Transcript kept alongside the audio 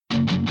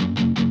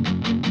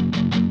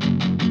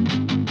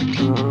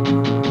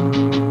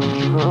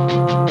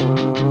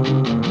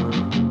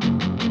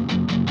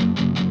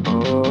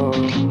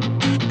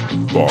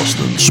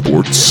Boston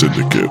Sports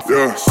Syndicate.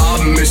 Yes.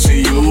 I'm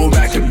missing you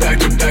back to back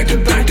to back to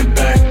back to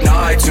back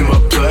nights in my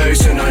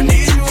place, and I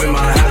need you in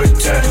my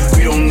habitat.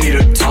 We don't need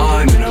a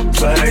time and a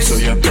place, so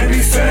yeah, baby,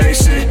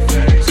 face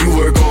it. You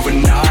work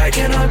overnight,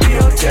 can I be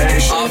on day?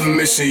 I'm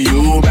missing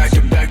you back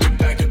to back to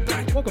back to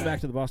back. Welcome back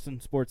to the Boston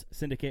Sports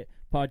Syndicate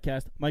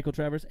podcast. Michael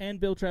Travers and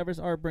Bill Travers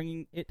are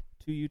bringing it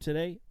to you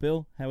today.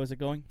 Bill, how is it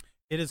going?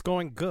 It is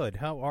going good.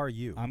 How are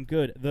you? I'm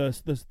good. The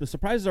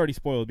surprise is already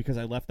spoiled because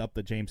I left up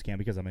the James cam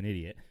because I'm an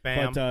idiot.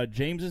 Bam. But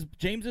James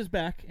is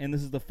back, and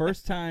this is the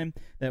first time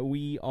that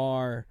we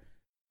are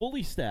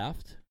fully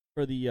staffed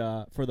for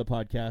the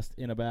podcast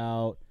in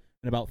about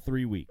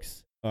 3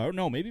 weeks.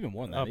 No, maybe even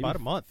more than that. About a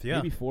month, yeah.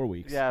 Maybe 4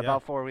 weeks. Yeah,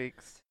 about 4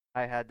 weeks.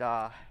 I had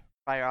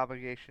prior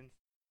obligations.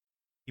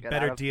 He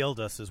better dealed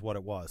us is what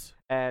it was.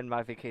 And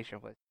my vacation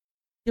was.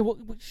 Yeah, well,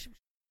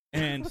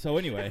 and so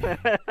anyway,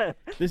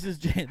 this is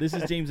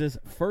James's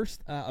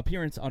first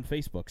appearance on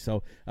Facebook.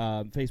 So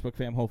Facebook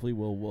fam, hopefully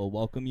will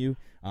welcome you.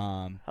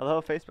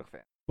 Hello, Facebook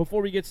fam.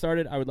 Before we get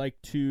started, I would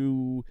like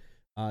to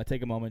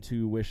take a moment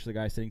to wish the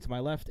guy sitting to my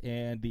left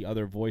and the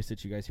other voice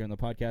that you guys hear on the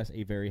podcast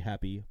a very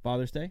happy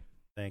Father's Day.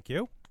 Thank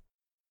you.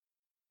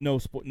 No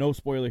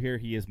spoiler here.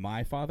 He is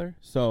my father.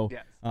 So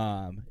yes.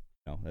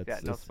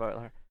 No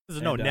spoiler.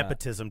 There's no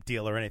nepotism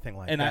deal or anything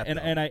like that.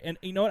 And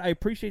you know what? I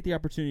apprate the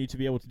opportunity to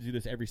be able to do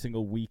this every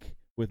single week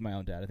with my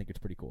own dad. I think it's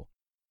pretty cool.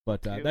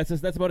 But that's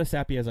about as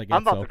sappy as I get.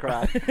 I'm about to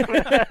cry.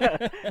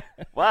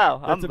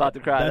 Wow, I'm about to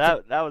cry.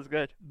 That was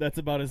good. That's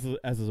about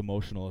as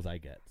emotional as I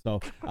get. So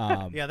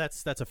yeah,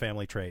 that's a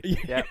family trait.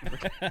 Yeah.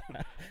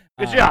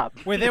 Good job.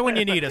 We're there when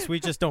you need us. We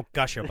just don't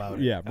gush about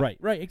it. Yeah,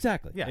 right,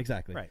 exactly. Yeah,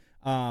 exactly. Right.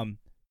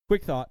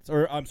 Quick thoughts,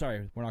 or I'm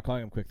sorry, we're not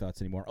calling them quick thoughts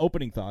anymore.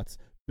 Opening thoughts.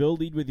 Bill,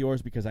 lead with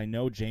yours because I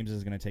know James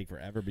is going to take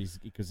forever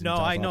because no,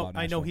 I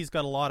know he's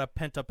got a lot of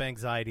pent up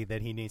anxiety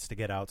that he needs to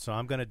get out, so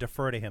I'm going to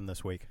defer to him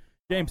this week.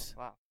 James,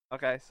 wow.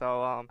 Okay,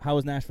 so how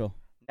was Nashville?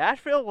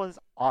 Nashville was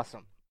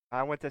awesome.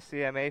 I went to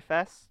CMA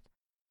Fest.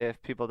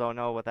 If people don't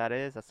know what that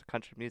is, that's the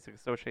Country Music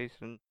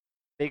Association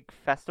big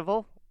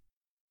festival.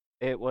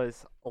 It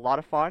was a lot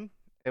of fun.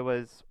 It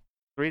was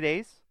 3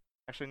 days.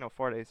 Actually, no,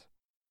 4 days.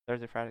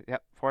 Thursday, Friday.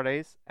 Yep, 4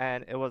 days,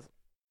 and it was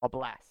a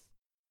blast.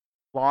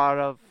 A lot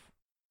of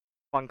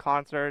fun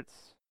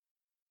concerts,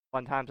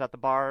 fun times at the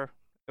bar.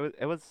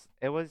 It was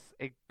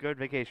a good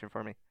vacation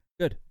for me.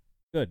 Good.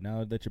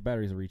 Now that your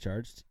batteries are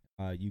recharged,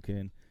 you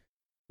can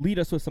lead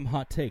us with some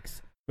hot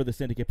takes for the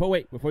Syndicate. But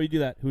wait, before you do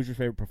that, who's your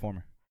favorite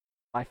performer?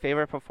 My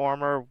favorite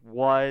performer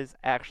was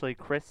actually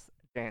Chris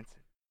Jansen.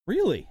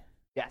 Really?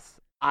 Yes.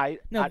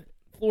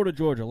 Florida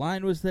Georgia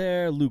Line was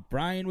there. Luke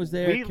Bryan was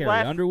there. Carrie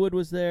Underwood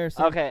was there.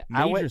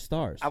 Major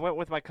stars. I went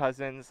with my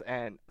cousins,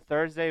 and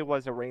Thursday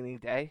was a rainy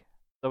day.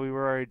 So we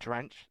were already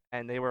drenched,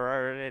 and they were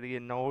already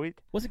annoyed.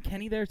 Wasn't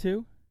Kenny there,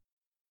 too?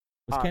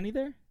 Was Kenny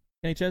there?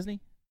 Kenny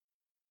Chesney?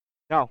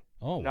 No.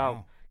 Oh, no.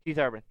 Wow. Keith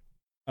Urban.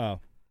 Oh.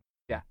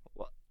 Yeah.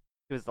 Well,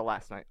 it was the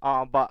last night.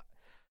 But,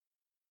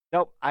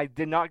 nope, I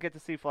did not get to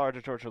see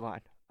Florida Georgia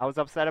Line. I was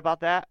upset about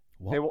that.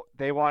 What?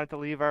 They wanted to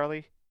leave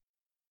early.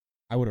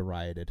 I would have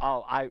rioted.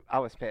 Oh, I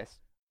was pissed.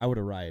 I would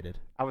have rioted.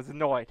 I was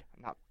annoyed.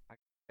 I can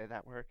say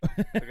that word.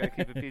 I got to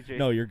keep it PG.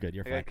 No, you're good.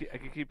 You're fine. I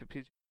can keep it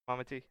PG.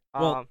 Mama T.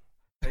 Well,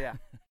 yeah.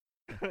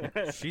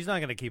 She's not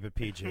going to keep it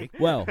PG.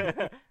 Well,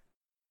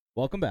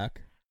 welcome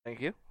back. Thank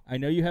you. I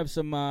know you have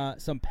some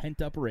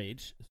pent-up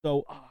rage.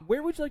 So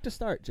where would you like to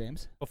start,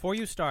 James? Before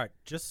you start,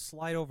 just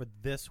slide over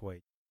this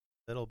way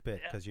a little bit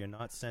because you're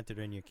not centered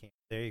in your camera.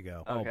 There you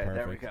go. Okay, perfect.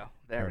 there we go.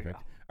 There we go. All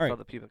right. So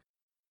the people.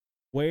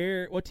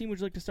 What team would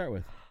you like to start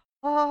with?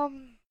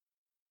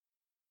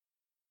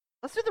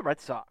 Let's do the Red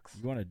Sox.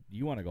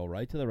 You want to go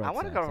right to the Red Sox? I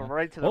want to go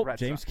right to the Red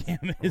James Sox.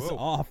 Cam is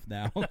off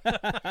now.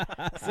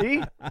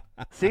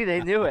 See,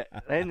 they knew it.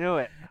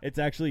 It's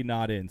actually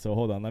not in. So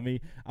hold on. I'm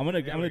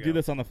gonna do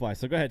this on the fly.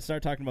 So go ahead,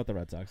 start talking about the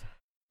Red Sox.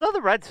 So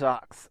the Red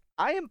Sox.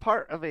 I am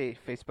part of a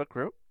Facebook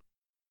group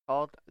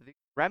called the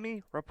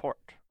Remy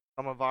Report.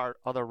 Some of our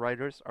other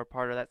writers are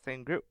part of that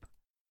same group.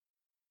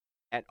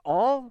 And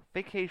all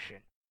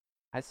vacation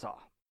I saw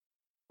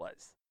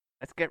was,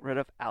 let's get rid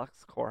of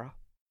Alex Cora.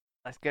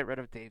 Let's get rid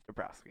of Dave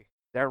Dombrowski.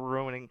 They're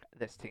ruining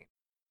this team.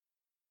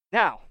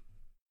 Now.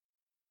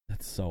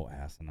 That's so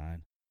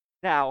asinine.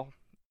 Now,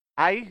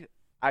 I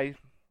instead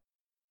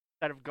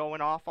of going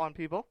off on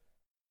people,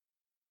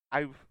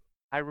 I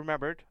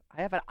remembered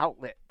I have an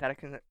outlet that I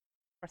can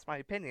express my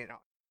opinion on.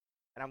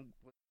 And I'm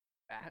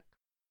back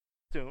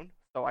soon,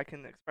 so I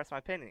can express my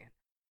opinion.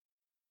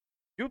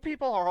 You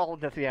people are all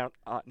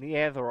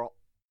Neanderthal.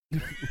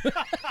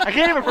 I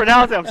can't even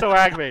pronounce it. I'm so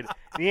aggravated.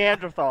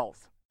 Neanderthals.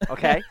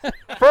 Okay?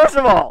 First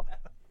of all,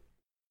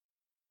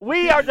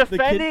 we are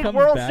defending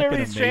World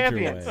Series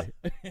champions.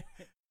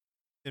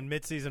 In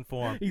mid-season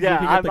form. He's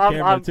looking at the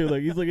camera too.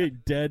 Like he's looking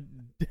dead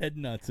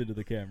nuts into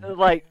the camera.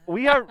 Like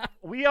we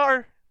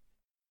are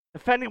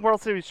defending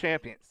World Series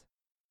champions.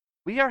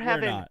 We're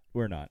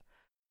not.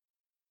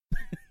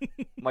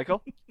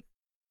 Michael?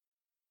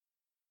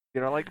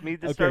 You don't like me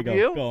to disturb go.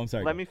 you? Go, I'm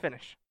sorry, Let go. me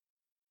finish.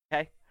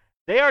 Okay?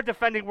 They are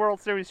defending World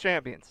Series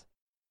champions.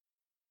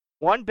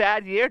 One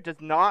bad year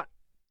does not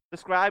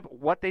describe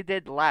what they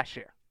did last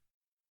year.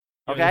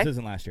 Yeah, Okay? this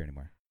isn't last year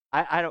anymore.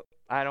 I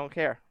don't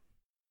care.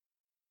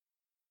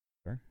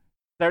 Sure.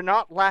 They're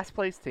not last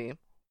place team.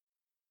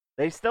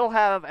 They still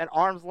have an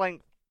arm's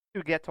length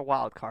to get to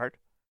wild card.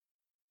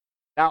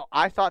 Now,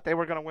 I thought they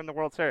were going to win the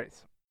World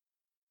Series.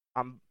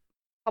 I'm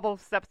a couple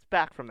of steps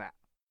back from that.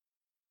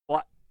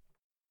 But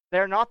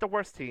they're not the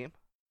worst team.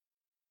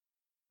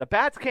 The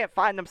Bats can't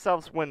find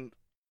themselves when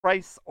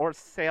Price or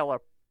Sale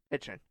are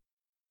pitching.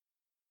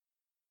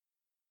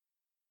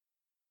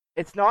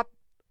 It's not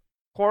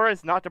Cora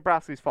is not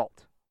Dabrowski's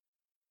fault.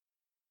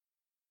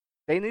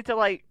 They need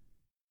to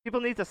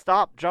people need to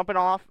stop jumping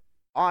on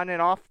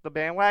and off the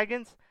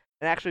bandwagons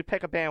and actually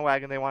pick a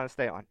bandwagon they want to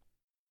stay on.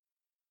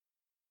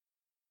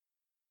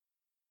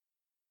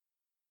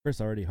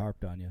 Chris already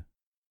harped on you.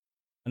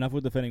 Enough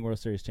with defending World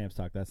Series champs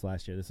talk. That's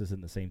last year. This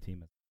isn't the same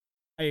team.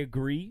 I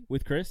agree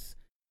with Chris.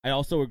 I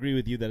also agree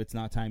with you that it's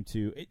not time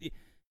to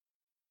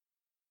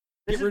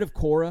get rid of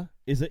Cora.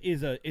 Is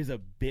a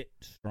bit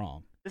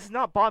strong. This is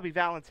not Bobby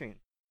Valentine.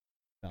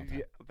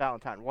 Valentine.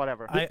 Valentine,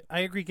 whatever. I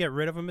agree get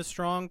rid of him is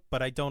strong,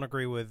 but I don't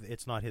agree with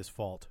it's not his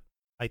fault.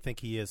 I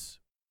think he is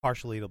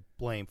partially to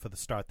blame for the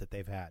start that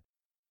they've had.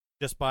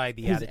 Just by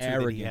the attitude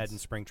that he had in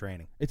spring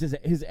training. It's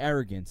his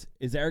arrogance.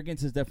 His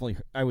arrogance has definitely,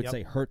 I would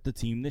say, hurt the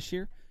team this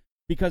year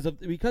because of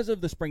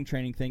the spring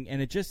training thing,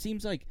 and it just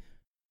seems like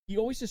he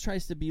always just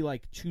tries to be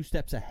like 2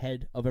 steps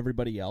ahead of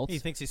everybody else. He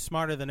thinks he's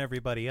smarter than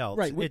everybody else.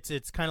 Right.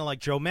 It's kind of like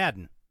Joe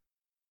Madden.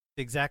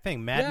 The exact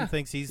thing. Madden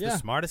thinks he's the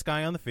smartest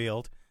guy on the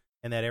field,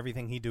 and that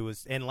everything he do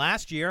is. And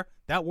last year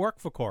that worked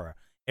for Cora.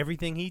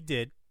 Everything he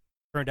did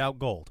turned out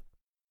gold.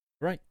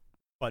 Right.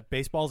 But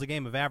baseball's a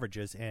game of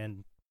averages,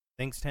 and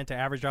things tend to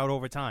average out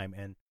over time,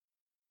 and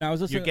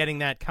you're getting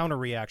that counter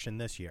reaction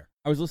this year.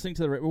 I was listening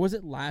to was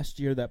it last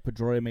year that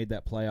Pedroia made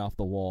that play off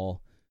the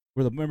wall?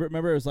 Where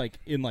remember it was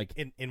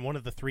in one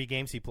of the 3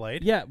 games he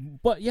played. Yeah,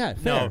 but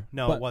fair.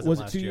 No, but it wasn't. Was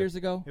it last 2 year. years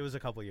ago? It was a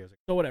couple years ago.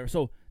 So whatever.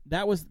 So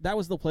that was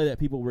the play that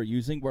people were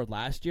using. Where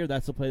last year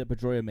that's the play that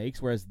Pedroia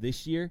makes. Whereas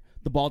this year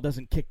the ball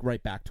doesn't kick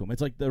right back to him.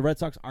 It's like the Red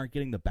Sox aren't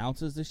getting the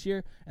bounces this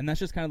year, and that's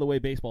just kind of the way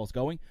baseball is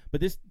going.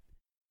 But this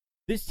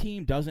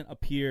team doesn't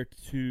appear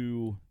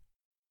to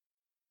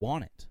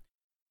want it.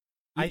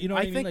 You know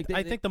what I mean?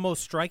 I think the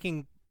most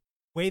striking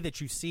way that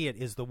you see it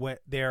is the way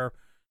they're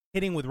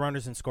hitting with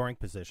runners in scoring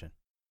position.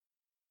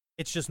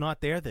 It's just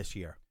not there this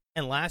year.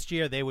 And last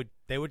year they would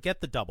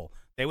get the double.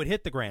 They would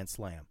hit the grand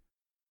slam.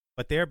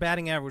 But their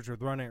batting average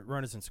with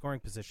runners in scoring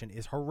position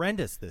is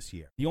horrendous this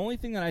year. The only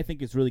thing that I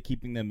think is really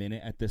keeping them in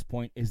it at this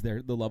point is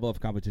the level of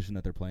competition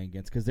that they're playing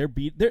against, because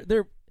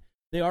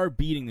they are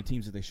beating the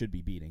teams that they should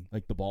be beating,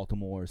 like the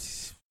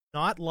Baltimores.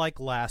 Not like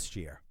last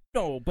year.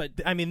 No, but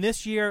I mean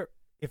this year,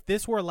 if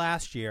this were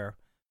last year,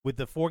 with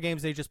the 4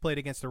 games they just played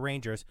against the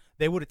Rangers,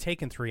 they would have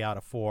taken 3 out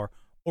of 4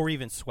 or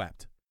even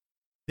swept.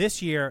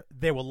 This year,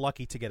 they were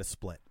lucky to get a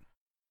split.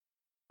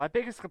 My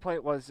biggest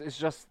complaint is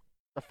just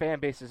the fan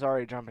base is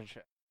already jumping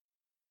ship.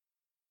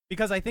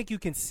 Because I think you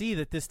can see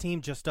that this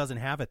team just doesn't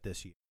have it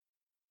this year.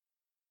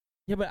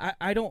 Yeah, but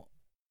I don't.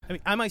 I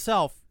mean, I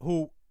myself,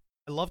 who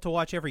I love to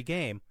watch every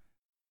game,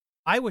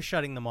 I was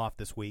shutting them off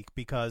this week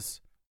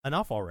because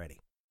enough already.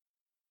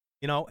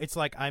 You know, it's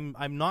like I'm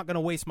not going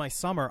to waste my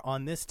summer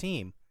on this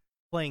team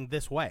playing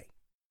this way.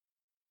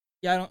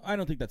 Yeah, I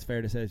don't think that's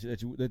fair to say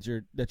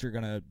that you're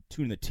gonna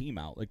tune the team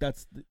out. Like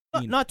that's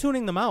not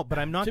tuning them out, but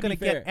I'm not going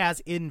to fair. get as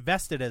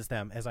invested as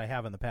them as I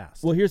have in the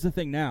past. Well, here's the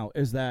thing now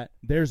is that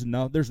there's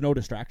no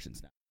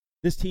distractions now.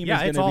 This team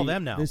is it's all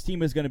them now. This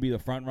team is going to be the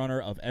front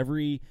runner of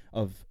every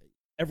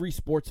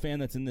sports fan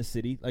that's in this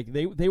city. Like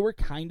they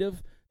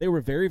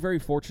were very, very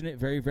fortunate,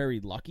 very, very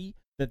lucky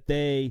that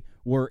they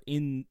were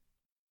in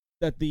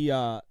that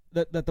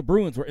the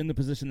Bruins were in the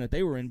position that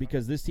they were in,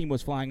 because this team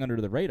was flying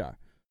under the radar.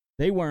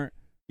 They weren't.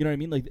 You know what I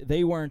mean? Like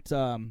they weren't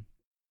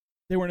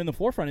in the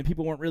forefront, and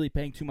people weren't really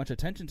paying too much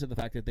attention to the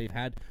fact that they've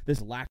had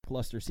this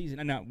lackluster season.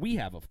 And now we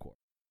have, of course.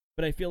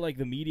 But I feel like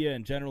the media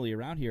and generally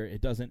around here,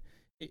 it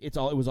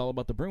was all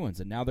about the Bruins,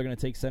 and now they're going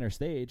to take center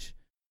stage.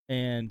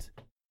 And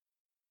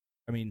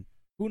I mean,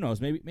 who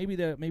knows? Maybe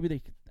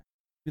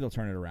they'll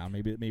turn it around.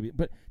 Maybe.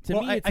 But to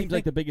me, it seems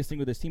like the biggest thing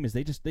with this team is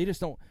they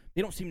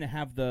don't seem to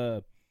have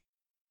the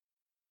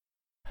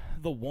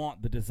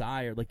want, the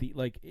desire,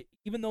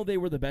 even though they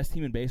were the best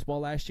team in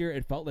baseball last year,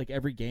 it felt like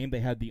every game they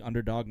had the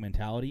underdog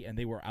mentality and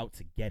they were out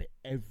to get it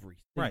every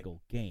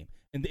single game.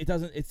 And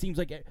it seems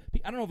like, I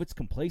don't know if it's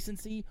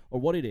complacency or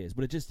what it is,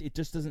 but it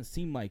just doesn't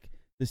seem like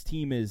this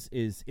team is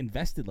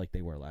invested like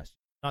they were last year.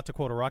 Not to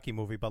quote a Rocky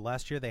movie, but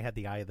last year they had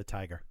the eye of the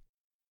tiger.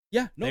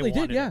 Yeah, no, they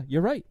did. Yeah, it.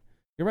 You're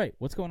right.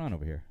 What's going on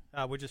over here?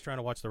 We're just trying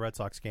to watch the Red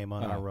Sox game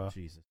on our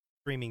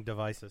streaming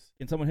devices.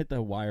 Can someone hit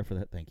the wire for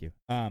that? Thank you.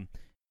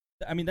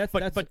 I mean,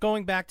 but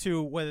going back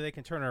to whether they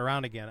can turn it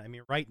around again, I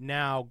mean, right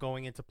now,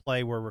 going into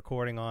play, we're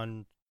recording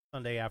on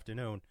Sunday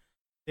afternoon.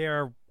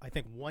 They're, I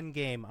think, 1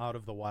 game out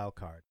of the wild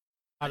card,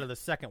 out of the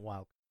second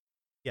wild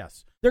card.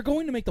 Yes. They're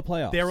going to make the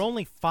playoffs. They're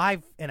only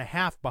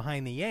 5.5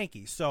 behind the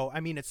Yankees. So,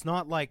 I mean, it's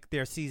not like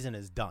their season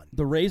is done.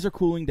 The Rays are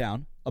cooling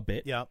down a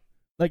bit. Yeah.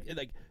 Like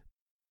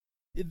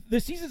the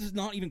season is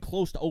not even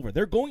close to over.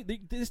 They're going.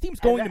 This team's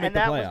going to make the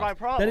playoffs. And that was my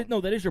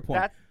problem. That is your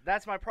point.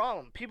 That's my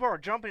problem. People are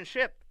jumping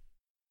ship.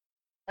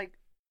 Like,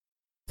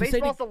 To say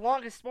baseball's the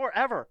longest sport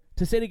ever.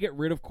 To say to get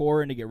rid of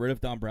Core and to get rid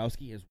of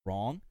Dombrowski is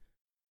wrong.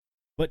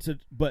 But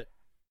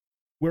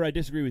where I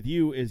disagree with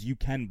you is you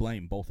can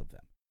blame both of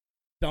them.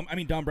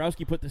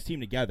 Dombrowski put this team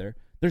together.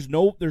 There's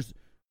nothing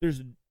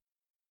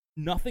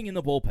in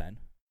the bullpen.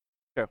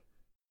 True.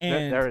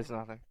 And there is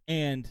nothing.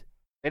 And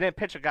they didn't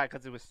pitch a guy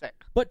because he was sick.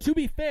 But to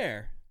be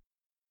fair,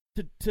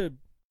 to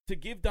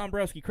give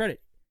Dombrowski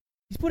credit,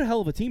 he's put a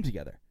hell of a team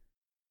together.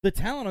 The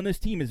talent on this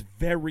team is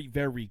very,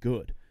 very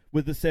good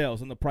with the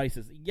sales and the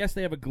prices. Yes,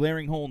 they have a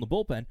glaring hole in the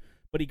bullpen,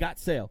 but he got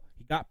Sale.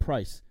 He got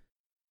Price.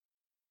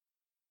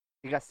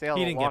 He got Sale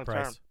He didn't long get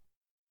Price. term.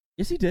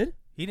 Yes, he did.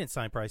 He didn't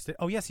sign Price.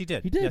 Oh, yes, he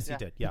did. He did. Yes, Yeah.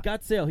 he did. Yeah. He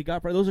got Sale. He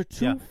got Price. Those are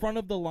two Yeah.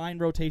 front-of-the-line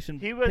rotation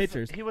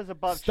pitchers. He was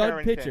above Stud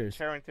Charrington. pitchers.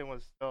 Charrington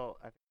was still,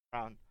 I think,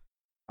 around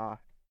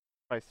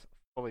Price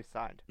fully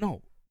signed.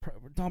 No,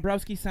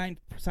 Dombrowski signed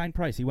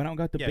Price. He went out and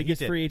got the Yeah, he biggest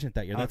did. free agent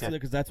that year. That's Okay.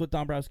 because that's what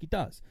Dombrowski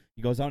does.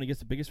 He goes out and he gets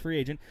the biggest free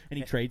agent, and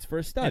he trades for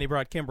a stud. And he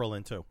brought Kimbrel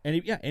in, too. And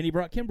he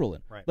brought Kimbrel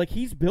in. Right. Like,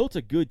 he's built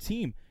a good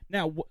team.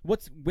 Now,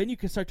 when you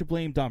can start to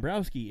blame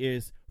Dombrowski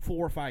is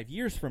 4 or 5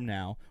 years from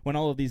now, when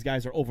all of these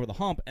guys are over the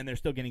hump and they're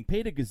still getting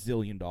paid $1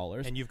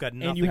 gazillion, And you've got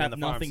nothing and you have in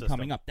the farm nothing system.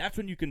 coming up. That's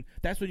when you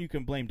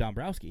can blame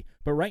Dombrowski.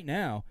 But right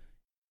now,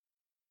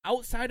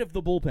 outside of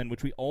the bullpen,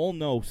 which we all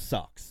know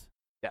sucks,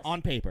 Yes.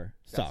 on paper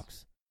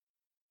sucks,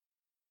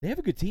 they have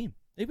a good team.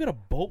 They've got a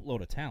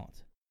boatload of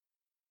talent.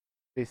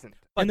 Decent.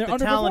 But And they're the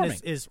talent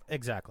underperforming. is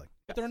exactly.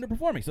 But they're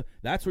underperforming. So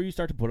that's where you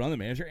start to put it on the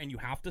manager, and you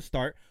have to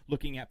start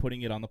looking at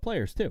putting it on the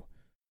players too.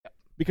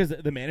 Because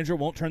the manager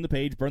won't turn the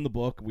page, burn the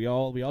book. We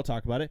all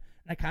talk about it.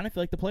 And I kind of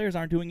feel like the players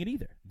aren't doing it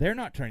either. They're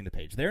not turning the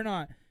page. They're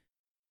not.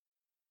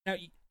 Now,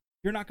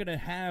 you're not going to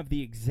have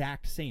the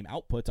exact same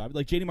outputs.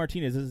 Like JD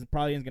Martinez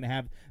probably isn't going to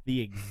have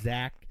the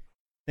exact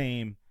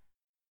same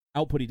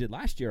output he did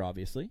last year,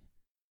 obviously.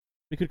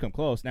 He could come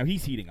close. Now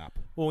he's heating up.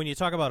 Well, when you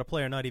talk about a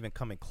player not even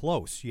coming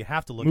close, you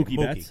have to look Mookie at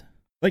Mookie. Betts.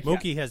 Like,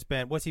 Mookie has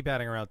been, what's he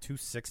batting around,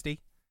 260?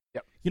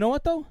 You know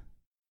what, though?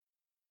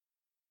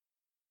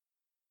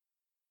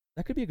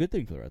 That could be a good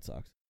thing for the Red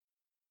Sox.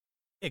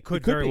 It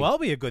could could very be. well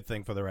be a good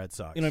thing for the Red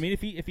Sox. You know what I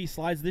mean? If he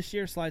slides this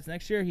year, slides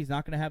next year, he's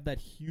not going to have that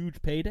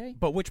huge payday.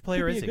 But which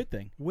player Could be is a he? good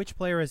thing. Which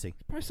player is he?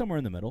 Probably somewhere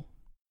in the middle,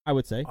 I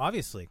would say.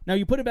 Obviously. Now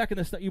you put him back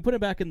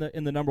in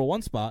the number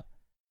one spot,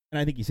 and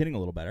I think he's hitting a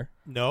little better.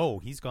 No,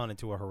 he's gone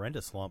into a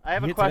horrendous slump. I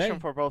have He a hit question today.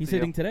 for both He's of you.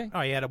 hitting today.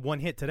 Oh, he had a one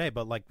hit today,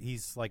 but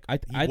he's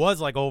I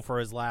was like 0 for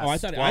his last. Oh, I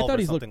thought 12 or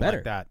he's looked something better.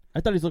 like that.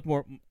 I thought he's looked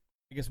more.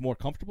 I guess more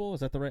comfortable. Is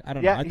that the right? I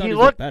don't know. Yeah, I thought he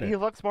looked better. He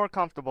looks more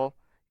comfortable.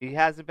 He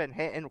hasn't been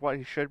hitting what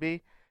he should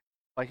be.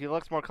 Like, he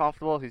looks more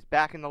comfortable. He's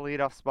back in the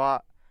leadoff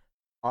spot.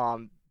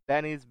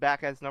 Benny's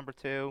back as number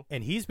 2.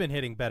 And he's been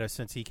hitting better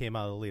since he came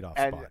out of the leadoff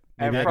And- spot.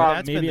 and Maybe from-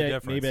 that's been the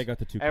difference. Maybe I got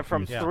the two. And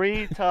from confused.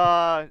 3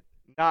 to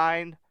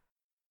 9,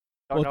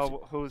 don't Well,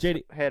 know who's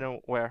JD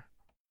hitting where.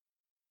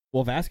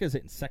 Well, Vasquez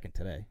hitting second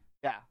today.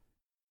 Yeah.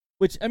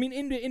 Which, I mean,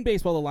 in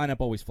baseball, the lineup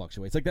always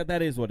fluctuates. Like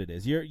that is what it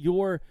is.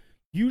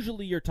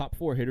 Usually your top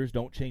 4 hitters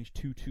don't change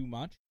too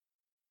much,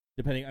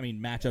 depending. I mean,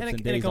 matchups And and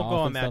it days can off go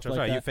on and stuff matchups, like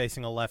right? that. You're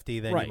facing a lefty,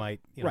 then Right, you might,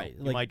 you right,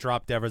 know, like- you might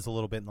drop Devers a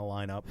little bit in the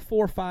lineup.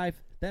 4 or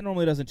 5, that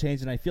normally doesn't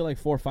change, and I feel like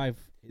 4 or 5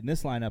 in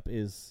this lineup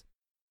is.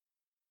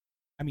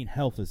 I mean,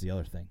 health is the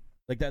other thing.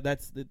 Like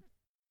that's the.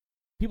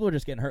 People are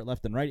just getting hurt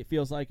left and right. It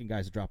feels like, and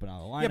guys are dropping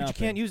out of the lineup. Yeah, but you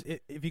can't use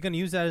it if you're going to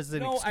use that as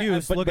an No,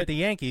 excuse. but- look but- at the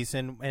Yankees,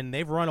 and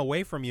they've run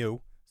away from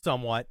you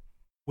somewhat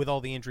with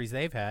all the injuries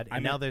they've had, and I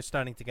mean- now they're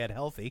starting to get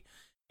healthy,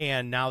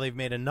 and now they've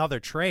made another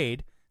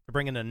trade to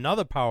bring in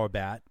another power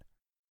bat.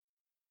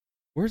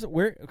 Where's it?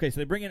 Where? Okay, so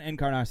they bring in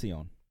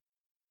Encarnacion.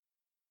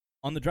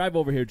 On the drive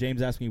over here,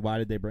 James asked me why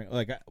did they bring.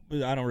 Like,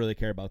 I don't really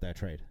care about that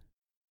trade.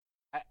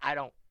 I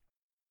don't.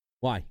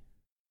 Why?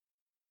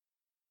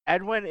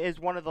 Edwin is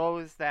one of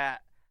those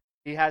that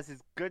he has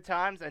his good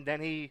times and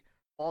then he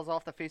falls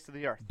off the face of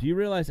the earth. Do you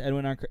realize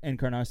Edwin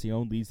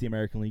Encarnacion leads the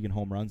American League in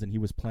home runs, and he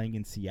was playing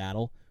in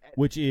Seattle,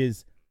 which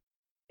is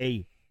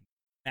a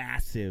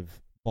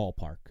massive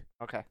ballpark.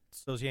 Okay.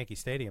 So's Yankee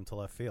Stadium to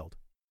left field,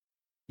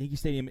 Yankee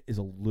Stadium is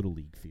a little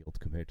league field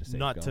compared to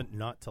Safeco.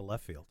 not to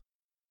left field.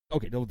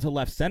 Okay, to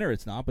left center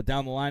it's not, but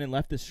down the line and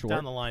left is short.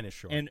 Down the line is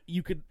short. And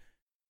you could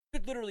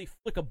literally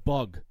flick a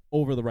bug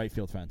over the right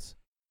field fence.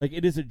 Like,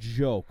 it is a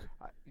joke.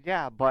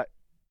 Yeah, but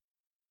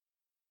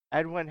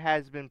Edwin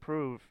has been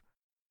proved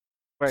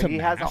where To he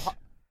has mash.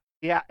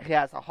 he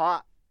has a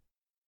hot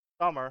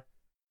summer,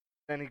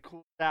 then he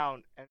cools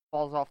down and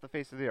falls off the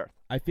face of the earth.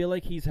 I feel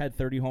like he's had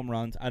 30 home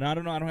runs. And I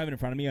don't know. I don't have it in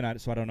front of me,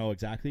 so I don't know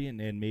exactly. And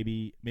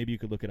maybe you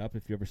could look it up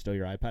if you ever steal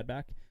your iPad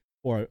back.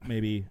 Or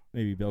maybe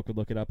Bill could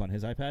look it up on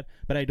his iPad.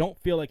 But I don't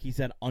feel like he's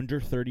had under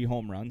 30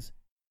 home runs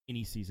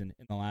any season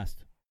in the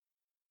last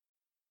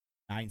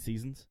 9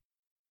 seasons.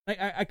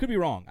 I could be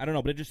wrong. I don't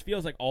know, but it just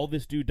feels like all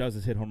this dude does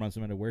is hit home runs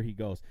no matter where he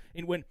goes.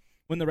 And when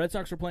the Red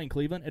Sox were playing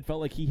Cleveland, it felt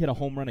like he hit a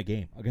home run a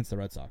game against the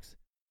Red Sox.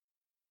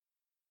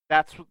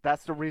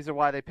 That's the reason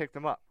why they picked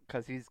him up,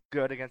 because he's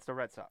good against the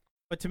Red Sox.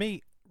 But to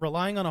me,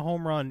 relying on a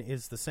home run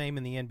is the same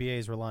in the NBA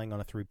as relying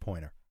on a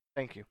three-pointer.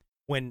 Thank you.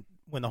 When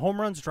the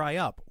home runs dry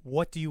up,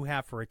 what do you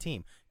have for a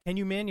team? Can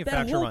you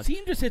manufacture That whole runs?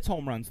 team just hits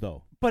home runs,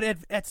 though. But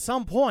at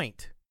some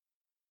point,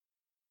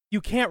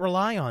 you can't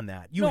rely on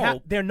that.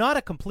 No. They're not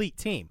a complete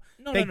team.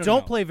 No, they no,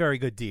 don't no. play very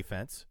good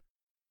defense.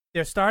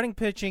 Their starting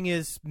pitching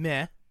is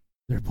meh.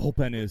 Their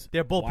bullpen is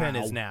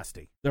wow. is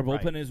nasty. Their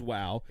bullpen Right. is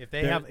wow. If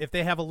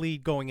they have a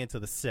lead going into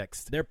the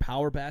sixth, Their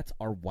power bats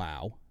are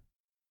wow.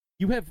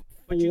 You have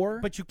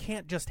but you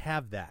can't just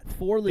have that.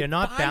 they're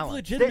not five balanced.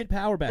 legitimate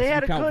power bats. They You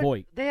had count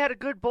Voit. They had a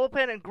good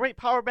bullpen and great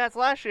power bats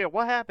last year.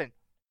 What happened?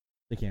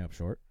 They came up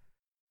short.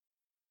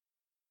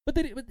 But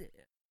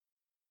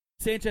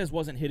Sanchez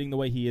wasn't hitting the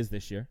way he is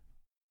this year.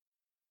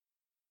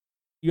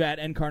 You add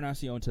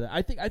Encarnacion to that.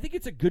 I think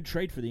it's a good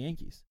trade for the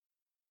Yankees.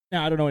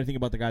 Now I don't know anything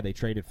about the guy they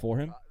traded for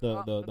him.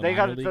 The They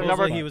got minor the league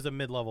number- guy. He was a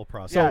mid-level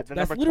prospect. Yeah, So the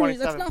that's number literally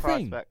 27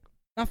 nothing. prospect.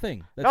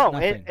 Nothing. That's No,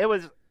 nothing. it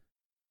was It's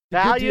a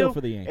good value. deal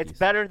for the Yankees. It's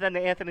better than the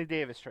Anthony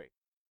Davis trade.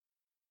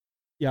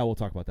 Yeah, we'll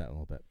talk about that in a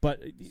little bit.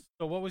 But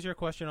So what was your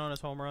question on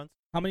his home runs?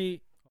 how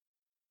many?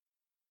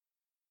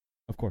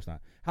 Of course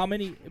not. How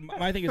many?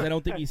 My thing is, I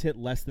don't think he's hit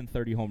less than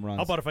 30 home runs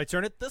How about if I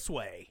turn it this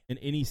way? in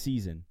any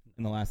season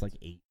in the last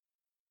 8.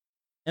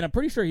 And I'm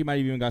pretty sure he might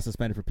have even got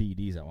suspended for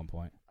PEDs at one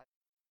point.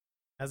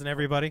 Hasn't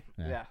everybody?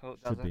 Yeah, who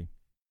should doesn't? be.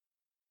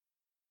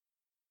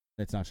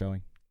 It's not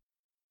showing.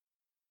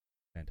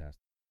 Fantastic.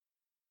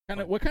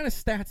 What kind of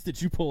stats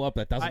did you pull up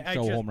that doesn't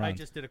show home runs? I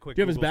just did a quick.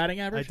 Do you have his Google batting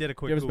average? I did a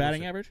quick. Do you have his Google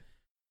batting search.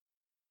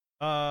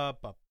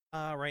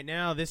 average? Right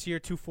now, this year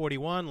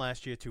 241.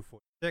 Last year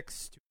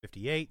 246,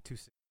 258,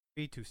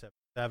 263,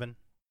 277.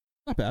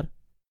 Not bad.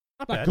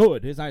 Not Not bad.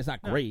 good. It's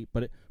not No. great,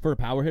 but for a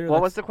power hitter,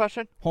 What was the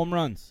question? home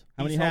runs?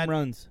 How many He's home had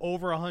runs?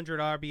 Over 100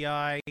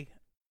 RBI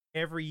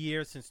every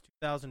year since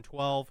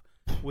 2012,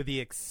 with the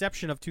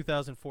exception of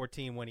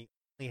 2014 when he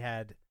only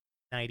had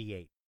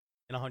 98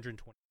 and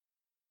 120.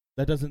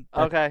 That doesn't.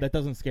 Okay. That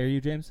doesn't scare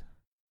you, James?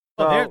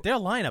 Well, So, their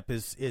lineup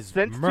is since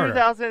murder.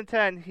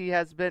 2010, he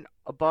has been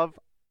above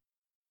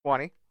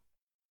 20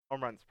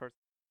 home runs per.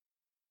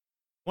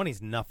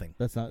 20's nothing.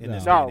 That's not. In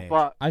this no. day and No, age.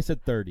 but I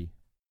said 30.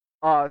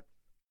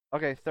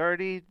 okay,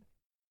 30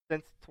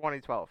 since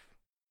 2012.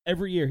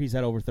 Every year he's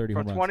had over 30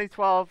 From home runs.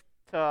 2012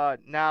 to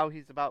now,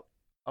 he's about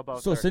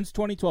above. So 30. since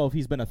 2012,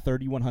 he's been a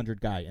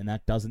 3,100 guy, and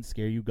that doesn't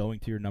scare you going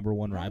to your number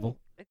one No, rival?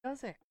 it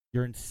doesn't.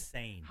 You're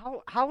insane.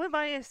 How am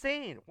I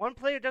insane? One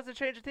player doesn't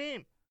change a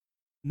team.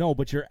 No,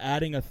 but you're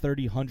adding a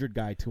 3,000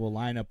 guy to a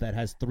lineup that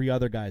has 3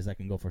 other guys that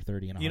can go for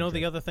 30 and 100. You know,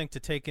 the other thing to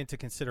take into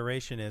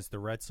consideration is the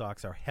Red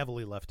Sox are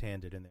heavily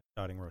left-handed in their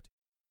starting rotation.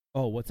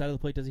 Oh, what side of the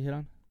plate does he hit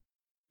on?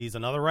 He's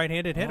another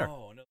right-handed hitter.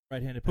 Oh, no,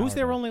 right-handed. Who's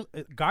their power only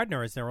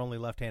Gardner is their only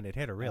left-handed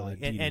hitter, really.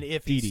 bat. And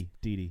if he's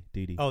Didi.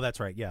 oh, that's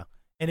right, yeah.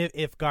 And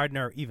if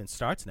Gardner even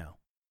starts now,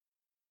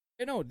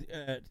 No,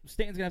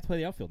 Stanton's gonna have to play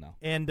the outfield now.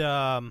 and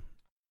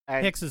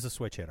And Hicks is a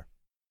switch hitter.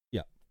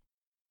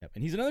 Yep,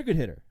 and he's another good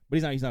hitter,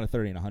 but he's not a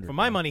 30 and 100. For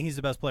my money, he's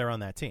the best player on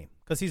that team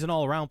because he's an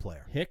all-around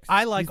player. Hicks. I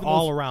he's like the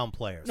all-around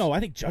players. No,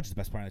 I think Judge is the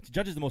best player on that team.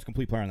 Judge is the most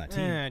complete player on that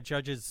team.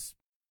 Judge is.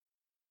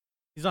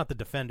 He's not the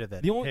defender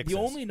that The Hicks is.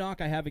 only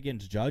knock I have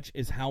against Judge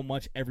is how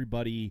much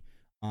everybody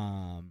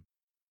tongue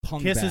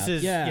Kisses back.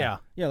 his- yeah.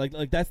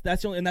 like that's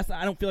the only, and that's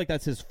I don't feel like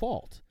that's his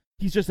fault.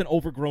 He's just an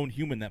overgrown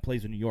human that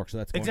plays in New York, so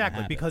that's going to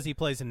exactly happen. because he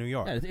plays in New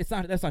York. Yeah,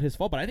 that's not his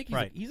fault, but I think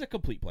Right. he's a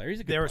complete player. He's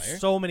a good There player. are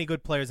so many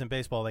good players in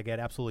baseball that get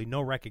absolutely no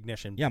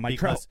recognition. Yeah, Mike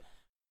Trout. because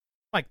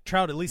Mike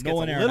Trout at least gets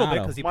Nolan a little bit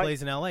Arenado. because he Mike-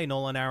 plays in L.A.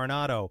 Nolan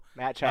Arenado,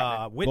 Matt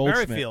Chapman. Whit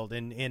Goldschmidt.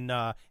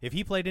 Merrifield. If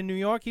he played in New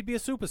York, he'd be a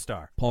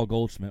superstar. Paul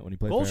Goldschmidt when he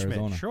played for Goldschmidt,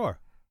 Arizona. sure.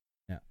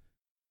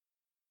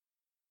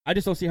 I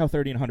just don't see how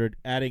 30 and 100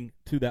 adding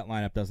to that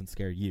lineup doesn't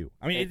scare you.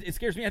 I mean, it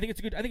scares me. I think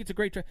it's a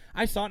great trade.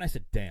 I saw it and I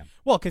said, "Damn."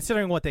 Well,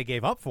 considering what they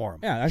gave up for him,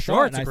 Yeah, I saw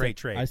sure, it it's and a I great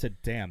said, trade. I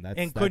said, "Damn,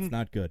 that's couldn't-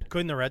 not good."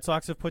 Couldn't the Red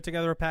Sox have put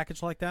together a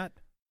package like that?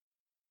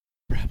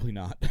 Probably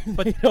not. But-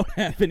 But they don't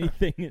have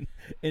anything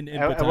in It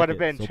would Pawtucket, have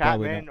been so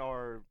probably Chapman not.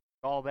 or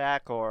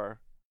Gallback or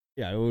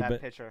Yeah, it would.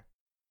 that pitcher.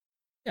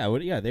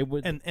 Yeah, they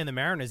would. And the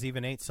Mariners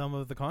even ate some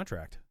of the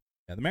contract.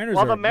 Yeah, the Mariners.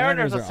 Well, are, the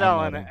Mariners are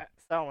unloading.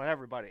 selling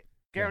everybody.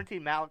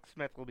 Guaranteed Malik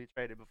Smith will be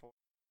traded before.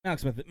 Malik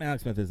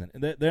Smith isn't.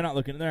 They're not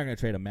looking. They're not going to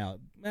trade a Malik.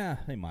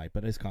 They might,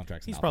 but his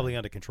contract's He's nothing. probably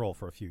under control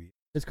for a few years.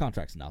 His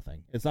contract's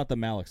nothing. It's not the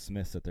Malik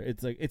Smiths that they're.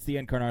 It's the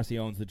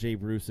Encarnaciones, the Jay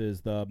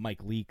Bruces, the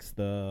Mike Leaks,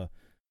 the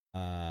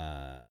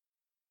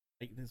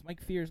is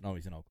Mike Fears? No,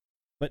 he's in Oakland.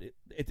 But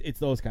it's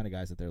those kind of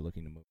guys that they're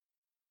looking to move.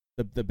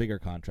 The bigger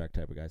contract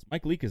type of guys.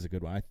 Mike Leake is a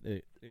good one.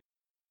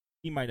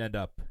 He might end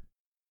up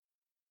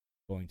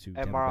going to And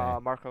Tampa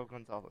Bay. Marco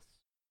Gonzalez.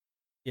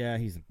 Yeah,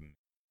 he's.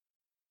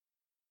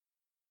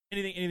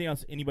 Anything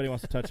else anybody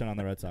wants to touch on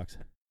the Red Sox?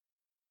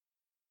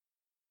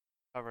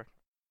 Cover.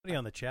 Somebody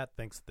on the chat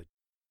thinks that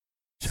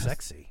Just-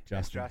 sexy.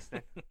 Justin.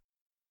 Justin.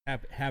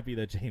 Happy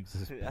that James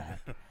is Yeah.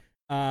 back.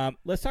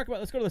 Let's go to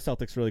the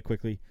Celtics really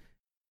quickly.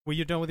 Were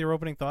you done with your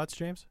opening thoughts,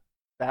 James?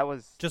 That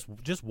was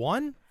Just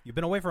one? You've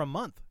been away for a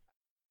month.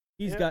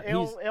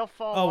 It'll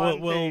fall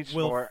on we'll page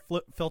four.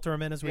 filter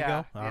them in as we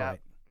Yeah, go. All yeah, right.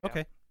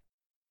 Okay.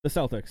 The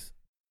Celtics.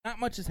 Not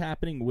much is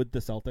happening with the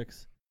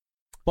Celtics,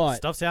 but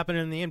Stuff's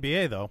happening in the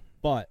NBA though.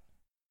 But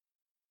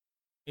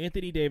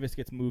Anthony Davis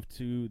gets moved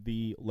to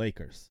the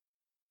Lakers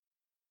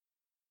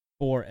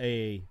for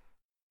a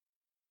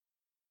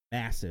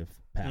massive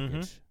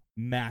package.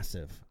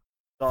 Massive.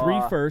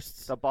 3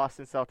 firsts. The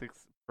Boston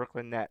Celtics,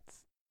 Brooklyn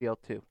Nets deal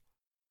 2.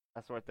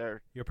 That's what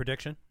they're. Your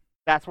prediction?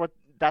 That's what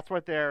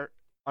they're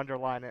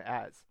underlining it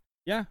as.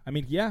 Yeah, I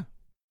mean, yeah,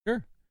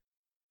 sure.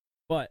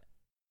 But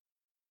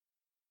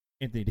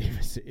Anthony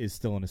Davis is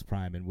still in his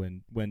prime, and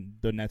when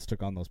the Nets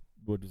took on those,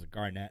 what was it,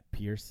 Garnett,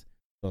 Pierce,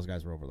 those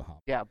guys were over the hump.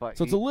 Yeah, but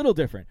so it's a little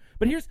different.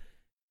 But here's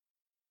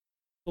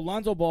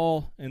Lonzo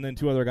Ball, and then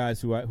 2 other guys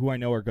who I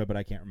know are good, but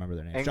I can't remember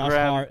their names. Ingram Josh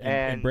Hart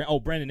and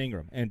Brandon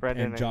Ingram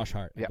and Josh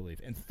Hart, I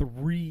believe, and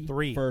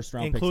 3 first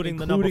round including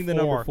picks, the including the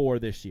number number 4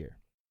 this year.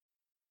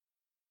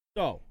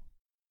 So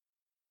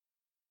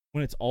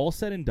when it's all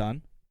said and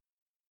done,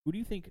 who do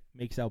you think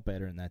makes out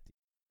better in that team?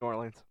 New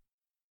Orleans.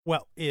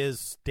 Well,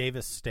 is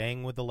Davis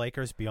staying with the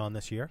Lakers beyond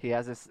this year?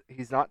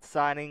 He's not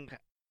signing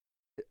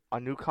a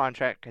new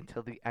contract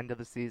until the end of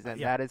the season.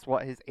 Yeah. That is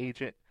what his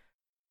agent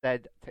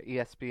said to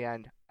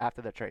ESPN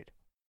after the trade.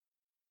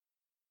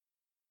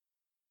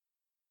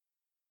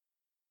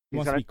 He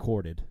wants to be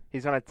courted.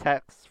 He's going to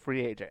text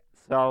free agent.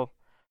 So,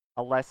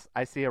 unless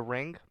I see a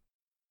ring,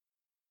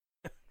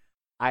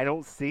 I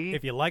don't see.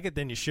 If you like it,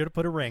 then you should have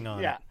put a ring on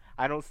it. Yeah,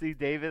 I don't see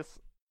Davis.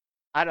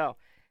 I don't know.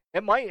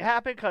 It might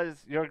happen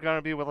because you're going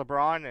to be with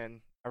LeBron,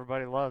 and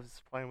everybody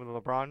loves playing with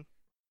LeBron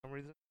for some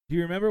reason. Do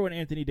you remember when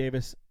Anthony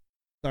Davis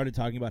started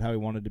talking about how he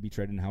wanted to be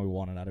traded and how he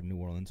wanted out of New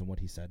Orleans and what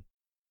he said?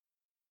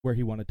 Where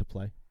he wanted to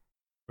play?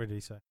 Where did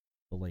he say?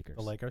 The Lakers.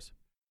 The Lakers?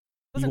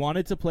 He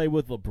wanted to play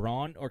with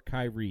LeBron or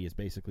Kyrie is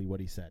basically what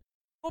he said.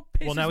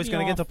 Well, now he's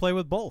going to get to play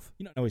with both.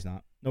 No, he's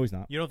not. No, he's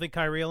not. You don't think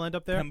Kyrie will end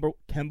up there?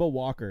 Kemba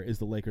Walker is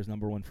the Lakers'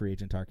 #1 free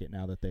agent target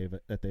now that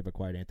they've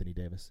acquired Anthony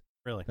Davis.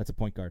 Really? That's a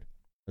point guard.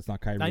 That's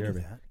not Kyrie I knew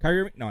Irving. that. Kyrie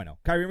Irving? No, I know.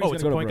 Kyrie Irving's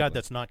it's going to a go point to guard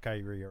Brooklyn. that's not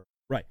Kyrie Irving.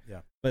 Right.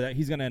 Yeah. But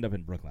he's going to end up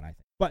in Brooklyn, I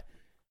think. But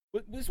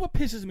this is what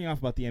pisses me off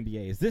about the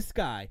NBA is this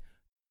guy.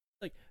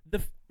 Like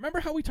remember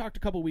how we talked a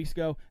couple weeks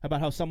ago about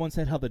how someone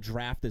said how the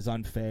draft is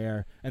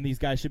unfair and these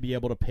guys should be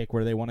able to pick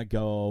where they want to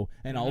go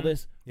and all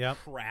this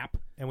crap.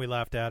 And we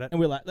laughed at it.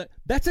 And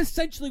that's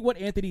essentially what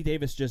Anthony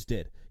Davis just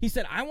did. He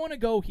said, "I want to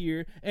go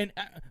here," and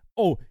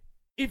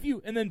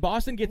and then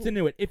Boston gets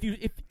into it. If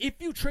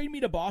you trade me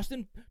to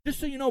Boston, just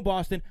so you know,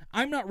 Boston,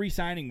 I'm not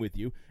re-signing with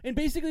you. And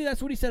basically,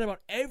 that's what he said about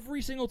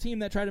every single team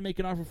that tried to make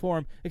an offer for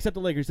him, except the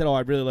Lakers. He said, "Oh,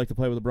 I'd really like to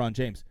play with LeBron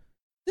James."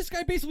 This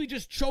guy basically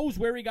just chose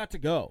where he got to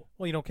go.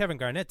 Well, Kevin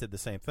Garnett did the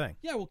same thing.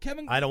 Yeah, well,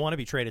 I don't want to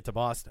be traded to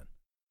Boston.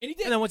 And he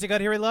did. And then once he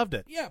got here, he loved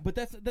it. Yeah, but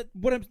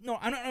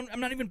I'm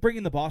not even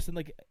bringing the Boston.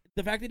 Like,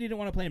 the fact that he didn't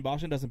want to play in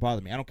Boston doesn't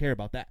bother me. I don't care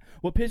about that.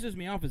 What pisses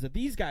me off is that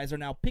these guys are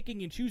now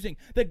picking and choosing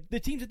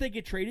the teams that they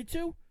get traded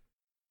to.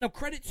 Now,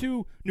 credit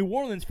to New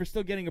Orleans for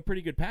still getting a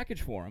pretty good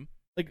package for him.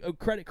 Like,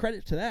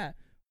 credit to that.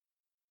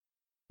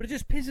 But it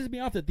just pisses me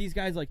off that these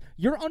guys, like,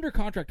 you're under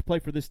contract to play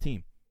for this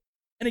team.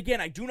 And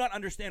again, I do not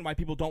understand why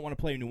people don't want to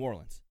play in New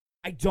Orleans.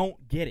 I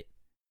don't get it.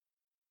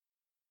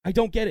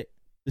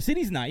 The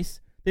city's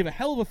nice. They have a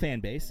hell of a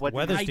fan base. The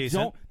weather's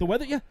decent. The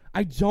weather, yeah.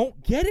 I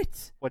don't get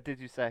it. What did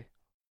you say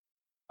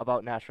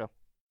about Nashville?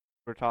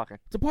 We're talking.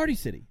 It's a party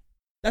city.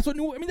 That's what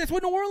New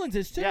Orleans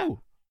is too.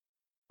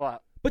 Yeah.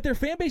 But their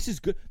fan base is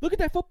good. Look at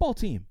that football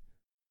team.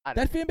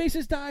 That fan base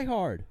is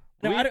diehard.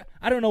 Now,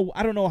 I don't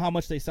know how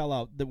much they sell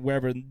out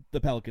wherever the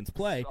Pelicans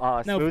play.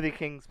 Smoothie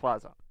Kings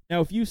Plaza. Now,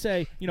 if you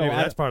say, maybe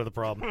that's part of the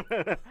problem.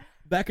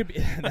 That could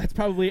be. That's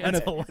probably that's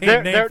a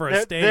lame name for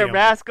a stadium. Their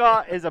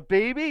mascot is a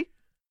baby,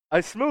 a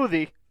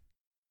smoothie,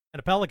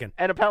 and a pelican.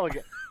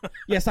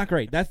 Yeah, it's not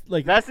great. That's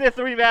their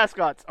 3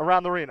 mascots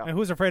around the arena. And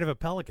who's afraid of a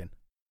pelican?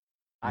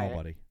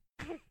 Nobody.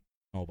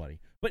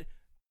 But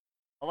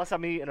unless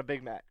I'm eating a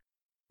Big Mac.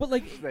 But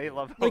they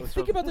love.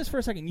 Think about this for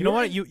a second. You know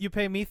what? You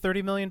pay me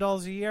 $30 million a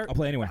year. I'll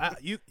play anyway.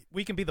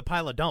 We can be the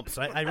pile of dumps.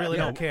 I really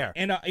don't care.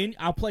 And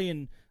I'll play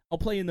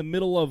in the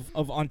middle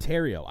of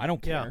Ontario. I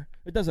don't care.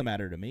 Yeah. It doesn't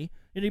matter to me.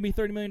 You give me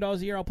 $30 million a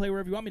year, I'll play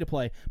wherever you want me to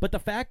play. But the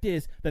fact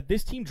is that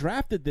this team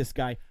drafted this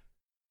guy,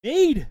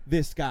 made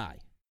this guy.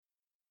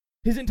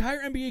 His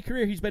entire NBA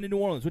career, he's been in New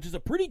Orleans, which is a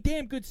pretty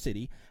damn good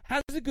city,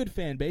 has a good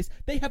fan base.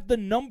 They have the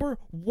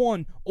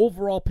 #1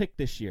 overall pick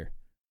this year.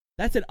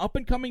 That's an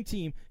up-and-coming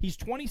team. He's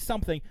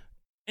 20-something,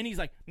 and he's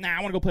like, nah,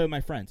 I want to go play with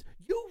my friends.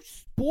 You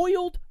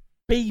spoiled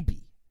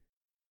baby.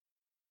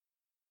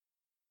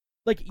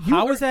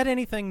 How is that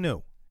anything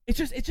new? It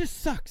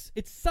just sucks.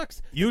 It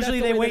sucks. Usually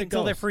they wait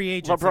until they're free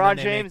agents. LeBron and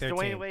then James, they make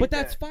their Dwayne team. Wade. But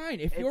that's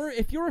fine. If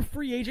you're a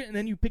free agent and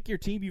then you pick your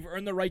team, you've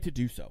earned the right to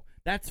do so.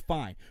 That's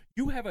fine.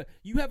 You have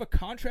a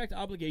contract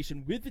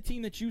obligation with the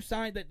team that you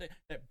signed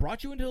that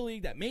brought you into the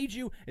league, that made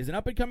you as an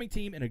up and coming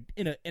team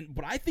in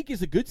what I think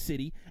is a good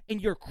city,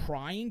 and you're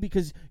crying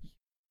because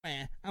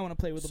I want to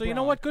play with LeBron. So you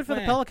know what? Good for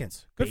the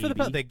Pelicans. Good for the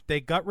Baby. Pelicans.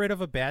 They got rid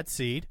of a bad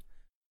seed.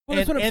 Well,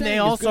 that's what I'm and saying.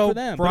 they It's good also for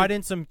them, brought but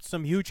in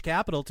some huge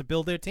capital to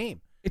build their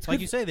team. It's like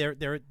good you say,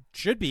 there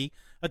should be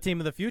a team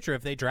of the future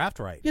if they draft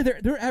right. Yeah,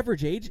 their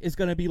average age is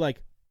going to be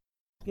like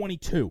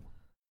 22,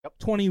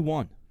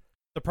 21.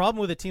 The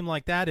problem with a team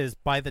like that is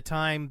by the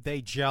time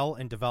they gel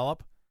and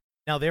develop,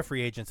 now they're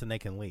free agents and they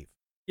can leave.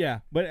 Yeah,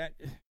 but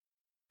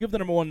give the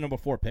number 1, number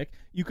 4 pick.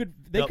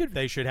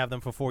 They should have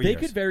them for 4 years.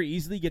 They could very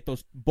easily get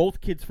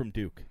both kids from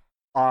Duke.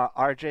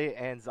 RJ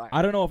and Zion.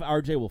 I don't know if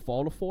RJ will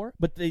fall to 4,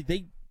 but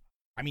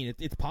I mean,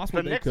 it's possible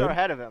the they Knicks could. are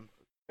ahead of him.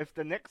 If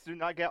the Knicks do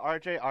not get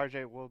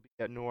RJ will be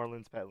at New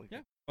Orleans Pelicans.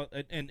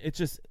 Yeah, and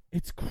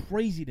it's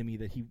crazy to me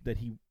that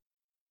he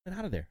got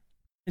out of there.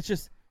 It's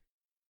just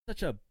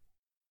such a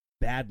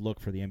bad look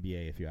for the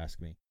NBA, if you ask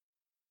me.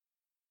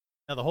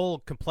 Now the whole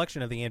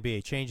complexion of the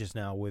NBA changes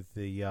now with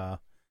the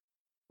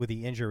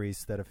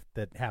injuries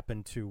that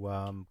happened to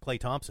Klay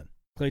Thompson.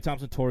 Klay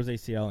Thompson tore his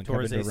ACL and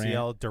tore Kevin his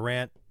ACL.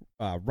 Durant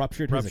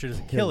ruptured his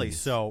Achilles.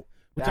 So,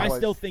 which I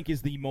still think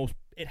is the most.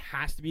 It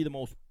has to be the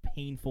most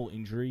painful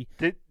injury.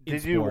 Did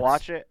you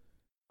watch it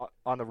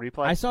on the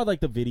replay? I saw like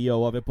the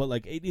video of it, but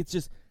like it's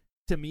just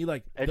to me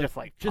like the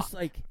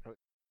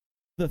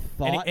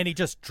thought, and he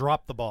just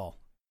dropped the ball.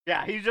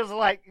 Yeah, he's just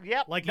like,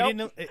 yep. Like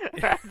nope. he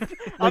didn't.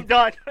 I'm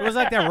done. It was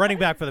like that running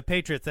back for the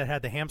Patriots that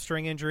had the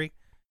hamstring injury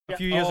a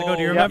few years ago.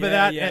 Do you remember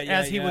that?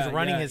 As he was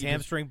running, his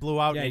hamstring blew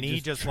out, and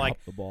he just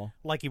like the ball,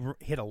 like he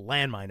hit a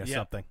landmine or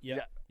something.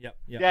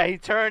 Yeah, he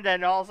turned,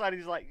 and all of a sudden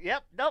he's like,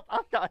 "Yep, nope,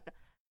 I'm done."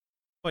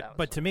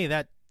 But to me,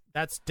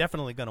 that's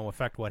definitely going to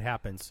affect what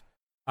happens.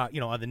 Are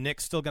the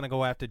Knicks still going to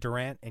go after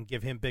Durant and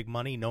give him big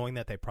money, knowing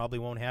that they probably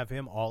won't have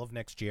him all of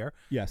next year?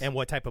 Yes. And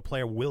what type of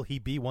player will he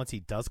be once he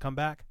does come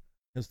back?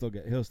 He'll still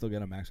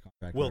get a max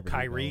contract. Will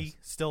Kyrie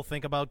still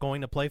think about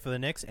going to play for the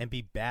Knicks and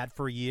be bad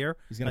for a year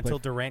until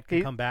Durant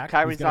can come back?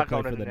 Kyrie's not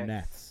going to the the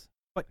Nets.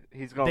 But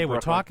he's going. They were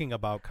Brooklyn. talking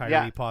about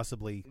Kyrie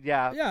possibly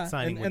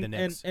signing with the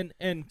Knicks.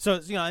 And so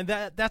and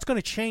that's going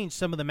to change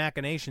some of the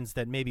machinations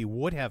that maybe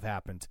would have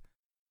happened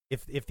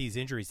if these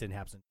injuries didn't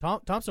happen.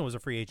 Thompson was a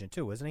free agent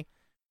too, wasn't he?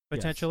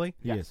 Potentially,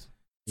 yes.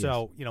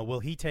 So will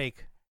he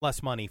take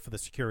less money for the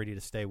security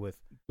to stay with?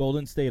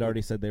 Golden State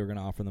already said they were going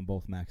to offer them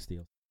both max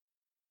deals.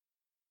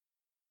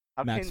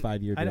 Max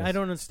 5-year deals. I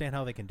don't understand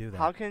how they can do that.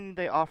 How can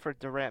they offer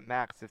Durant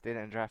max if they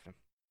didn't draft him?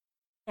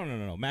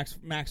 No. Max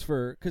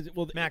for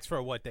max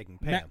for what they can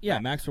pay him. Yeah,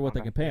 max for what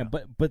they can pay him.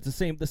 But the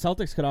same. The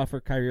Celtics could offer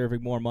Kyrie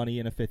Irving more money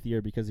in a 5th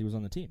year because he was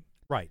on the team.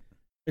 Right.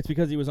 It's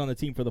because he was on the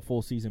team for the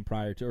full season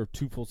prior to, or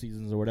 2 full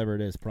seasons or whatever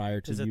it is prior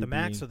to. Is it the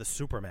max or the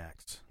super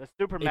max? The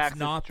super max. It's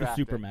not the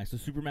super max. The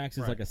super max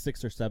is like a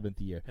 6th or 7th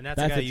year, and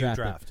that's the guy you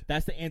draft.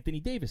 That's the Anthony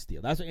Davis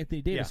deal. That's what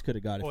Anthony Davis could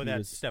have got. Or if that's he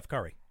was, Steph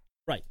Curry.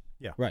 Right.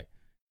 Yeah. Right.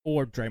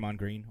 Or Draymond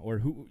Green, or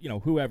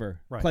whoever.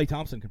 Right. Klay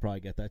Thompson could probably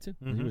get that too.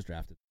 He was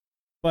drafted.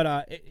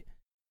 But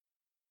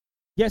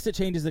yes, it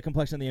changes the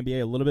complexion of the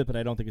NBA a little bit, but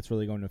I don't think it's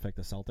really going to affect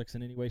the Celtics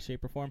in any way,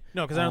 shape, or form.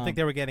 No, because I don't think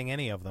they were getting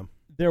any of them.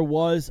 The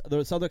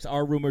Celtics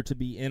are rumored to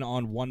be in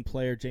on one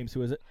player. James,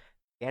 who is it?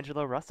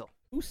 Angelo Russell.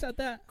 Who said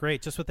that?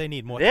 Great, just what they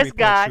need, more this 3-point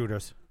guy.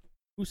 shooters.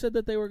 Who said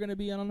that they were going to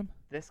be in on him?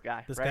 This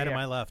guy. This right guy here. to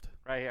my left.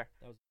 Right here.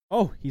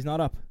 Oh, he's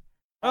not up.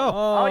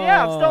 Oh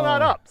yeah, I'm still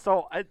not up.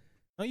 So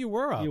No, you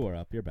were up. You were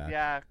up. You're back.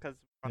 Yeah, because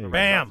on the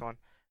Bam. Red Sox one.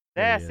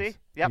 There Yeah, he see? is.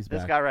 Yep, He's this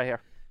back. guy right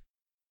here.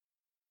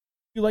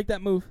 You like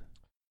that move?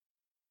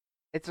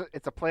 It's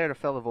a player to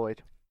fill a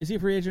void. Is he a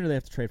free agent or do they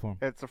have to trade for him?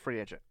 It's a free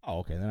agent. Oh,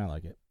 okay, then I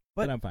like it.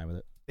 But- Then I'm fine with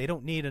it. They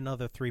don't need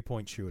another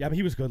 3-point shooter. Yeah, but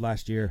he was good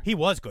last year. He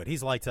was good.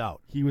 He's lights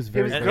out. He was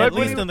very was good. good At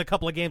when least he- in the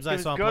couple of games He I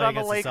was saw him good play on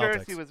the against Lakers. the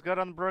Celtics. He was good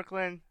on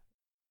Brooklyn.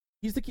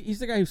 He's the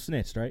guy who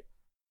snitched, right?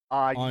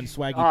 On You-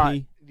 Swaggy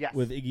P Yes.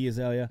 with Iggy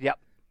Azalea. Yep.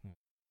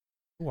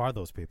 Who are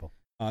those people?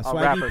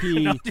 Swaggy rappers.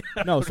 P.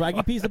 No,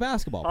 Swaggy P's the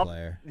basketball Oh,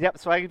 player. Yep.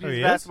 Swaggy P's Oh, he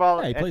is? basketball.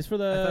 Yeah, he and- plays for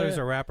the. I thought he was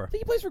a rapper. I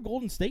think he plays for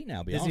Golden State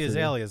now. Be Izzy honest with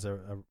you. Azalea's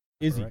a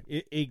Izzy. right?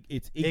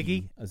 It's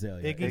Iggy,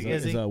 Azalea. Iggy,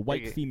 is Izzy? a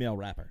white Iggy. female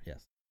rapper.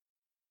 Yes.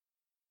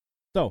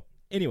 So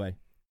anyway,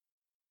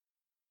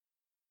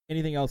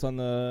 anything else on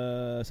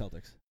the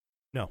Celtics?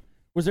 No.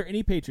 Was there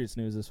any Patriots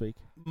news this week?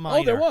 minor.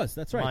 Oh, there was.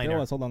 That's right. There Minor.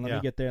 was. Hold on. Let Yeah.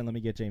 me get there and let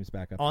me get James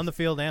back up. On the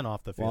field and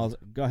off the field. Well,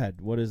 go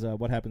ahead. What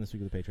happened this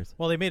week with the Patriots?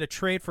 Well, they made a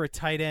trade for a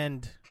tight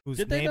end whose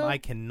Did they, name though? I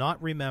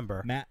cannot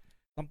remember. Matt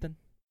something.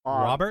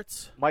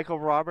 Roberts? Michael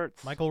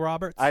Roberts. Michael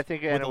Roberts? I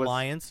think with it the was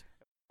Lions.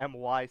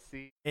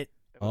 MYC.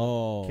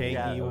 Oh,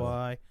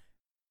 K-E-Y.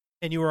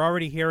 And you were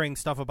already hearing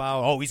stuff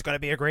about, he's going to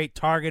be a great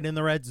target in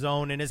the red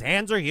zone, and his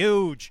hands are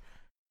huge.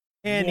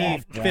 And he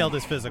failed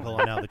his physical,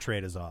 and now the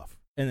trade is off.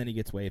 And then he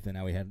gets waived, and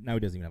now he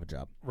doesn't even have a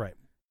job. Right.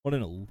 What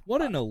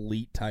an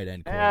elite tight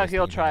end. core Yeah, this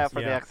he'll team try has. out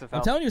for Yeah. the XFL.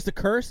 I'm telling you, it's the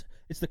curse.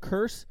 It's the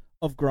curse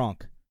of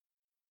Gronk.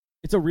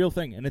 It's a real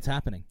thing, and it's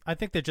happening. I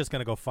think they're just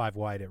going to go 5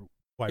 wide at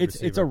wide It's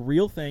receiver. a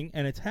real thing,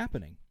 and it's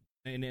happening.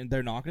 And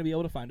they're not going to be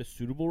able to find a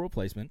suitable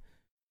replacement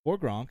for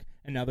Gronk,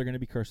 and now they're going to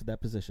be cursed at that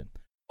position.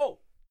 Oh,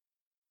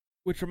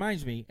 Which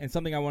reminds me, and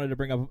something I wanted to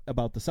bring up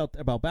about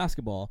about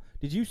basketball.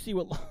 Did you see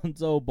what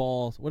Lonzo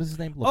Ball? What is his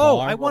name? LeVar? Oh,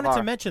 I wanted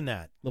to mention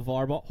that.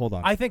 LeVar Ball. Hold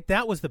on. I think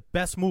that was the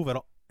best move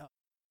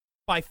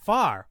by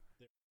far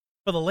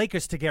for the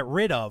Lakers to get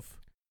rid of.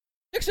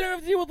 Next thing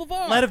to deal with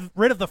LeVar.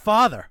 Rid of the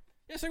father.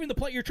 Yes, I mean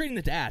you're trading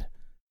the dad.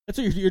 That's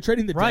what you're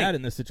trading the dad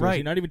in this situation. Right.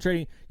 You're not even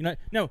trading.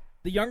 No.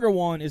 The younger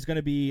one is going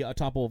to be a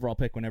top overall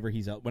pick whenever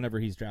he's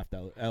draft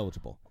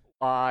eligible.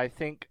 I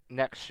think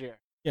next year.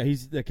 Yeah,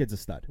 the kid's a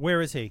stud. Where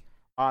is he?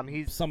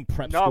 He's some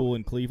prep school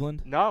in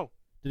Cleveland. No.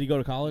 Did he go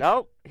to college?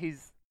 No,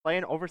 he's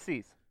playing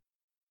overseas.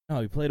 No,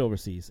 he played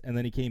overseas, and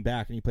then he came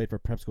back and he played for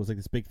prep school. It's like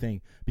this big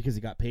thing because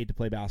he got paid to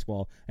play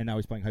basketball, and now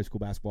he's playing high school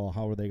basketball.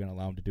 How are they going to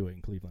allow him to do it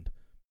in Cleveland?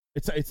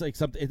 It's like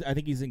something. I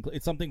think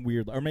it's something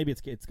weird, or maybe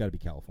it's got to be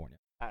California.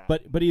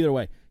 But either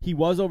way, he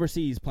was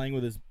overseas playing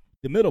with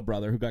the middle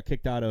brother who got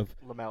kicked out of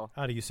LaMelo.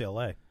 Out of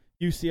UCLA.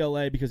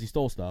 UCLA because he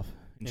stole stuff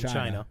in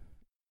China.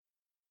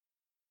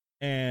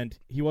 And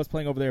he was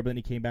playing over there, but then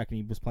he came back and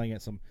he was playing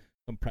at some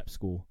prep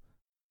school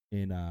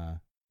in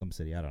some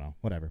city. I don't know,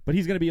 whatever. But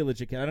he's going to be a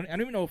legit kid. I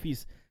don't even know if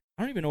he's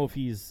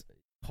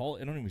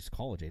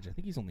college age. I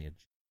think he's only a.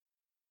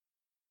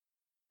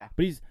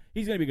 But he's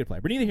going to be a good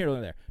player. But neither here nor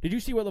there. Did you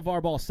see what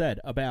LeVar Ball said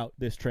about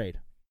this trade?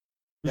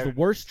 It was the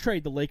worst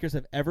trade the Lakers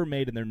have ever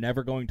made, and they're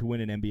never going to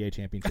win an NBA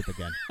championship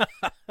again.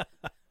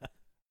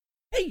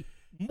 Hey,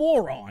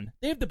 moron!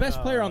 They have the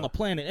best player on the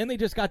planet, and they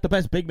just got the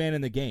best big man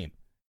in the game.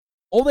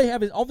 All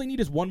they need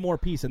is one more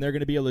piece, and they're going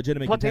to be a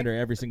legitimate contender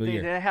every single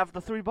year. They didn't have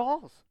the 3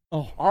 balls.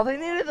 Oh, all they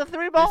needed the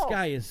 3 balls. This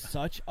guy is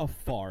such a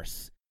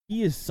farce.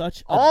 He is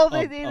such. All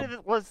they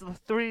needed was the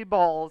 3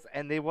 balls,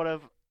 and they would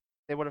have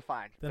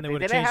fine. Then they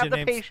didn't have the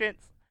names.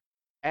 patience,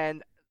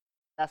 and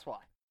that's why.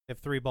 If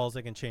 3 balls,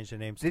 they can change their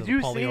names Did to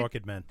you the see-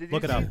 Polyorchid Men. did you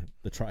Look it see- up.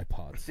 The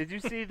tripods. Did you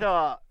see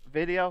the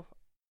video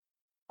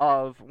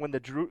of when the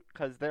Drew?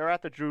 Because they're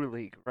at the Drew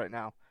League right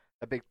now,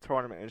 a big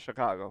tournament in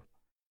Chicago,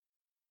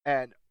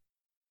 and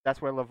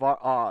that's where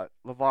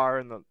LeVar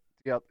and the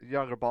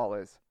younger Ball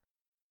is,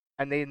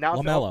 and they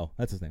announced LaMelo.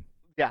 That's his name.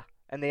 Yeah,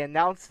 and they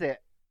announced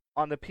it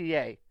on the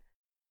PA.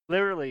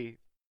 Literally,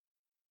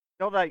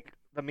 like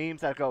the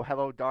memes that go,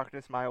 "Hello,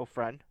 darkness, my old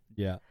friend."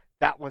 Yeah.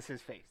 That was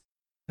his face.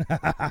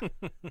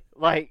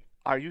 Like,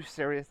 are you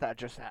serious? That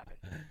just happened.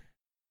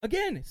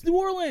 Again, it's New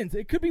Orleans.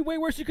 It could be way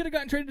worse. You could have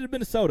gotten traded to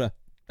Minnesota.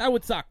 That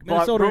would suck. But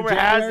Minnesota in rumor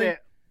has January, it.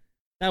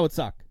 that would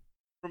suck.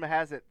 Rumor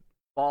has it.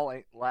 Ball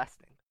ain't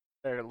lasting.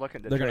 They're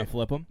looking to. They're trade. going to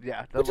flip him?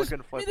 Yeah, they're looking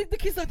to flip. The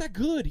kid's not that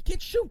good. He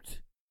can't shoot.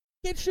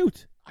 He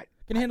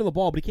can handle the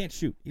ball, but he can't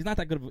shoot. He's not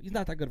that good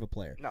of a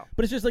player. No.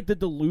 But it's just like the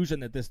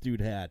delusion that this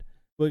dude had.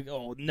 Like,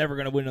 oh, never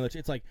going to win another.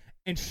 It's like,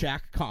 and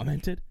Shaq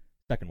commented,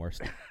 second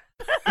worst.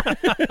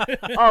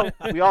 Oh,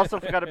 we also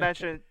forgot to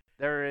mention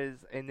there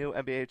is a new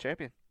NBA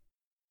champion.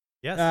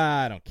 Yes.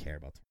 I don't care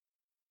about that.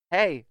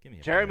 Hey, Give me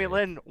a Jeremy break.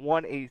 Lin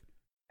won a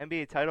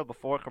NBA title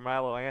before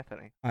Carmelo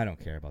Anthony. I don't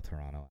care about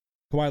Toronto.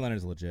 Kawhi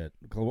Leonard's legit.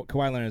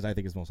 Kawhi Leonard is, I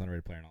think, is the most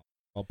underrated player in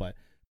all. But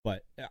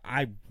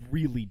I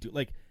really do.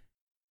 Like,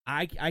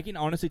 I can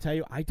honestly tell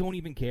you, I don't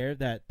even care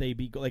that they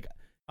be like.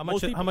 How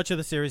much of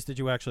the series did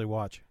you actually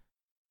watch?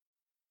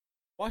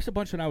 Watched a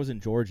bunch when I was in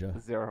Georgia.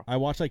 0. I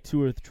watched like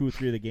two or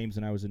three of the games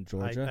when I was in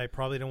Georgia. I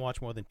probably didn't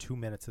watch more than 2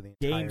 minutes of the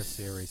entire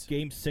series.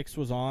 Game 6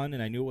 was on,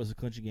 and I knew it was a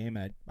clinching game.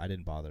 And I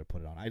didn't bother to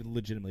put it on. I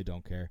legitimately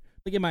don't care.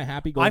 Like, am I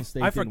happy Golden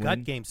State I didn't forgot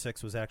win? Game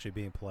 6 was actually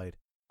being played.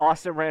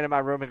 Austin ran in my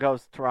room and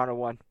goes, "Toronto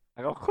won."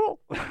 I go, "Cool."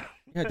 Yeah,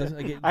 it doesn't.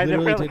 Like, it I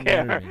didn't literally really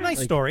didn't matter to care. me. Nice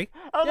Like, story.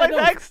 I was Yeah, like, no,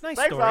 "Thanks, nice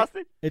thanks, story.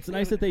 Austin." It's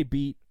nice that they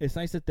beat. It's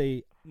nice that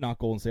they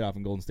knocked Golden State off,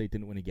 and Golden State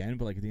didn't win again.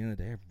 But like at the end of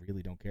the day, I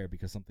really don't care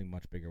because something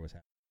much bigger was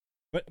happening.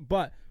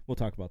 But we'll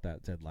talk about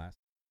that, Ted. Last,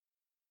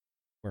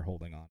 we're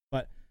holding on.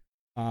 But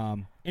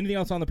anything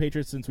else on the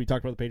Patriots? Since we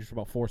talked about the Patriots for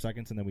about 4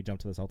 seconds, and then we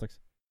jumped to the Celtics.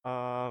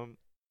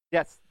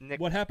 Yes, Nick.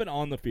 What happened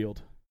on the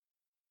field?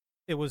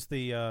 It was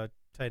the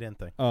tight end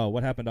thing. Oh,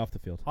 what happened off the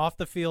field? Off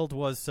the field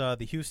was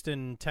the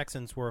Houston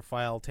Texans were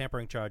filed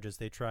tampering charges.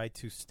 They tried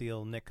to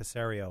steal Nick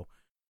Caserio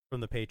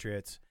from the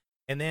Patriots.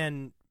 And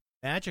then,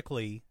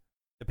 magically,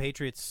 the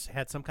Patriots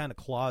had some kind of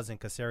clause in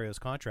Caserio's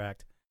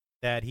contract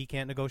that he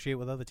can't negotiate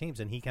with other teams,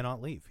 and he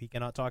cannot leave. He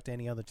cannot talk to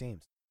any other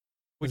teams,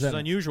 which is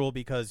unusual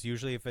because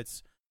usually if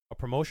it's a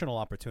promotional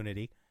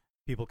opportunity,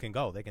 people can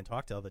go. They can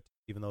talk to other teams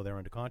even though they're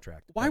under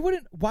contract. Why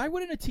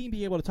wouldn't a team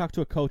be able to talk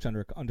to a coach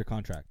under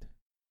contract?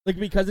 Like,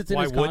 because it's in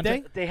Why his would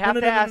contract? They have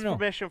No, to ask no.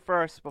 permission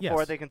first before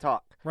Yes. they can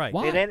talk. Right.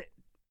 Why? They didn't-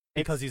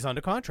 Because he's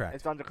under contract.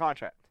 It's under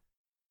contract.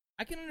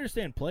 I can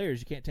understand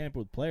players. You can't tamper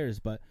with players,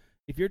 but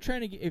if you're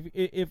trying to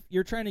if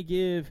you're trying to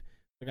give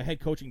like a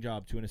head coaching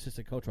job to an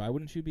assistant coach, why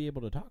wouldn't you be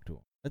able to talk to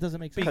him? That doesn't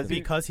make sense. to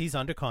me. Because he's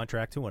under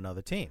contract to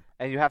another team.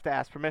 And you have to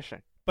ask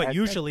permission. But And-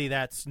 usually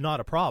that's not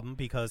a problem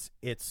because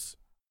it's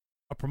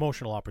a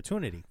promotional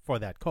opportunity for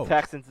that coach.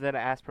 Texans didn't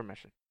ask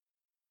permission.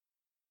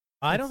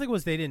 I don't think it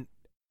was they didn't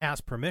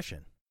ask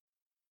permission.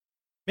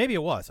 Maybe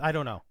it was. I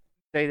don't know.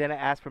 They didn't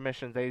ask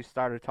permission. They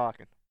started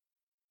talking.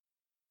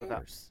 Of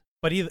course.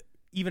 But even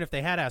if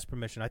they had asked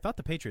permission, I thought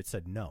the Patriots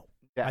said no.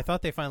 Yeah. I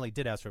thought they finally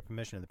did ask for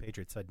permission, and the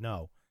Patriots said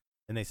no.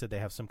 and they said they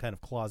have some kind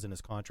of clause in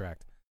his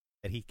contract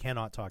that he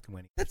cannot talk to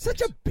any. That's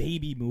such a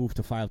baby move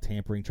to file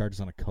tampering charges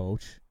on a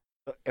coach.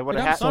 It would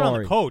Like, have It's not on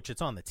sorry. the coach;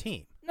 it's on the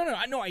team.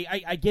 No,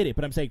 I get it,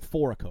 but I'm saying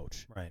for a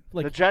coach. Right.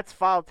 Like the Jets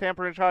filed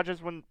tampering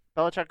charges when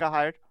Belichick got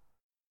hired.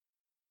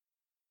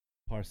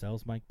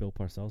 Parcells, Mike, Bill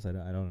Parcells.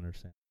 I don't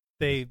understand.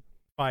 They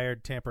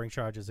fired tampering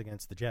charges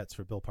against the Jets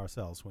for Bill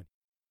Parcells when he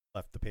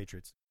left the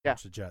Patriots. Yeah.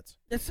 The Jets.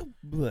 That's so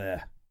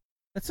bleh.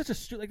 That's such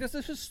a that's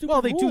such a stupid.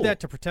 Well, they do rule. that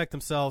to protect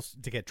themselves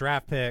to get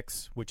draft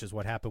picks, which is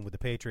what happened with the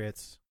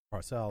Patriots.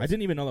 Parcells. I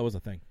didn't even know that was a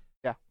thing.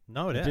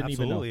 No, it is. didn't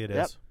even know. Absolutely, it is.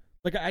 Yep.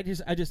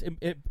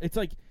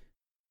 Like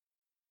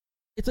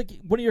it's like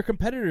one of your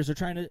competitors are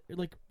trying to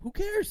like. Who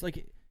cares?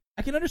 Like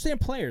I can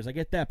understand players, I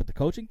get that, but the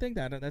coaching thing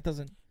that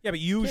doesn't. Yeah, but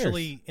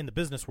usually in the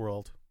business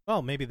world,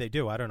 well, maybe they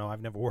do. I don't know. I've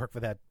never worked for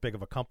that big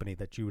of a company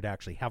that you would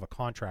actually have a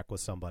contract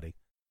with somebody.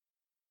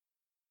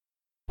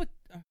 But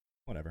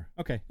whatever.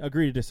 Okay,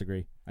 agree to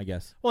disagree. I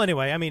guess. Well,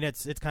 anyway, I mean,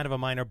 it's kind of a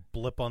minor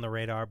blip on the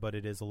radar, but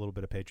it is a little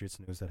bit of Patriots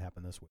news that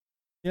happened this week.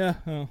 Yeah,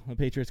 well, the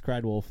Patriots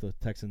cried wolf. The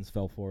Texans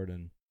fell for it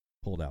and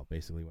pulled out.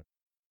 Basically, what?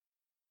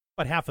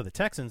 But half of the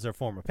Texans are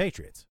former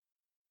Patriots.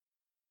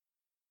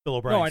 Bill No, I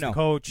O'Brien's know. the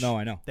coach. No,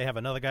 I know. They have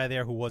another guy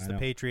there who was I the know.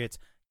 Patriots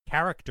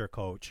character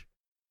coach,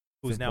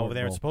 who's It's now over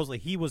there. And important supposedly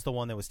he was the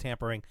one that was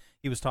tampering.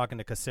 He was talking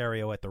to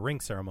Caserio at the ring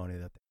ceremony.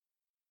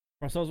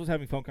 Parcells was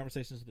having phone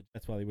conversations with the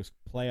Jets while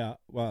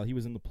he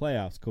was in the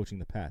playoffs coaching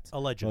the Pats.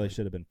 Allegedly. Well, they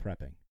should have been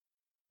prepping.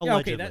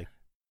 Allegedly. Yeah,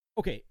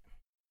 okay.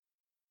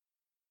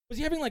 Was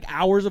he having like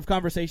hours of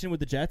conversation with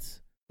the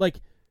Jets? Like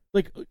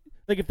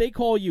if they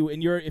call you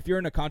and if you're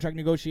in a contract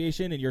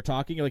negotiation and you're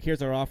talking, you're like,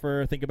 here's our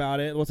offer, think about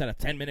it. What's that? A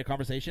 10-minute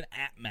conversation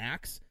at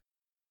max?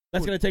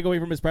 That's gonna take away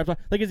from his prep time.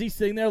 Like, is he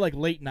sitting there like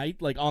late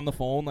night, like on the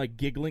phone, like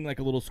giggling like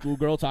a little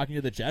schoolgirl, talking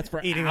to the Jets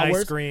for Eating hours?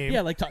 ice cream.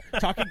 Yeah, like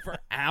talking for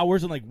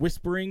hours and like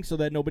whispering so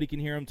that nobody can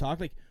hear him talk.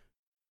 Like,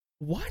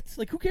 what?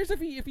 Like, who cares if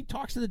he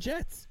talks to the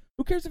Jets?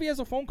 Who cares if he has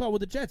a phone call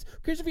with the Jets? Who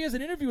cares if he has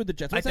an interview with the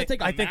Jets? I What's that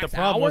take? think the max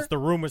problem hour? was the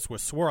rumors were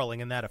swirling,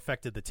 and that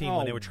affected the team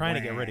when they Oh, were trying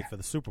to get ready wow. for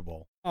the Super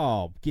Bowl.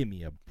 Oh, give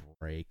me a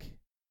break.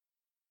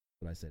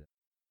 What I said.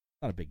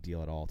 Not a big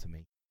deal at all to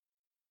me.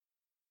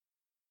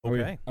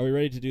 Okay. Are we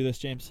ready to do this,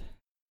 James?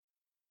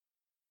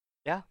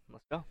 Yeah,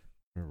 let's go.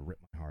 I'm gonna rip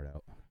my heart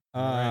out.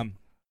 All right.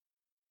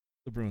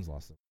 The Bruins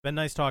lost. Been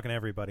nice talking to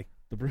everybody.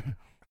 The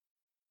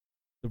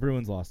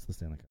Bruins lost the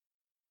Stanley Cup.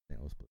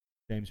 St. Louis Blues.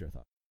 James, your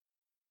thought?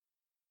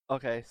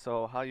 Okay,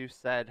 so how you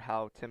said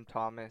how Tim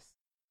Thomas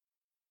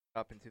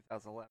up in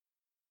 2011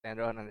 stand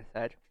on his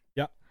head.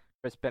 Yeah.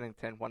 Chris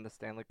Bennington won the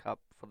Stanley Cup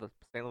for the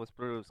St. Louis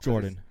Blues. 'cause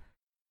Jordan.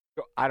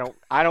 I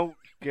don't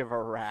give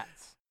a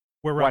rat's.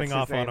 We're rubbing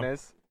What's off his on name him.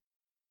 is.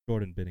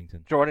 Jordan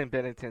Binnington. Jordan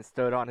Bennington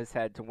stood on his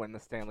head to win the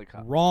Stanley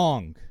Cup.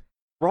 Wrong.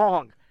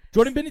 Wrong.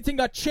 Jordan Binnington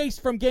got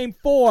chased from Game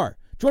 4.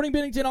 Jordan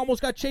Binnington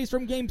almost got chased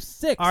from Game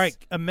 6. All right,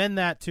 amend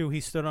that to he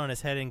stood on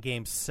his head in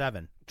Game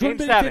 7. Jordan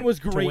Game Binnington 7 was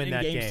to great win in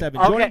that Game game. 7.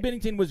 Okay. Jordan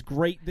Binnington was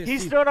great this He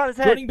season. stood on his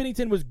head. Jordan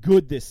Binnington was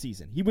good this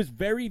season. He was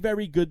very,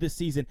 very good this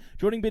season.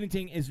 Jordan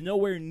Binnington is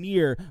nowhere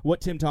near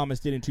what Tim Thomas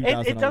did in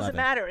 2011. It doesn't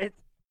matter. It's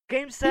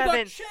Game He 7.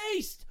 got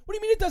chased. What do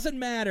you mean it doesn't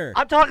matter?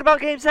 I'm talking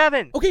about Game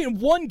 7. Okay, in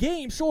one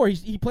game, sure,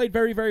 he played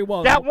very, very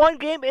well. That one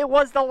game, it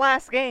was the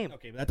last game.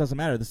 Okay, but that doesn't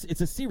matter.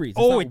 It's a series. It's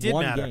Oh, not it did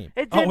one matter. game.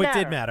 It Oh, did it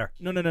did matter.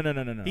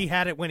 matter. No. He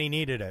had it when he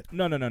needed it.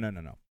 No.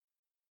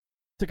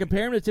 To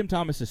compare him to Tim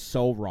Thomas is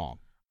so wrong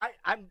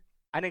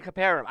I didn't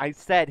compare him. I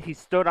said he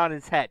stood on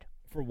his head.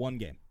 for one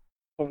game.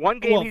 For one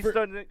game, Well, he for-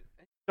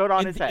 stood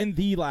on his head. In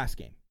the last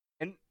game.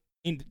 And-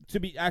 To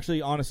be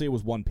actually, honestly, it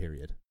was one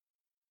period.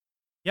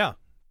 Yeah.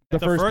 The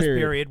first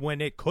period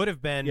when it could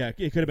have been Yeah,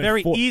 it could have been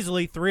very four,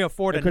 easily 3 or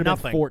 4 It to could have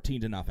nothing. been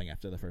 14-0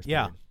 after the first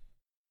Yeah. period.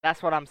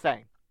 That's what I'm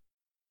saying.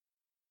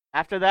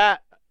 After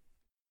that,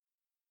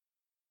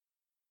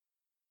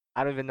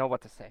 I don't even know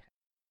what to say.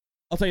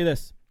 I'll tell you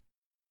this.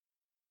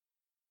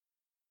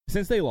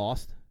 Since they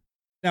lost,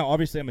 now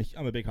obviously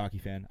I'm a big hockey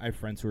fan. I have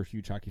friends who are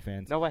huge hockey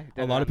fans. No way.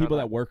 A lot of people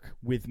that work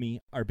with me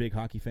are big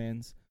hockey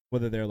fans.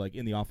 Whether they're like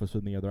in the office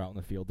with me or they're out in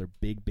the field, they're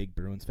big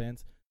Bruins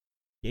fans.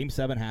 Game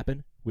 7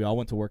 happened. We all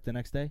went to work the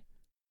next day.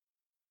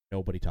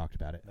 Nobody talked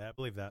about it. I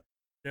believe that.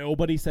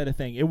 Nobody said a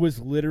thing. It was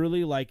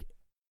literally like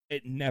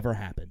it never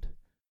happened.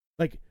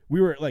 Like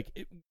we were like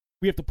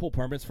we have to pull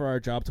permits for our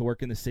job to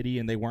work in the city,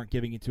 and they weren't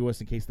giving it to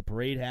us in case the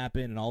parade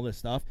happened and all this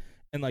stuff.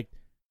 And like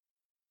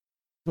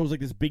so it was like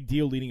this big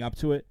deal leading up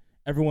to it.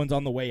 Everyone's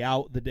on the way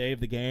out the day of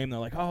the game. They're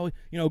like, oh,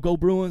 go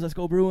Bruins, let's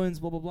go Bruins,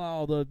 blah blah blah.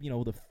 All the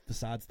the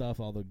facade stuff,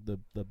 all the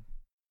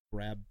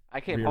grab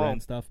I came rear home.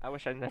 end stuff. I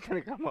wish I didn't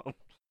come home.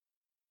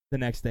 The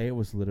next day, it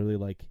was literally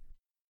like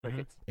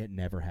Crickets. it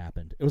never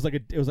happened. It was like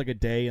a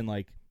day in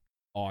like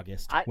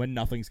August when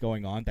nothing's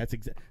going on.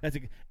 And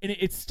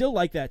it's still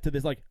like that to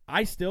this. Like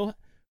some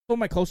of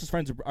my closest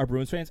friends are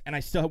Bruins fans, and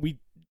we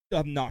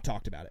have not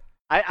talked about it.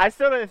 I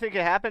still didn't think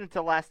it happened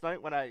until last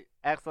night when I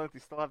accidentally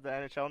still have the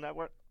NHL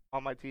network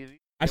on my TV.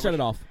 I shut it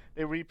off.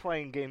 They were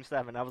replaying Game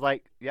 7. I was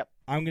like, yep.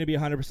 I'm going to be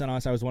 100%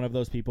 honest. I was one of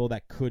those people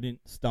that couldn't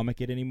stomach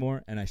it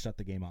anymore, and I shut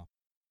the game off.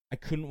 I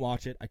couldn't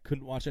watch it. I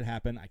couldn't watch it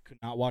happen. I could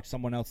not watch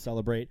someone else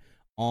celebrate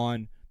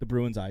on the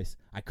Bruins ice.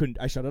 I couldn't.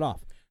 I shut it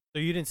off. So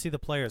you didn't see the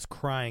players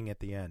crying at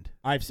the end.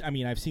 I've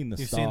seen the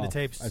You've stuff. seen the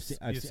tapes.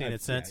 I've seen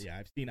it since.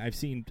 Yeah,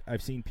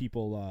 I've seen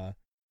people.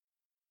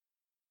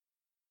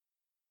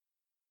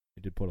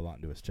 He did put a lot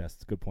into his chest.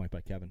 It's a good point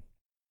by Kevin.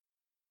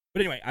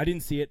 But anyway, I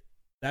didn't see it.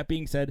 That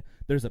being said,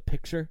 there's a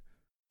picture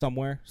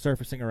somewhere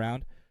surfacing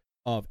around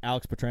of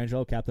Alex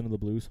Pietrangelo, captain of the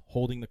Blues,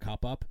 holding the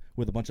cup up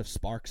with a bunch of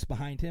sparks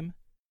behind him.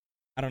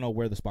 I don't know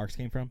where the sparks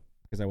came from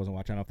because I wasn't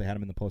watching. I don't know if they had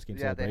him in the post-game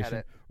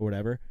celebration or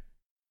whatever.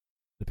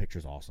 The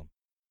picture's awesome.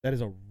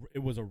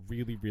 It was a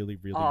really, really,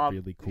 really,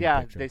 really cool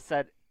yeah, picture. They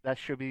said that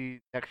should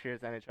be next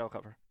year's NHL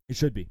cover. It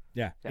should be.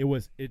 Yeah. It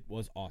was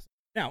awesome.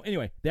 Now,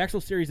 anyway, the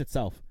actual series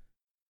itself.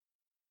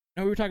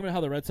 Now, we were talking about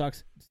how the Red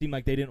Sox seemed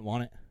like they didn't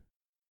want it.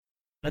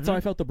 That's how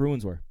I felt the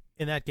Bruins were.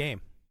 In that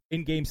game.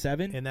 In Game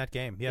 7. In that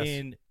game, yes.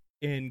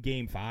 In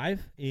Game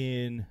 5.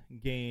 In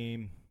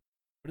Game...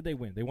 What did they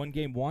win? They won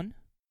Game 1?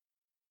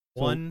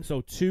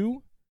 So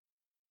 2...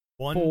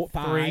 1, 4,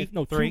 3, 5...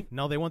 No, 3. 2,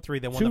 No, they won 3.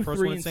 They won 2, the first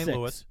 3, one in and St. 6.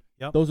 Louis.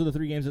 Yep. Those are the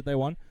 3 games that they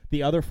won.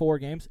 The other 4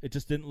 games, it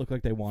just didn't look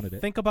like they wanted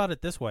it. Think about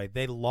it this way.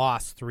 They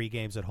lost 3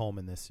 games at home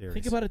in this series.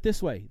 Think about it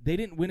this way. They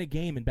didn't win a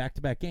game in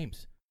back-to-back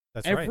games.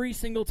 That's right. Every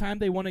single time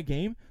they won a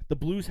game, the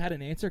Blues had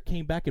an answer,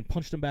 came back and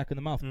punched them back in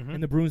the mouth,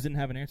 and the Bruins didn't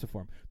have an answer for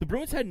them. The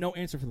Bruins had no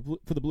answer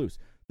for the Blues.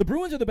 The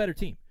Bruins are the better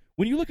team.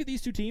 When you look at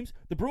these two teams,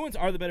 the Bruins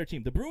are the better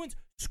team. The Bruins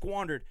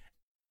squandered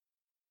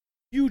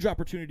huge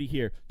opportunity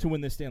here to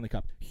win this Stanley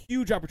Cup.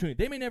 Huge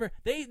opportunity.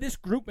 This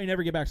group may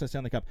never get back to the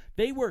Stanley Cup.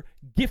 They were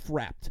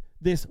gift-wrapped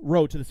this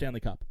road to the Stanley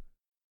Cup.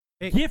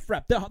 Hey.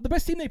 Gift-wrapped. The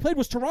best team they played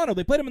was Toronto.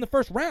 They played them in the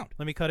first round.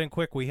 Let me cut in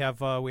quick. We have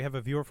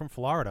a viewer from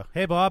Florida.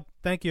 Hey, Bob.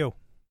 Thank you.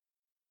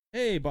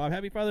 Hey, Bob.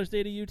 Happy Father's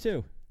Day to you,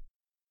 too.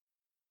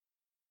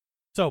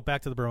 So,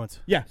 back to the Bruins.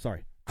 Yeah,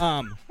 sorry.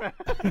 That's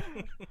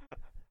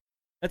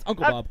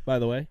Uncle Bob, by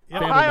the way.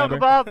 Yep. Hi, Uncle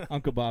Bob.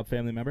 Uncle Bob,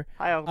 family member.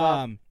 Hi, Uncle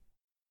Bob.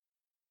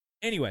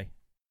 Anyway,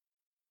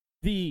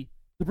 the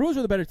Bruins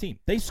were the better team.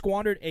 They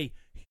squandered a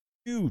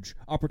huge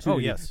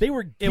opportunity. Oh, yes.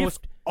 It was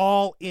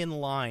all in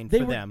line for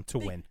them to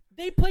win.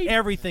 They played.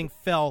 Everything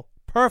fell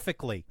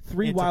perfectly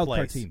 3 into wild place.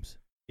 card teams.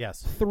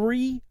 Yes.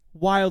 3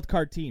 wild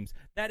card teams.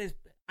 That is,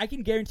 I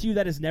can guarantee you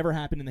that has never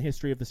happened in the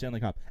history of the Stanley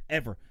Cup.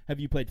 Ever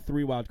have you played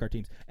 3 wild card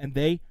teams. And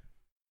they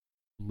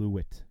blew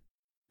it.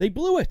 They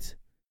blew it.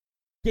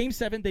 Game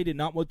 7, they did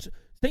not want to.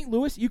 St.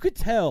 Louis, you could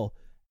tell.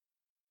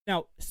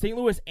 Now, St.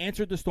 Louis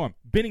answered the storm.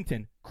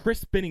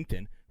 Chris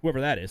Binnington, whoever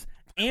that is,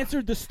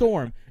 answered the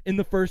storm in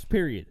the first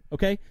period.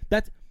 Okay?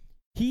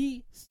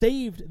 He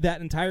saved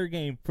that entire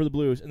game for the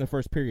Blues in the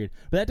first period.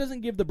 But that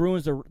doesn't give the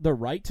Bruins the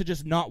right to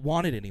just not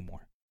want it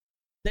anymore.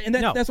 And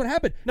that's what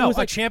happened. No,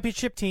 a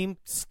championship team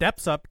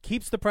steps up,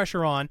 keeps the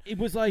pressure on. It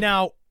was like...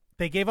 Now,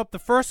 they gave up the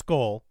first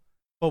goal,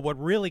 but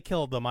what really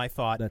killed them, I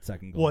thought, that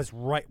second goal was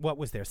what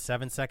was there,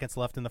 7 seconds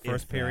left in the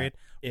first period?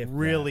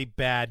 Really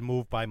bad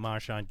move by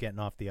Marchand getting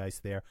off the ice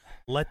there.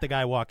 Let the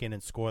guy walk in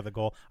and score the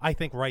goal. I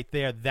think right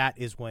there, that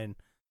is when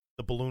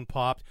the balloon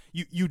popped.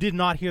 You did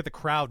not hear the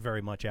crowd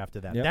very much after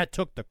that. Yep. That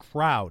took the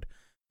crowd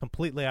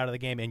completely out of the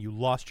game, and you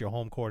lost your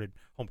home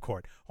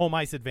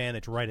ice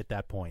advantage right at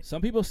that point.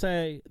 Some people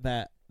say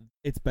that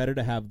it's better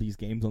to have these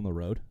games on the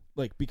road,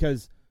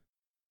 because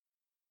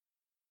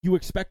you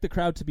expect the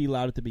crowd to be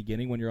loud at the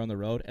beginning when you're on the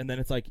road, and then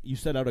it's like you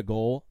set out a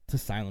goal to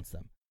silence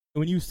them. And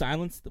when you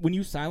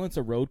silence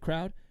a road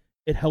crowd,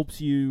 it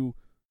helps you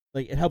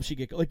get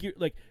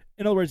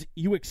in other words,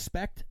 you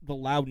expect the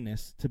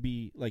loudness to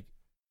be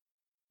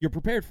you're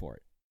prepared for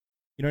it.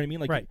 You know what I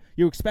mean? Right.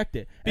 You expect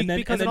it, and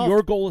then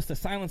your goal is to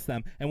silence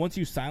them. And once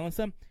you silence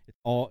them,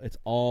 it's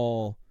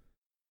all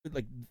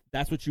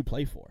that's what you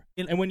play for.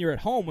 And when you're at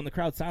home, when the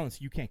crowd's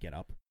silenced, you can't get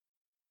up.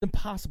 It's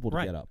impossible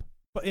to get up.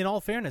 But in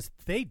all fairness,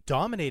 they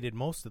dominated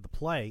most of the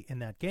play in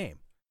that game.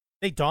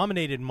 They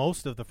dominated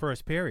most of the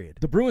first period.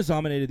 The Bruins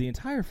dominated the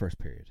entire first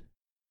period.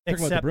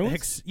 Except the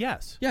Bruins?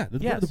 Yes. Yeah,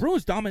 the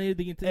Bruins dominated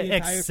the entire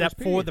first period.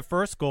 Except for the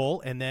first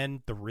goal and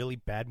then the really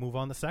bad move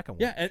on the second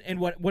one. Yeah, and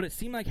what it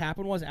seemed like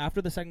happened was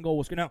after the second goal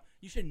was good. Now,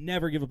 you should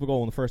never give up a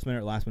goal in the first minute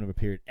or last minute of a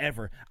period,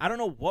 ever. I don't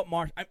know what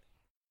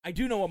I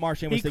do know what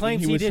Marchand was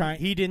thinking.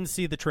 He didn't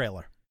see the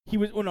trailer.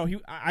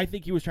 I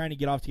think he was trying to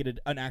get off to get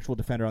an actual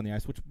defender on the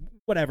ice, which,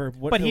 whatever.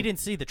 But he didn't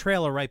see the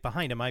trailer right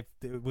behind him.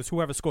 It was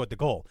whoever scored the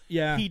goal.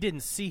 Yeah. He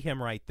didn't see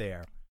him right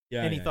there.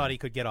 Yeah, and he thought he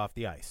could get off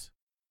the ice.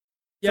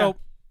 Yeah. So,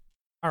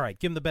 all right,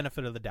 give him the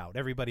benefit of the doubt.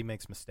 Everybody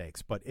makes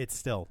mistakes, but it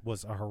still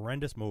was a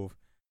horrendous move,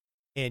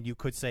 and you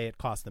could say it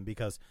cost them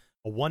because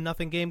a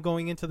 1-0 game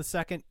going into the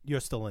second, you're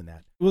still in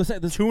that. Well,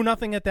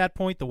 2-0 at that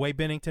point, the way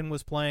Binnington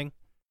was playing,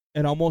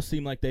 it almost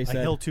seemed like they said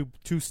a hill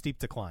too steep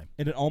to climb.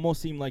 And it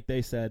almost seemed like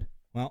they said,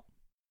 well,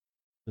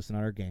 this is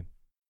not our game.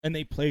 And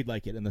they played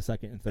like it in the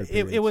second and third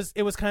periods.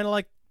 It was kind of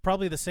like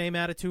probably the same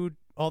attitude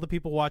all the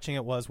people watching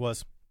it was,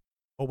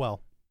 oh,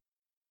 well,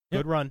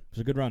 good run. It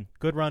was a good run.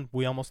 Good run.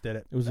 We almost did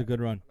it. It was a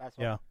good run.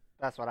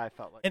 That's what I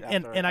felt like.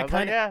 And I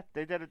kind of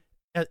they did it.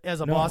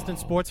 As a No. Boston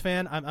sports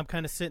fan, I'm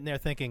kind of sitting there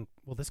thinking,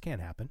 well, this can't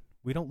happen.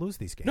 We don't lose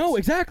these games. No,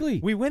 exactly.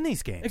 We win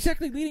these games.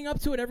 Exactly. Leading up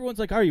to it, everyone's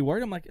like, "Are you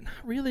worried?" I'm like, "Not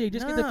really. I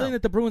just get the No. feeling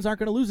that the Bruins aren't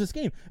going to lose this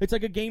game. It's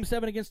like a Game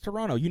 7 against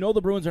Toronto. You know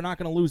the Bruins are not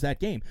going to lose that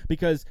game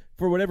because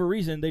for whatever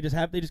reason they just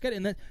get it.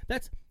 And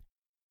that's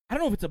I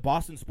don't know if it's a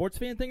Boston sports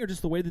fan thing or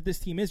just the way that this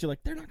team is. You're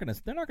like, they're not going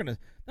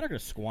to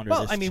squander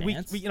Well, this I mean,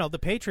 chance. we the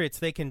Patriots,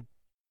 they can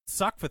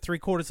suck for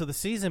 3/4 of the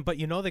season, but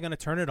they're going to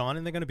turn it on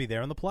and they're going to be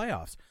there in the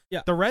playoffs.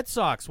 Yeah. The Red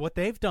Sox, what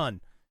they've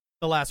done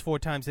the last 4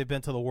 times they've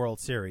been to the World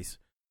Series.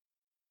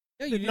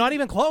 Yeah, Not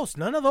even close.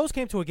 None of those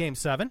came to a Game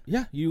 7.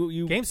 Yeah,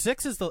 you Game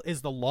 6 is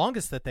the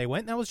longest that they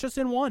went, and that was just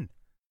in 1.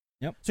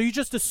 Yep. So you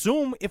just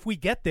assume if we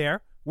get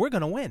there, we're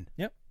going to win.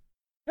 Yep.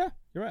 Yeah,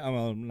 you're right.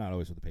 Well, I'm not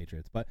always with the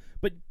Patriots, but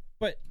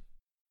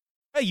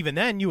Even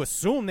then, you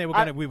assume they were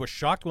going to. We were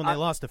shocked when they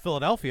lost to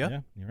Philadelphia.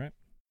 yeah, you're right.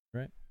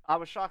 Right. I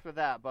was shocked with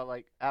that, but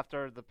like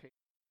after the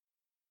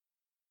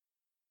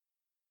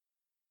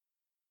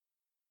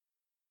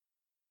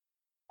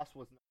loss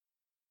was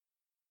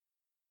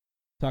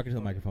Talking to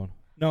the microphone.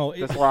 No,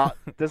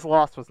 this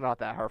loss was not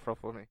that hurtful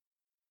for me.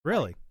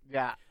 Really?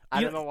 Yeah,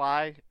 I don't know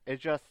why. It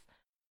just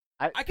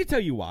I can tell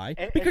you why.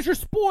 It- Because you're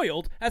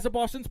spoiled as a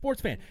Boston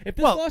sports fan. If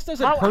this Well, loss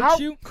doesn't how- hurt how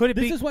you, could it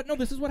this be- is what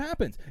this is what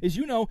happens. Is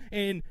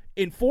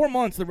in 4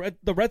 months the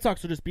Red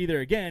Sox will just be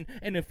there again,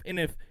 and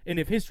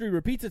if history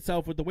repeats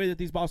itself with the way that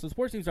these Boston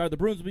sports teams are, the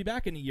Bruins will be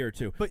back in a year or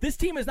two. But this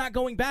team is not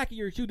going back a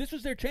year or two. This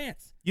was their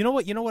chance. You know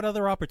what? You know what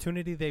other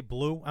opportunity they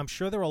blew? I'm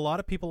sure there are a lot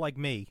of people like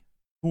me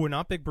who were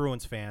not big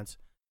Bruins fans,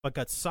 but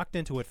got sucked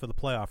into it for the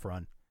playoff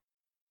run.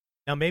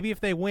 Now, maybe if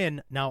they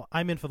win, now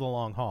I'm in for the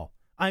long haul.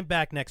 I'm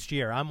back next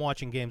year. I'm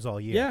watching games all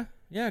year.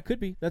 Yeah, it could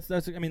be. That's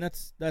a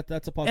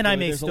possibility. And I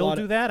may There's still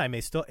do that. I may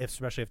still,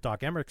 especially if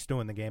Doc Emmerich's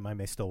doing the game, I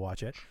may still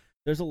watch it.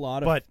 There's a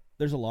lot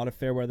of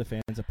fair weather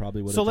fans that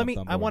probably would. So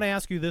I want to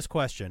ask you this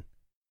question.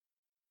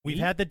 We've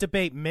Me? had the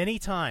debate many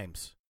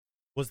times.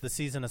 Was the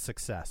season a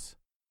success?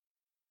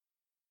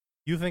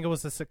 You think it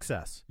was a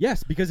success?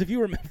 Yes, because if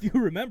you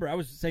remember, I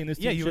was saying this.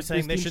 Yeah, team you were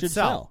saying they this team should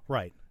sell.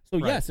 Right. So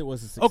Right. yes, it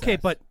was a success. Okay,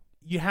 but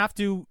you have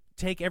to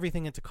take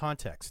everything into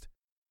context.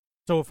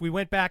 So if we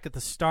went back at the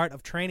start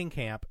of training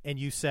camp and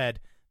you said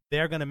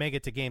they're going to make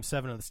it to Game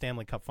 7 of the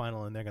Stanley Cup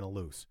Final and they're going to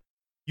lose,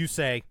 you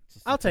say,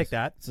 I'll take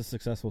that. It's a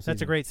successful season.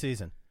 That's a great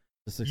season.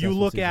 It's a You successful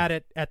look season. at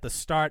it at the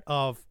start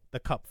of the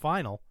Cup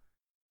Final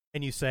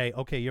and you say,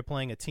 okay, you're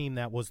playing a team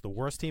that was the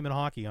worst team in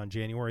hockey on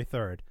January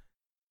 3rd.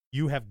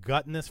 You have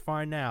gotten this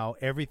far now.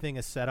 Everything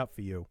is set up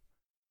for you.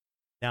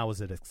 Now, is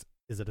it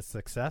a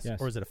success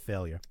Yes. or is it a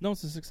failure? No,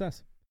 it's a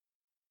success.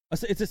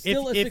 It's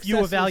still a If you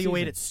successful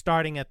evaluate season. it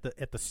starting at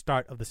the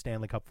start of the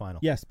Stanley Cup Final.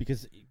 Yes,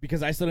 because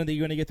I still don't think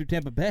you're going to get through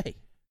Tampa Bay.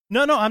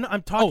 No,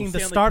 I'm talking the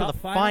Stanley start Cup of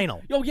the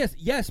final. Oh,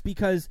 yes,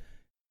 because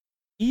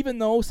even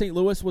though St.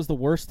 Louis was the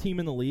worst team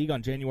in the league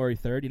on January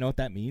 3rd, you know what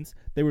that means?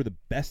 They were the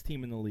best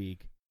team in the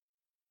league.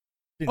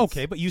 since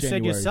Okay, but you said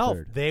January yourself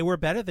 3rd. they were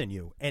better than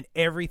you, and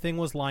everything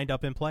was lined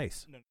up in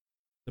place.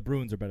 The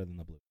Bruins are better than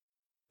the Blues.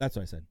 That's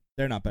what I said.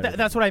 They're not better.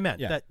 That's what I meant.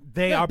 Yeah. That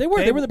They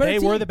were the better They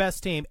were team. the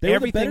best team. They were the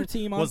Everything better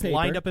team on was paper.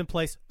 lined up in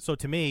place. So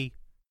to me,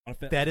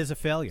 that is a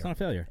failure. It's not a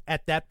failure.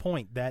 At that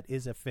point, that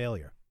is a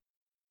failure.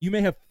 You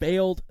may have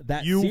failed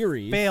that You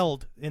series.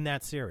 failed in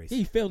that series. Yeah,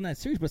 you failed in that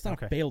series, but it's not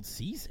Okay. a failed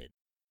season.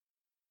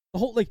 The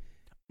whole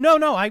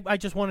No, I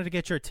just wanted to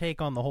get your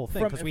take on the whole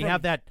thing because we from-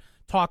 have that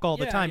talk all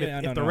the Yeah, time. yeah,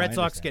 If no, the no, Red I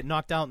Sox understand. get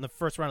knocked out in the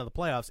first round of the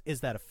playoffs,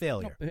 is that a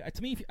failure?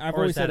 to me, I've Or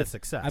always is that said a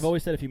success? I've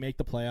always said if you make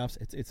the playoffs,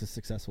 it's a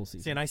successful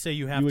season. See, and I say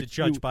you have to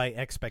judge by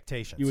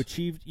expectations. You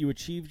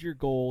achieved your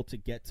goal to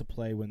get to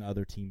play when the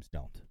other teams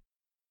don't.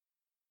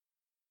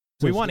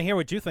 We want to hear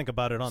what you think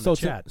about it on so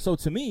the chat. So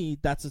to me,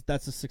 that's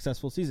a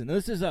successful season. Now,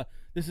 this is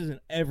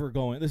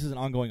an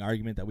ongoing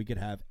argument that we could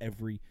have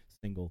every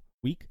single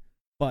week,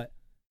 but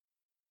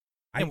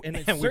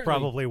we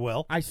probably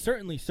will. I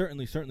certainly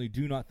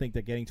do not think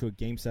that getting to a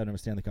Game 7 of a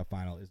Stanley Cup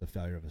Final is a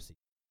failure of a season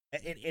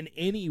in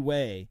any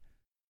way,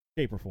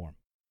 shape, or form.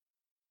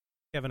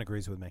 Kevin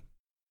agrees with me.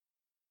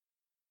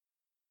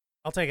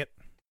 I'll take it.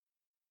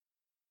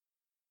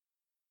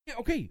 Yeah,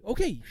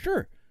 okay,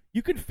 sure.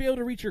 You can fail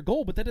to reach your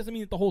goal, but that doesn't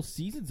mean that the whole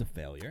season's a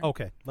failure.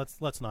 Okay, let's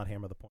not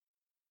hammer the point.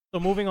 So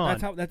moving on.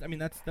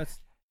 That's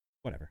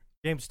whatever.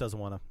 James doesn't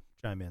want to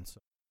chime in,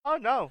 so Oh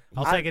no!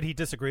 I'll take it. He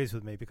disagrees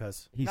with me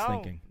because He's no,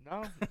 thinking.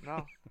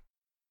 No.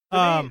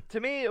 To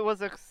me, it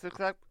was a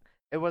success.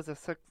 It was a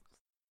success.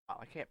 Oh,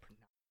 I can't pronounce.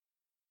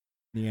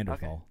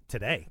 Neanderthal.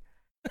 today.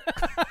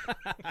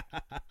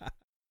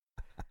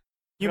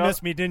 You No.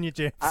 missed me, didn't you,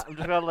 James? I'm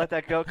just gonna let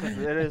that go because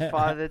it is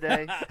Father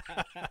Day.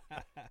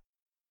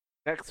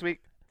 Next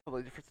week,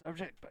 totally different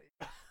subject, but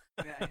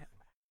yeah.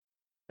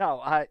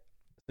 No,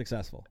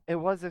 Successful. it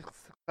was a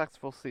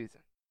successful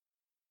season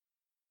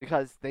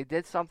because they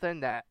did something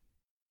that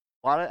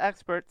a lot of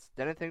experts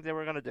didn't think they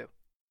were gonna do.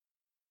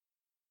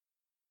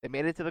 They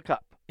made it to the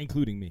cup.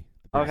 Including me,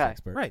 the biggest Okay.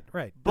 expert.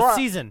 Right. But- The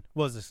season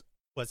was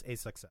a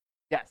success.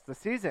 Yes, the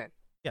season.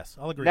 Yes,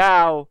 I'll agree.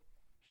 Now,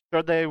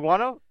 should they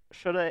wanna?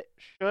 Should they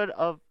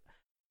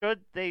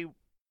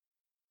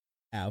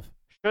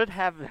should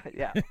have.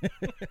 Yeah.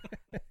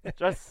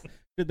 Just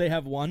Should they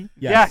have won?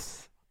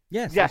 yes.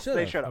 Yes, Yes, they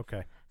they should should have. have.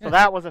 Okay. So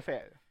that was a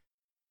failure.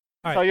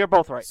 All So right. you're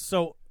both right.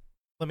 So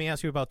let me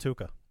ask you about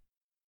Tuca.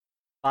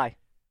 Bye.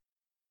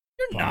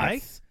 You're Bye?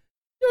 nuts.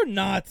 You're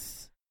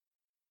nuts.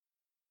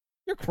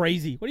 You're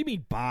crazy. What do you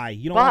mean bye?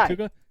 You don't Bye. want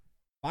Tuca?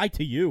 Bye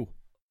to you.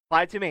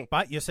 Bye to me.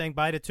 Bye. You're saying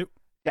bye to Tuca?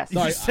 Yes. You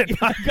Sorry, just said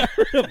I got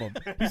rid of him.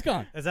 He's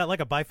gone. Is that like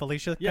a bye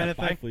Felicia Yeah, kind of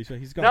bye, thing? Felicia.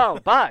 He's gone. No,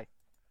 bye.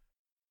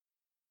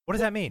 What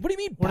does that mean? What do you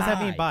mean What does that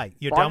bye? mean? Bye.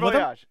 You're Bon done with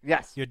him. voyage.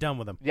 Yes. You're done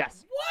with him.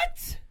 Yes.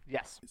 What?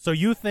 Yes. So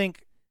you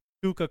think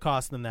Tuca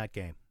cost them that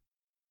game?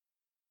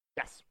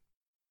 Yes.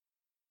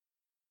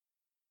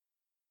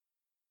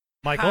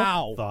 Michael,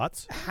 How?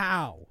 thoughts?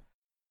 How?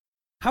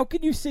 How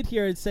can you sit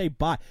here and say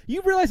bye?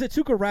 You realize that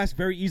Tuukka Rask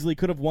very easily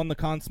could have won the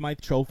Conn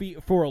Smythe Trophy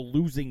for a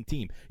losing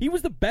team. He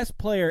was the best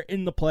player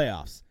in the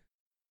playoffs.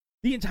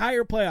 The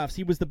entire playoffs,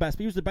 he was the best.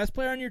 He was the best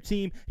player on your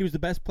team. He was the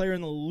best player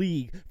in the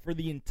league for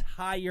the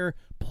entire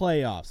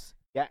playoffs.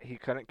 Yeah, he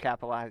couldn't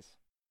capitalize.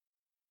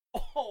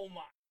 Oh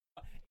my!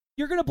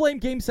 You're gonna blame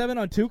Game 7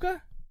 on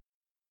Tuukka?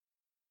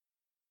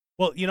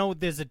 Well, you know,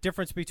 there's a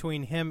difference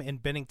between him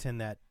and Binnington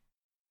that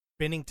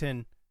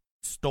Binnington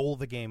stole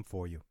the game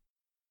for you.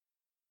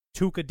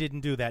 Tuca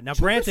didn't do that. Now, Tuukka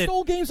granted,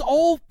 stole games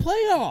all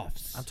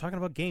playoffs. I'm talking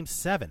about Game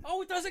 7.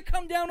 Oh, it doesn't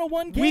come down to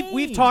one game.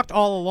 We've talked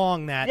all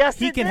along that Yes,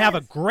 he it can have a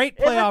is. great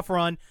If it- playoff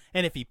run,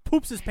 and if he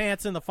poops his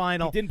pants in the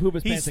final, He didn't poop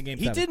his he's- pants in Game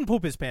He 7. didn't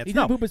poop his pants. He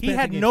no, didn't poop his he pants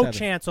had in Game no 7.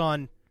 chance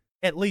on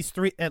at least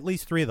three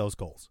of those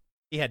goals.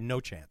 He had no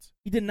chance.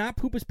 He did not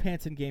poop his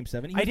pants in Game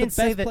 7. He was I didn't the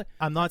say best that. play-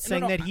 I'm not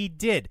saying No, that he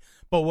did.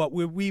 But what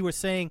we were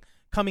saying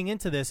coming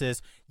into this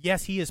is,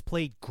 yes, he has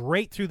played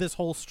great through this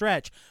whole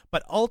stretch,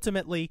 but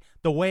ultimately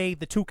the way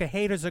the Tuca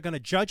haters are going to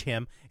judge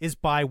him is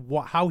by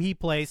how he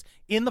plays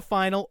in the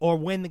final or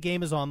when the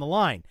game is on the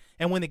line.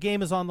 And when the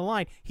game is on the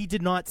line, he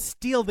did not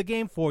steal the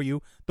game for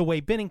you the way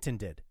Binnington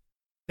did.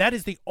 That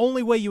is the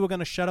only way you were going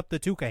to shut up the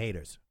Tuca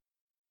haters.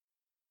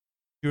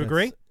 You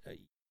agree? That's-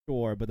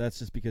 Sure, but that's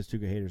just because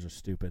Tuca haters are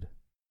stupid.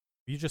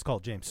 You just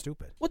called James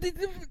stupid. What? You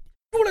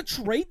want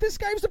to trade this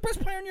guy? He was the best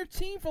player on your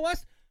team for the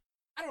last,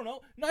 I don't know,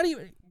 not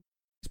even,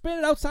 spin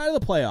it outside of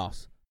the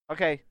playoffs.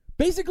 Okay.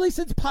 Basically,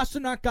 since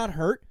Pasternak got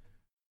hurt,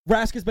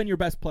 Rask has been your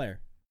best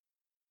player.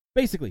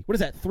 Basically, what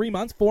is that, 3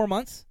 months, 4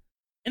 months?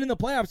 And in the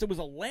playoffs, it was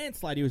a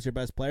landslide he was your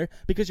best player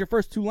because your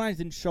first two lines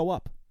didn't show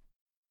up.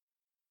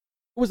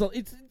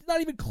 It's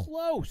not even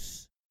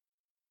close.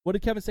 What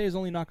did Kevin say his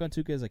only knock on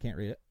Tuca is? I can't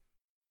read it.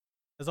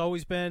 Has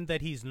always been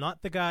that he's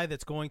not the guy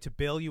that's going to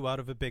bail you out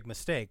of a big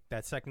mistake.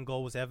 That second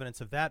goal was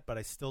evidence of that, but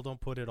I still don't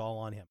put it all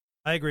on him.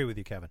 I agree with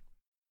you, Kevin.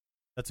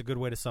 That's a good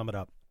way to sum it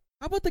up.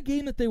 How about the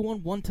game that they won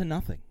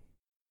 1-0?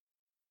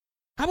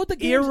 How about the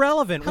game?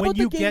 Irrelevant how when about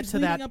the you get games to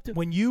leading that. up to-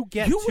 When you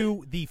get You-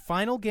 to the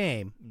final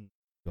game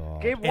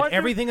Game and 1 through,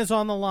 everything is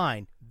on the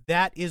line,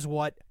 that is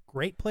what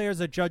great players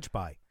are judged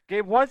by.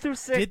 game 1 through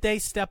 6. Did they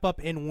step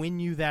up and win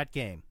you that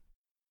game?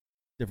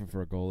 Different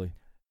for a goalie.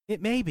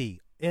 It may be,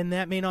 and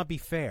that may not be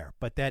fair,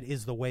 but that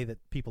is the way that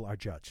people are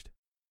judged.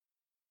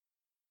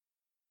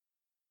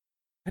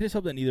 I just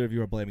hope that neither of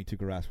you are blaming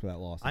Tuukka Rask for that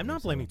loss. in I'm Game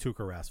not blaming 7.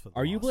 Tuukka Rask for the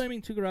Are you loss.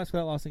 blaming Tuukka Rask for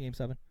that loss in Game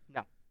 7?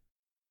 No.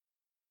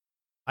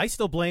 I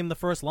still blame the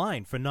first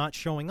line for not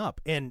showing up,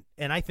 and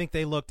I think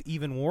they looked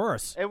even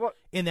worse It wa-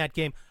 in that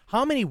game.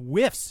 How many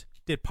whiffs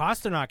did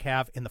Pasternak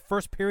have in the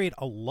first period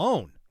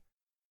alone?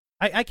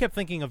 I kept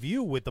thinking of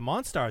you with the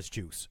Monstars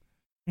juice,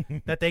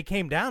 that they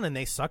came down and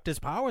they sucked his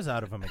powers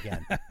out of him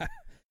again.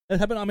 It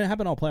happened. I mean, it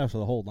happened all playoffs for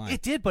the whole line.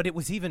 It did, but it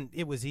was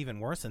even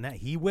worse than that.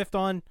 He whiffed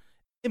on.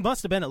 It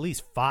must have been at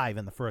least 5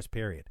 in the first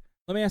period.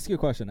 Let me ask you a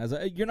question.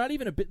 You're not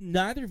even a bit.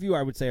 Neither of you,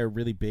 I would say, are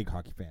really big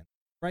hockey fans,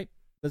 right?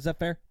 Is that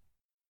fair?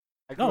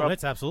 I grew No, up,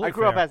 that's absolutely. I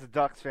grew up fair. as a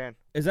Ducks fan.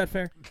 Is that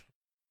fair?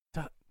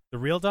 The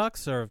real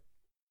Ducks or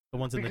the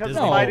ones in the Because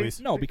Disney of the Mighty- movies.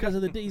 No, because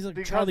of the he's a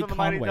Because Charlie of the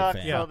Mighty Conway Ducks,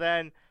 fan. Yeah. so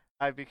then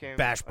I became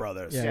Bash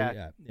Brothers.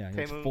 Yeah. Yeah.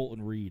 It's Tamu-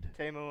 Fulton Reed.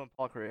 Tamu and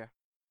Paul Korea.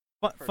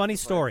 Funny First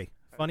place. story.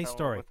 I Funny fell in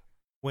story.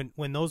 with-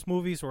 When those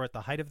movies were at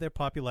the height of their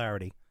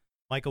popularity,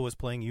 Michael was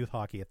playing youth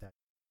hockey at that,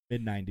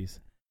 Mid-90s.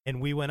 and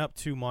we went up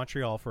to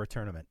Montreal for a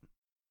tournament.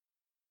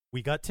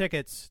 We got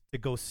tickets to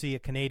go see a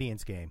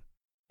Canadiens game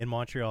in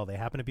Montreal. They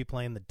happened to be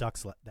playing the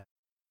Ducks.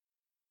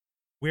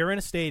 We're in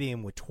a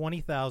stadium with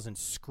 20,000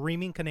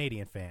 screaming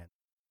Canadian fans,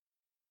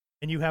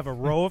 and you have a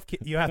row of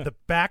you have the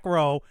back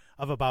row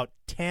of about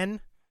 9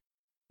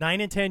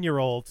 and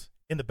 10-year-olds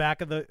in the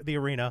back of the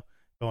arena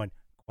going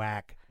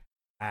quack,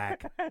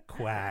 quack,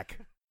 quack.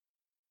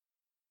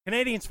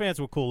 Canadians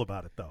fans were cool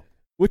about it though.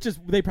 Which is,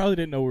 they probably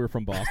didn't know we were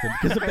from Boston.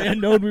 Because if they had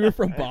known we were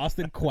from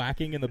Boston,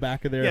 quacking in the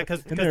back of their... Yeah,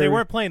 because in they their-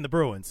 weren't playing the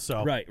Bruins.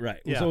 So Right.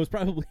 Yeah. So it was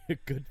probably a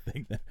good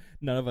thing that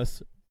none of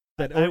us...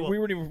 That I will-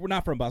 we're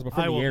not from Boston, but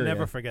from I the will area.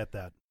 never forget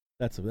that.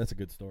 That's a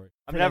good story.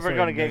 I'm I've heard that never story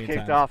going to a get million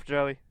kicked times. off,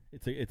 Joey.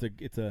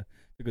 It's a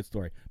good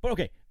story. But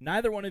okay,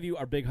 neither one of you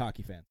are big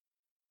hockey fans.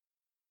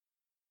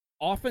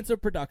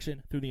 Offensive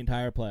production through the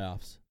entire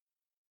playoffs.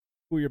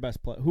 Who are your best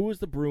Who was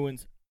the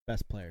Bruins'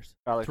 best players?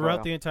 Charlie Throughout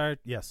Coyle. the entire,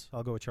 yes,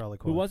 I'll go with Charlie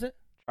Coyle. Who was it?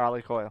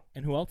 Charlie Coyle.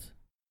 And who else?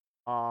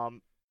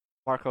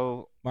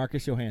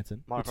 Marcus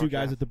Johansson, Marco the two guys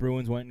Johansson. that the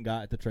Bruins went and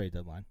got at the trade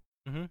deadline.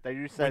 Mm-hmm. that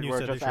you said you were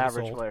said they just should've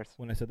average sold. players.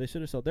 When I said they should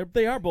have sold,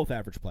 they are both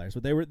average players,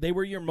 but they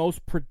were your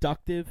most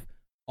productive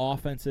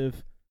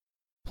offensive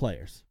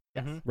players,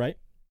 Yes. Mhm. right?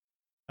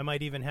 I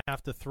might even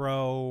have to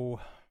throw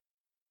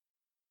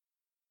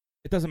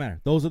It doesn't matter.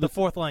 Those are the the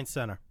fourth line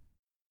center.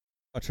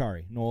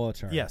 Noel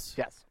Achari. Yes.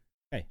 Yes.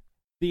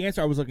 The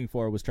answer I was looking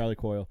for was Charlie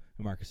Coyle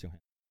and Marcus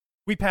Johansson.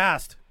 We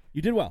passed.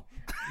 You did well.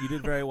 You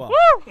did very well.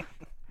 Woo!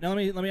 Now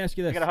let me ask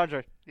you I this: got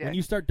 100. Yeah. when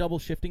you start double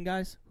shifting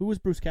guys, who was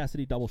Bruce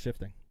Cassidy double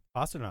shifting?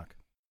 Pasternak.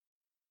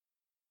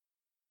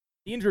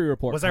 The injury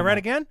report. Was I came right out.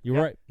 again? You were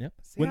Yeah. right. Yep.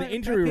 See, When the I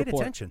injury paid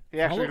report, attention.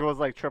 he actually follow- was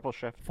like triple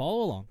shift.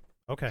 follow along.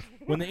 Okay.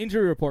 When the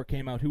injury report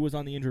came out, who was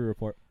on the injury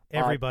report?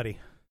 Everybody.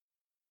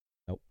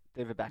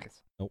 David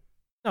Backus.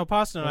 No,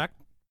 Pasternak,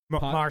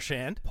 Pa-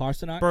 Marchand,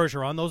 Pasternak.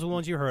 Bergeron. Those are the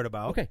ones you heard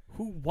about. Okay,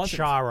 who wasn't?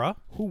 Chara.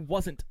 Who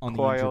wasn't on the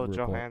Coyle, injury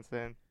report?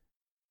 Johansson.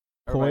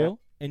 Coyle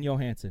and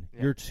Johansson,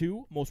 Yeah. your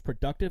two most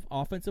productive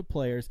offensive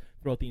players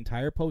throughout the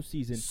entire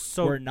postseason,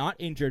 So- were not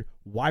injured.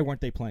 Why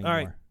weren't they playing All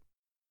right. more?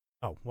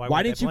 Oh, Why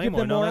would didn't they you play give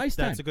them No, more that's- ice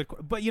That's time? a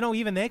good. But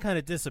even they kind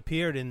of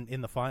disappeared in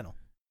the final.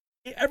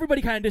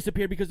 Everybody kind of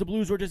disappeared because the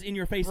Blues were just in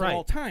your face Right. at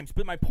all times.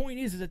 But my point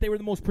is that they were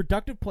the most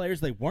productive players.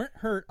 They weren't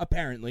hurt,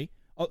 apparently,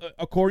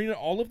 according to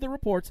all of the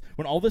reports.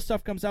 When all this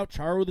stuff comes out,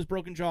 Chara with his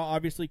broken jaw,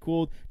 obviously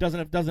cool.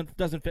 Doesn't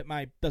fit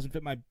my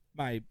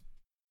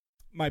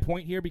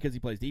point here because he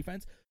plays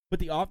defense. But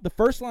the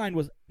first line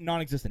was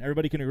non-existent.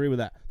 Everybody can agree with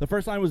that. The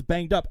first line was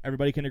banged up.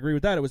 Everybody can agree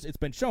with that. It's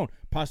been shown.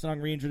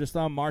 Pasternak re-injured his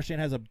thumb.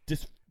 Marchand has a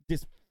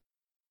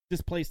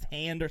displaced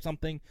hand or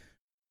something.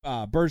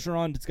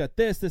 Bergeron has got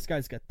this. This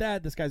guy's got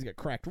that. This guy's got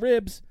cracked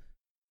ribs.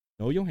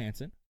 No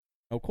Johansson.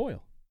 No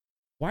Coyle.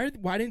 Why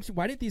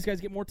didn't these guys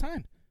get more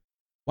time?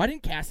 Why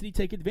didn't Cassidy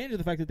take advantage of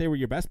the fact that they were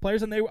your best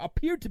players and they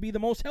appeared to be the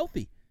most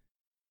healthy?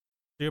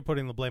 You're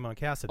putting the blame on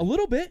Cassidy. A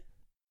little bit.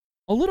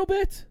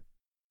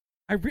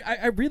 I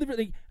really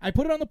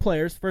put it on the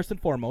players first and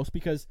foremost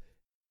because,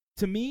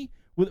 to me,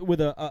 with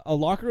a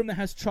locker room that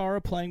has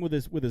Chara playing with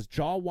his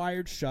jaw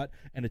wired shut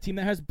and a team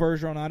that has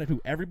Bergeron on it,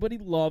 who everybody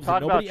loves,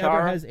 Talk and nobody about ever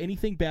Chara. has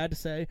anything bad to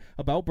say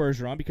about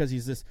Bergeron because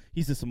he's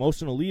this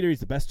emotional leader. He's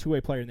the best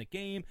two-way player in the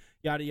game.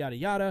 Yada yada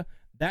yada.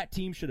 That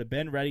team should have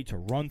been ready to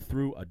run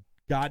through a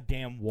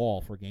goddamn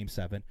wall for Game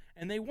 7,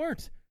 and they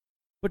weren't.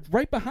 But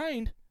right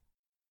behind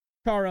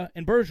Chara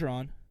and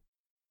Bergeron,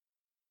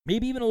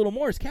 maybe even a little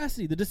more, is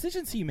Cassidy. The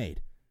decisions he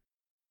made.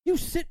 You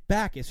sit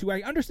Backus, who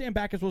I understand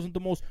Backus wasn't the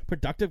most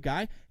productive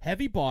guy,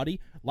 heavy body,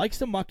 likes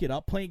to muck it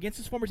up, playing against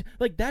his former team.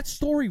 Like, that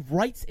story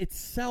writes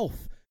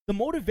itself. The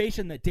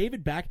motivation that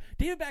David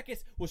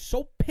Backus was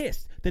so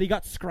pissed that he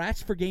got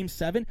scratched for Game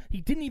 7, he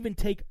didn't even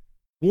take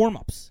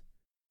warm-ups.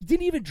 He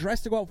didn't even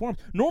dress to go out for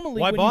warm-ups. Normally,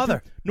 Why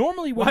bother?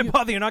 Why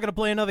bother? You're not going to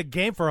play another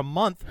game for a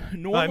month.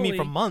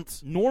 For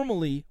months.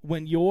 Normally,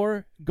 when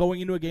you're going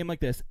into a game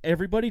like this,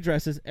 everybody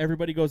dresses,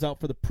 everybody goes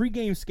out for the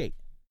pregame skate.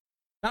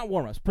 Not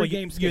warm-ups,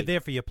 pregame skate. You're there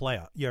for your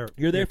player. You're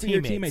there for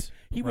your teammates. teammates.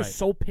 He was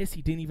so pissed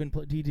he didn't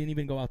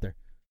even go out there.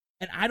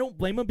 And I don't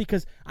blame him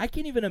because I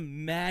can't even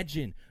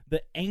imagine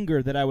the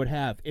anger that I would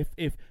have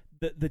if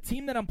the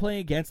team that I'm playing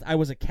against I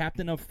was a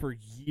captain of for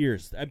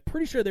years. I'm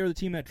pretty sure they were the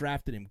team that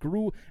drafted him.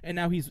 Grew and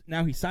now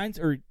he signs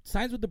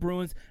with the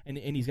Bruins and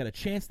he's got a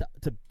chance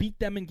to beat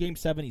them in Game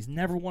 7. He's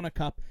never won a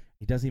cup.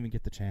 He doesn't even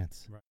get the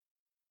chance. Right.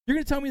 You're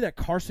going to tell me that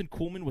Carson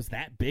Kuhlman was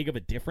that big of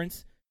a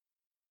difference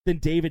than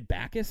David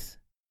Backus?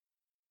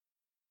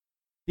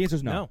 The answer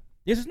is no.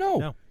 The answer is no.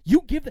 No.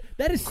 You give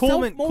that is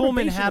Kuhlman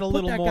self-motivation had to a put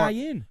little that more. guy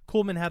in.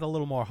 Kuhlman had a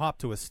little more hop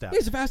to his step.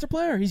 He's a faster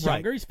player. He's Right.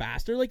 younger. He's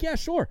faster. Like, yeah,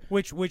 sure.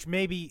 Which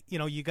maybe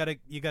you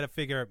gotta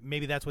figure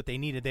maybe that's what they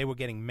needed. They were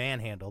getting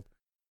manhandled,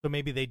 so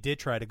maybe they did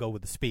try to go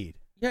with the speed.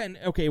 Yeah, and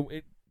okay,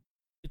 did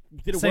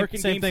it Same- work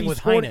in same Game thing he with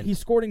scored, Heinen. He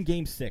scored in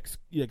Game 6.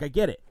 Like, I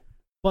get it,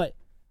 but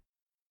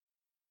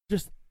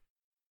just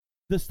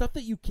the stuff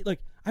that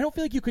I don't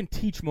feel like you can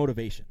teach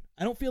motivation.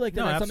 I don't feel like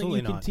No, that's something you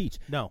absolutely can not. teach.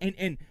 No.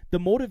 And the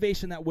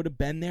motivation that would have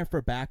been there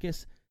for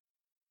Backus,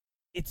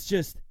 it's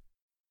just,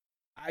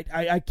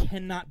 I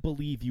cannot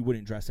believe you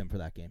wouldn't dress him for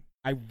that game.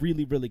 I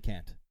really, really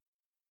can't.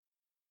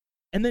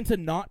 And then to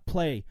not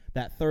play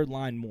that third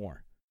line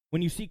more.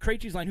 When you see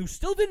Krejci's line, who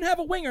still didn't have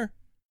a winger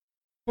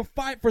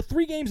for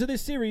 3 games of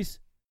this series,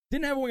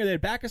 didn't have a winger. They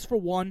had Backus for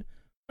 1.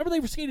 Remember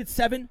they skated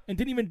 7 and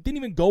didn't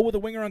even go with a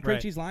winger on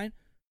Krejci's line?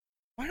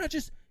 Why not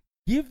just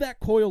give that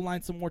Coyle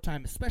line some more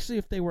time, especially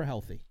if they were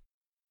healthy?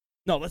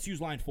 No, let's use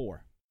line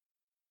 4.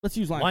 Let's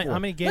use line 4. How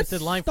many games Let's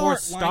did line 4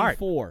 start? start? Line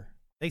 4.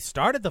 They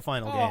started the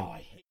final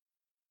game.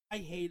 I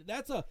hate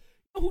it. You know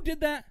who did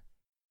that?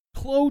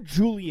 Claude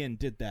Julien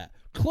did that.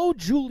 Claude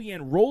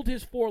Julien rolled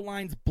his 4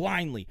 lines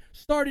blindly,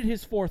 started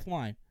his 4th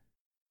line.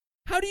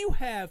 How do you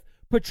have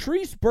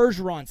Patrice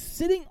Bergeron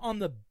sitting on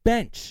the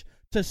bench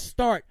to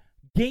start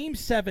Game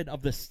 7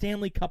 of the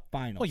Stanley Cup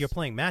Finals? Well, you're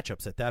playing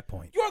matchups at that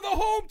point. You're the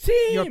home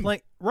team. You're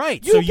playing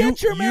right. You so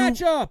get your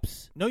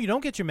matchups. No, you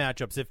don't get your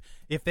matchups.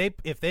 If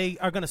they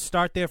are going to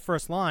start their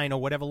first line or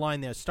whatever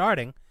line they're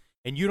starting,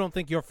 and you don't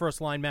think your first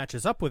line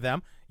matches up with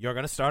them, you're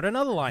going to start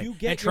another line You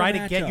get and try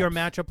your to get your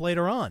matchups. matchup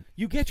later on.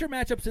 You get your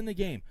matchups in the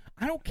game.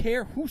 I don't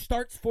care who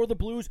starts for the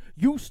Blues.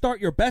 You start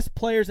your best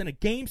players in a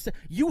game.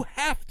 You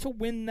have to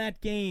win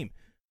that game.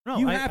 No,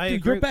 you I have to.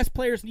 agree. Your best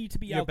players need to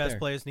be Your out there. best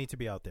players need to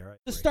be out there. I To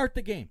agree. start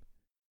the game.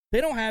 They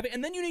don't have it,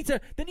 and then you need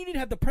to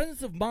have the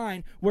presence of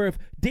mind where if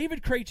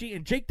David Krejci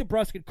and Jake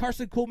DeBrusk and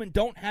Carson Kuhlman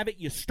don't have it,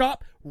 you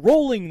stop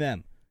rolling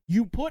them.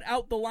 You put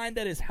out the line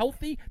that is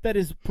healthy, that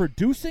is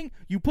producing.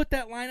 You put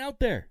that line out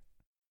there.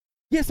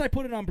 Yes, I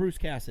put it on Bruce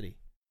Cassidy.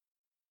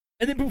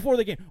 And then before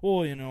the game,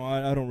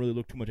 I don't really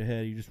look too much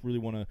ahead. You just really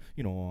want to,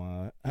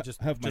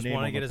 have my name on the cup.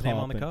 Want to get his name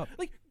on the cup.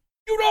 Like,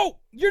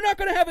 you're not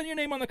going to have your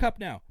name on the cup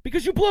now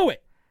because you blew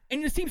it,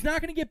 and this team's not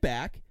going to get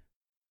back.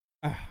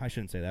 I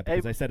shouldn't say that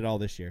because I said it all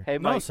this year. Hey,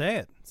 No, Mike. say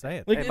it. Say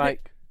it. Like, Hey,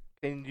 Mike.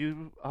 Can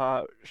you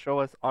show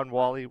us on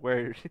Wally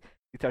where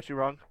he touched you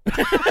wrong?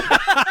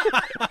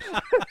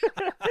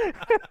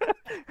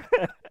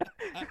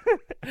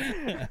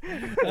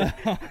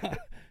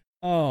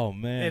 Oh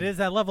man, It is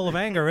that level of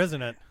anger,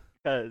 isn't it?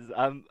 Because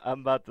I'm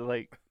about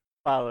to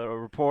file a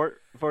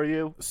report for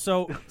you.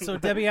 So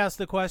Debbie asked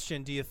the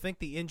question, do you think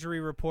the injury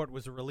report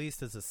was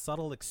released as a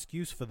subtle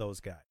excuse for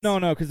those guys? No,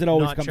 because it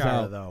always Not comes Chara,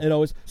 out. though. It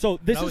always. So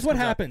this It is what always comes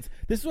out. happens.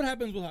 This is what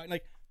happens with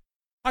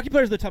hockey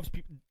players. Are the toughest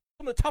people,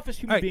 some of the toughest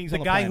human All right, beings the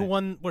on the guy planet. who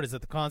won, what is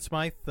it, the Conn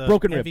Smythe? The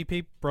Broken rib.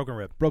 MVP? Broken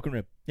rib. Broken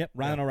rib. Yep,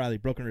 Ryan O'Reilly,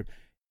 broken rib.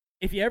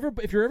 If you're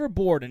ever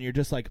bored and you're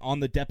just on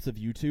the depths of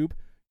YouTube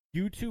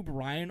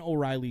Ryan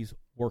O'Reilly's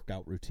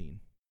workout routine.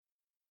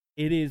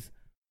 It is.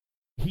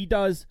 He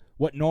does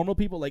what normal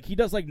people he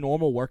does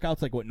normal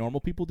workouts what normal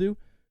people do,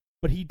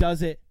 but he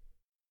does it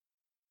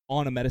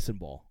on a medicine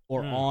ball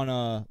or on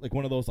a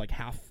one of those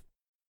half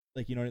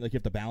you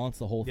have to balance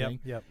the whole thing.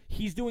 Yep.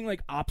 He's doing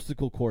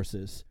obstacle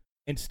courses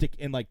and stick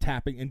and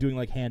tapping and doing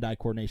hand-eye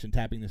coordination,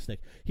 tapping the stick.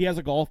 He has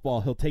a golf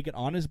ball. He'll take it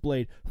on his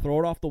blade, throw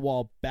it off the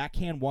wall,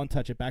 backhand one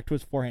touch it back to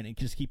his forehand, and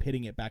just keep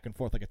hitting it back and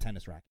forth like a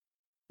tennis racket.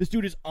 This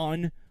dude is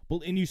unbelievable.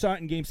 And you saw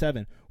it in Game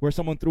 7 where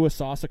someone threw a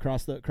sauce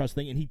across the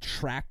thing, and he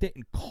tracked it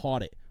and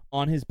caught it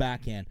on his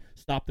backhand,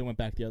 stopped and went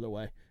back the other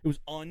way. It was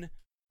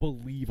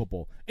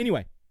unbelievable.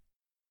 Anyway,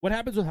 what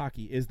happens with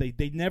hockey is they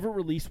never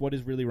release what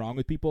is really wrong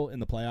with people in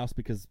the playoffs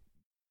because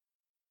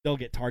they'll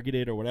get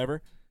targeted or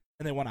whatever,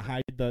 and they want to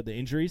hide the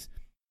injuries.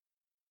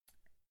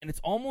 And it's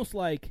almost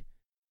like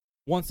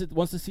once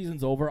the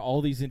season's over,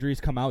 all these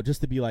injuries come out just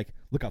to be look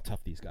how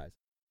tough these guys.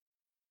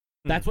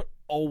 That's what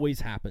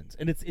always happens,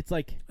 and it's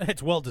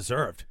It's well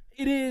deserved.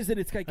 it is, and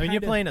it's I mean, you're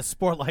playing a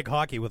sport like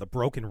hockey with a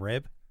broken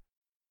rib.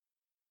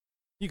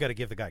 You got to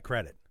give the guy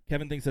credit.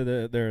 Kevin thinks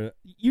that they're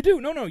you do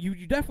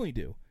you definitely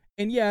do,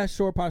 and yeah,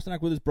 sure,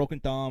 Pasternak with his broken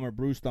thumb or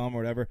bruised thumb or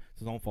whatever, it's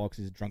his own fault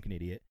because he's a drunken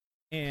idiot,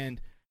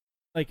 and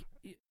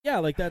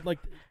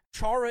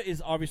Chara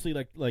is obviously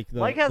the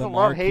Mike has the a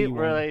love-hate marquee one.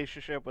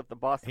 relationship with the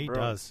Boston He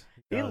Bruins. does.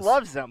 He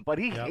loves them, but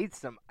he Yep. hates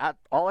them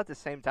all at the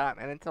same time,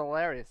 and it's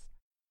hilarious.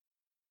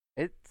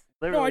 It's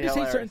No, literally I just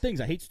hilarious. hate certain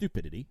things. I hate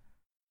stupidity.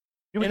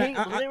 You and hate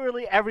I-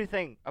 literally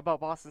everything about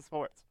Boston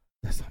sports.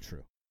 That's not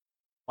true.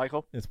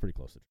 Michael? It's pretty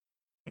close to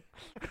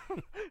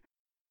true.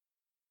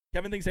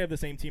 Kevin thinks they have the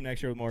same team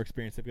next year with more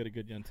experience. They've got a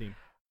good young team.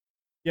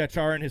 Yeah,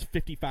 Chara and his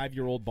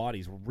 55-year-old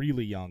body's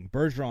really young.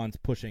 Bergeron's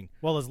pushing.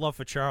 Well, his love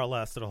for Chara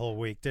lasted a whole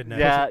week, didn't it?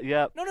 Yeah,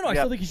 yeah. No, I Yep.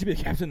 still think he should be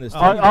the captain of this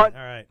team. On- All on-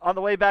 right. On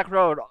the way back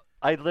road,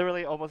 I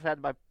literally almost had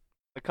my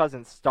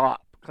cousin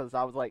stop because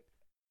I was like,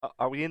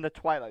 are we in the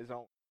Twilight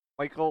Zone?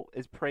 Michael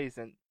is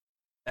praising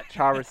that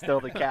Chara's still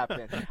the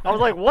captain. I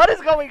was like, what is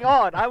going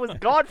on? I was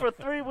gone for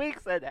 3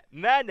 weeks and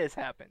madness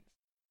happened.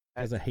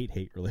 Has a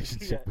hate-hate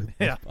relationship Yeah. with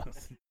Yeah.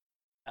 Boston.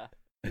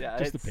 Yeah,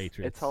 Just the it's-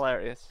 Patriots. It's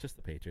hilarious. Just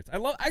the Patriots. I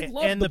love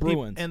and the peop-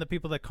 Bruins. and the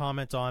people that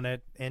comment on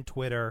it and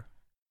Twitter.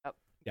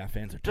 Yeah,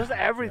 fans are Just dumb.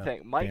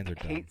 everything. Fans Mike are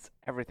dumb. hates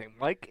everything.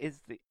 Mike is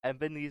the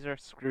Ebenezer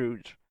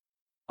Scrooge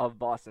of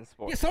Boston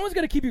sports. Yeah, someone's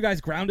got to keep you guys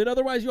grounded.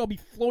 Otherwise, you'll be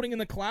floating in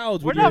the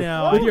clouds We're with, not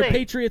your, with your floating.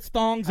 Patriots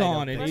thongs I don't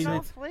on. think And We're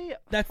so. not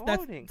that's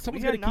floating.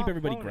 someone's We got are to keep not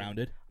everybody floating.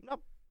 grounded. I'm not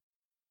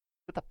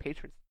with the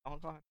Patriots. Oh,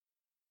 God.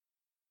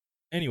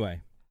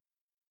 Anyway,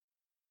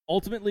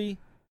 ultimately,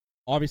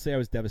 obviously, I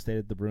was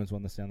devastated the Bruins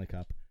won the Stanley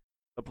Cup.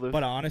 The Blues.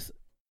 But honest,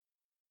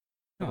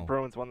 The no,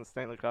 Bruins won the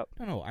Stanley Cup.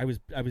 no, I was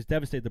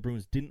devastated the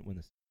Bruins didn't win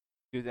this.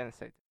 You didn't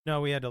say.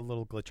 No, we had a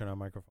little glitch on our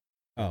microphone.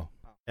 Oh,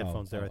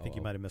 Headphones there. I think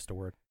you might have missed a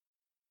word.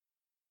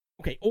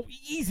 Okay,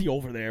 easy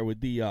over there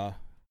with the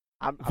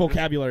I'm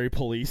vocabulary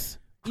police.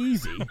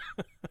 Easy.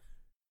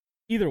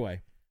 Either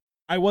way,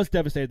 I was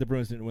devastated the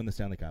Bruins didn't win the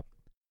Stanley Cup.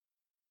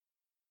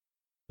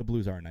 The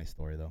Blues are a nice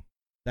story, though.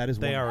 That is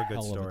They one are a good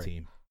hell of a story.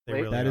 team. They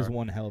Wait, really That is are.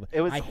 one hell of a.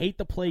 It was- I hate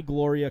the play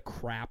Gloria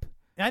crap.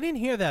 I didn't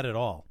hear that at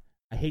all.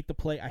 I hate the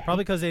play.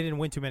 Probably because they didn't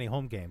win too many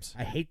home games.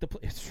 I hate the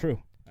play. It's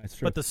true. It's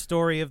true. But the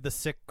story of the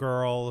sick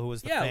girl who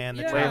was the Yeah, fan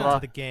that yeah. traveled Layla.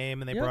 to the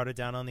game and they Yep. brought her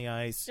down on the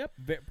ice. yep,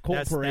 Colt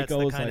That's the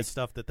Parayko's kind like. of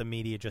stuff that the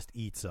media just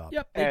eats up.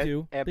 Yep, they and,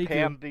 do. And they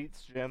Pam do.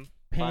 beats Jim.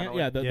 Pam, finally.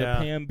 yeah, the Yeah.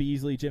 Pam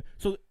Beasley Jim.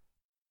 So,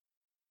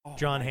 oh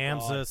John my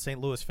Hamm's God. a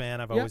St. Louis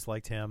fan. I've Yep. always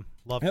liked him.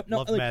 Love Yep, no,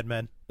 love like- Mad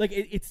Men. Like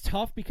it's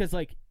tough because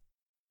like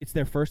it's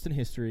their first in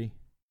history.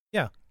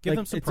 Yeah, give Like,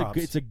 them some it's props.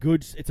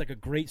 It's like a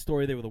great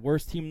story. They were the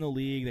worst team in the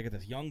league. They got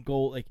this young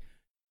goal. Like,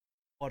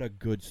 what a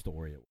good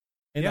story it was.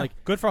 And yeah,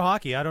 like, good for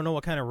hockey. I don't know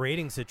what kind of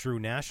ratings it drew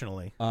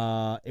nationally.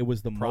 it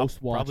was the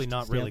most watched. Probably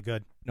not really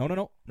good. No.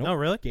 No,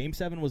 really? Game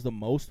 7 was the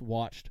most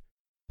watched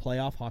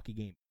playoff hockey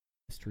game in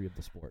the history of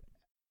the sport.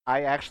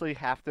 I actually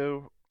have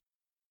to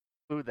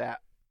include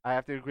that. I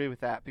have to agree with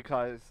that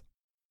because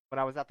when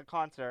I was at the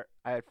concert,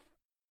 I had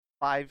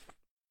 5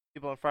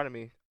 people in front of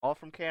me, all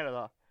from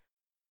Canada,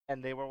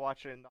 and they were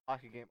watching the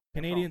hockey game.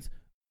 Canadians,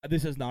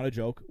 this is not a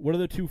joke. What are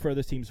the 2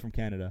 furthest teams from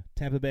Canada?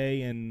 Tampa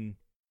Bay and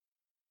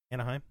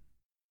Anaheim?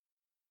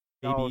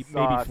 maybe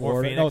No,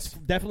 Florida. No, it's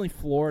definitely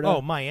Florida.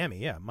 Oh, Miami.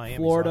 Yeah, Miami.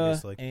 Florida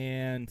Obviously.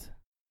 and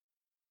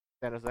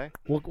San Jose.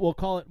 we'll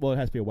call it. Well, it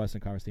has to be a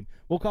Western Conference team.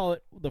 We'll call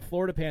it the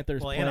Florida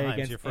Panthers Well, play Anaheim's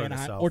against your furthest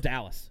Anaheim south.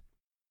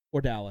 or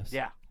Dallas.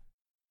 Yeah.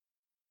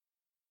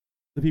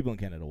 The people in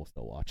Canada will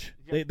still watch.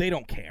 Yep. They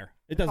don't care.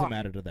 It doesn't Huh.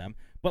 matter to them.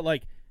 But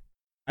like,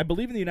 I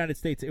believe in the United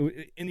States, it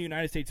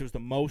was the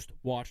most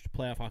watched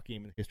playoff hockey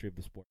game in the history of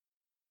the sport.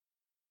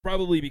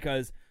 Probably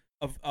because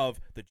of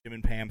the Jim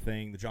and Pam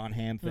thing, the John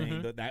Hamm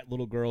thing, that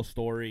little girl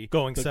story,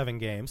 Going 7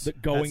 games.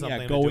 going Had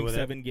something to do with it.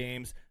 7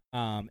 games,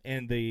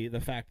 and the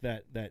fact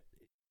that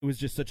it was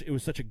just such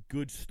a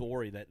good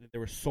story that there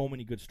were so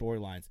many good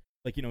storylines.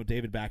 Like,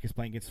 David Backes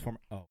playing against former.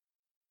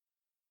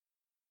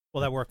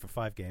 Well, that worked for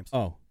 5 games.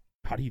 Oh,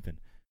 not even.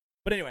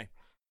 But anyway,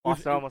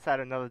 Boston almost had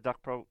another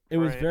Duck Pro. It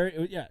was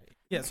parade.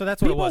 Yeah, so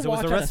that's what it People was. It was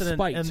the watch out rest of of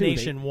spite, the too.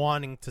 nation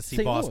wanting to see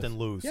St. Boston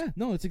Louis. lose. Yeah,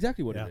 no, that's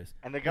exactly what Yeah. it is.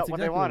 And they got That's what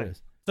exactly they wanted. it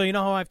is. So you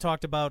know how I've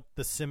talked about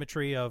the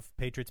symmetry of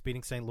Patriots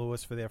beating St.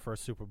 Louis for their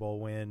first Super Bowl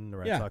win, the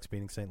Red Yeah. Sox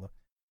beating St. Louis?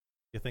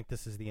 You think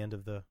this is the end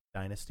of the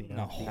dynasty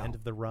now? No. The end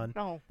of the run?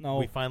 No.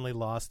 We finally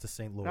lost to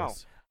St. Louis. No.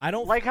 I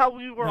don't Like how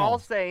we were No. all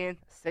saying,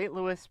 St.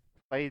 Louis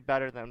played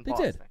better than They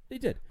Boston. did. They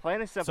did.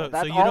 Plain and simple. So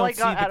That's you all don't I got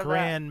see out the of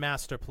grand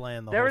master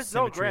plan. that. The There whole is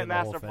no symmetry grand of the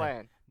whole master thing.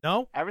 plan.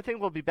 No? Everything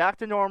will be back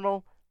to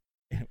normal.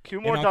 Few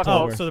In more Duck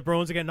October. overs. So the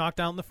Bruins will get knocked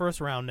out in the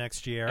first round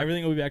next year.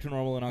 Everything will be back to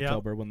normal in Yep.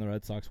 October when the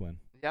Red Sox win.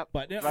 Yep.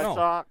 But Red no.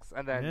 Sox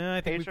and then Yeah, I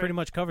think we Patriots. pretty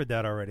much covered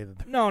that already.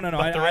 No.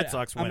 But the Red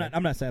Sox I'm winning.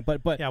 not saying,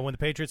 but Yeah, when the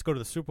Patriots go to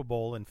the Super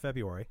Bowl in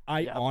February.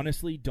 I Yep.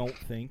 honestly don't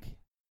think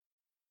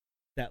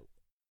that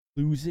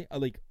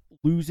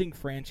losing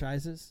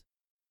franchises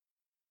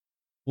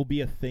will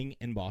be a thing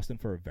in Boston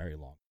for a very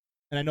long.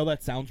 And I know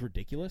that sounds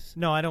ridiculous.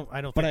 No, I don't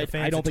But think the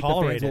fans I don't think the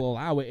tolerate fans it. will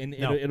allow it, and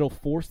No. it'll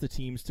force the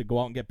teams to go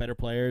out and get better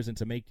players and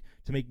to make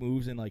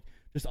moves, and like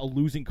just a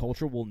losing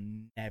culture will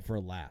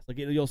never last. Like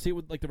you'll see it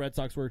with like the Red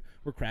Sox were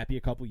crappy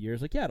a couple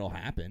years. Like it'll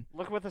happen.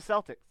 Look with the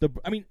Celtics. Look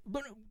at the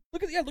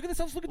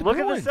Celtics. Look at the Look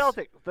at Bruins. the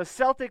Celtics. The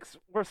Celtics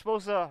were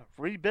supposed to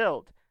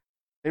rebuild.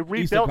 They Eastern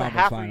rebuilt a Conference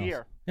half Finals. a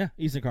year. Yeah,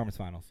 Eastern Conference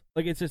Finals.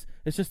 Like it's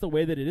just the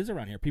way that it is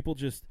around here. People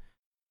just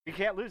You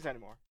can't lose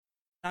anymore.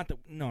 not that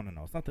no.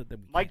 It's not that we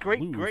My can't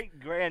great lose. great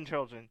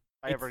grandchildren, if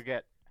I It's-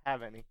 ever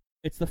have any.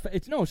 It's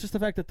just the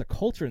fact that the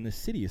culture in this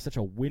city is such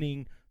a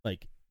winning,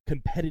 like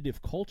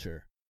competitive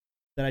culture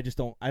that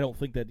I don't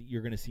think that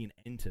you're going to see an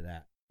end to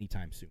that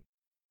anytime soon.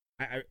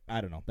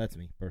 I don't know. That's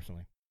me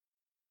personally.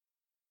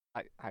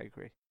 I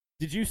agree.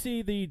 Did you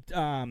see the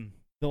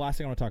last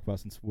thing I want to talk about,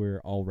 since we're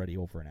already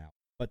over an hour?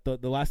 But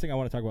the last thing I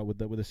want to talk about with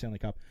the Stanley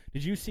Cup.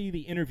 Did you see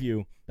the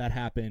interview that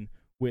happened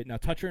with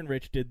Toucher and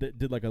Rich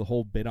did like a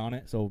whole bit on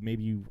it? So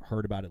maybe you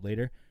heard about it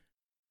later.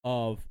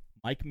 Of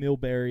Mike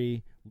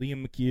Milbury,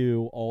 Liam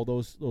McHugh, all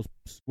those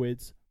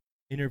squids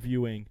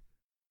interviewing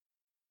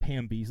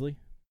Pam Beasley.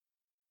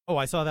 Oh,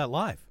 I saw that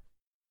live.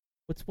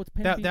 What's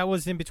Pam? That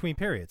was in between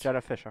periods.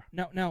 Jenna Fisher.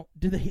 Now,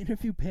 did they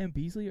interview Pam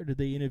Beasley or did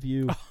they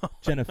interview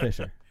Jenna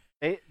Fisher?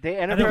 They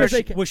I interviewed.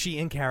 think was she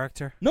in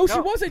character? No, she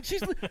No. wasn't.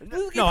 She's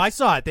No, I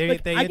saw it. They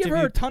like, they I give her a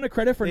interviewed. ton of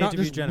credit for they not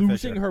interviewed just Jenna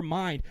losing Fisher. her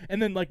mind.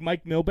 And then like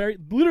Mike Milbury,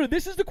 literally,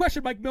 this is the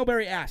question Mike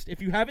Milbury asked.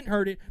 If you haven't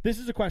heard it, this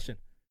is a question.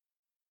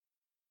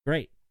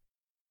 Great.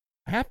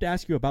 I have to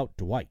ask you about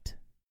Dwight.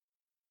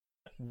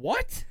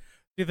 What?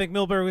 Do you think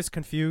Milbury was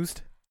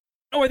confused?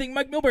 Oh, I think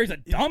Mike Milbury's a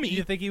dummy. Do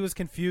you think he was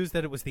confused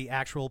that it was the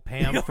actual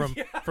Pam from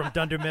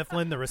Dunder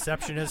Mifflin, the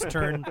receptionist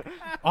turned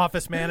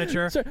office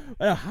manager? So,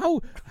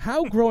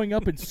 how growing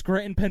up in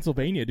Scranton,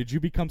 Pennsylvania, did you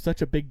become such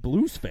a big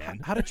Blues fan?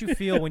 How did you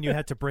feel when you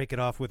had to break it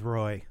off with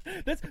Roy?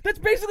 That's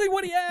basically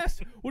what he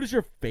asked. What is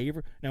your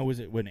favorite? Now, was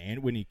it when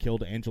he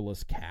killed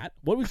Angela's cat?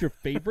 What was your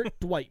favorite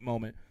Dwight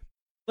moment?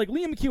 Like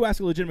Liam McHugh asked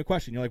a legitimate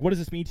question. You're like, what does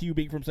this mean to you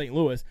being from St.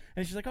 Louis?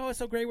 And she's like, oh, it's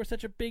so great. We're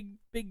such a big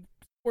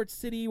sports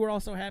city. We're all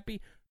so happy.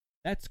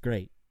 That's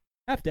great.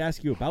 I have to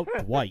ask you about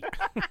Dwight.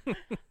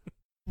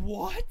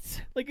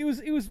 What? Like it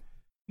was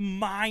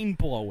mind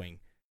blowing.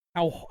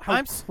 How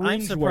I'm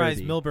cringeworthy.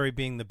 surprised Milbury,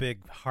 being the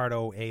big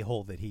hardo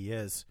a-hole that he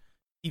is,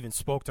 even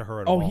spoke to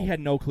her at all. Oh, he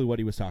had no clue what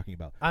he was talking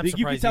about. I'm you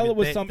surprised could tell even it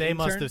was they, some they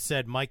must intern. have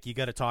said, Mike, you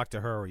got to talk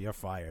to her or you're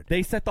fired.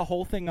 They set the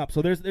whole thing up.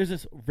 So there's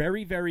this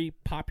very, very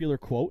popular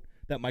quote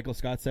that Michael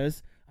Scott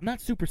says. I'm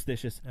not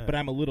superstitious, but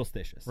I'm a little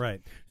stitious.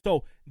 Right.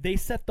 So they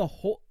set the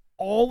whole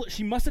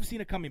she must have seen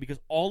it coming because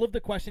all of the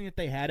questioning that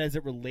they had as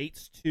it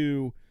relates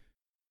to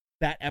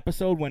that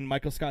episode when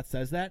Michael Scott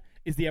says that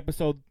is the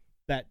episode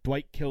that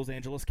Dwight kills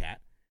Angela's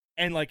cat.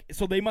 And, like,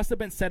 so they must have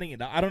been setting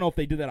it up. I don't know if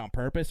they did that on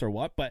purpose or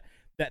what, but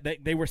that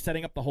they were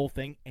setting up the whole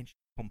thing, and she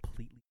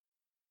completely.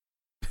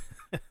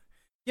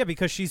 Yeah,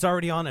 because she's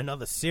already on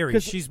another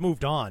series. She's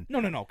moved on.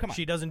 No, come on.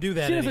 She doesn't do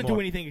that She doesn't anymore.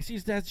 do anything.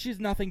 She's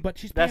nothing but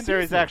she's That Pam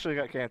series Beasley. actually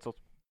got canceled.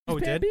 She's Oh,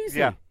 it Pam did? Beasley.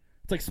 Yeah.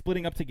 It's like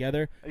splitting up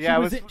together. Yeah,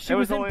 she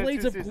was in only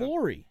Blades 2 of seasons.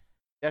 Glory.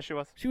 Yeah, she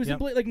was. She was in Yep.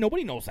 Blades. Like,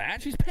 nobody knows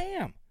that. She's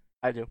Pam.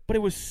 I do. But it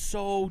was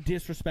so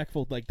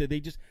disrespectful. Like, they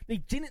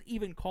didn't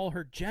even call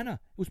her Jenna.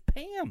 It was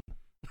Pam.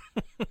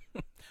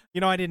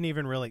 You know, I didn't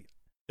even really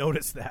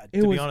notice that,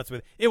 It to was be honest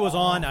with you. It was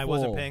on. I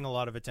wasn't awful. paying a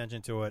lot of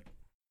attention to it.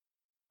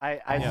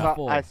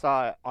 I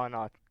saw it on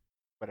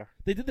Twitter.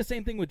 They did the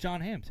same thing with John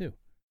Hamm, too.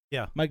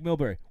 Yeah. Mike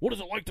Milbury. What is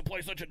it like to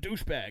play such a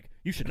douchebag?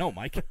 You should know,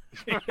 Mike.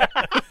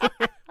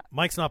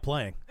 Mike's not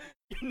playing.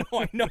 No,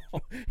 I know.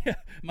 Yeah.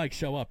 Mike,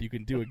 show up. You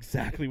can do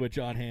exactly what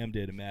John Hamm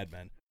did in Mad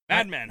Men.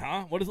 Mad Men,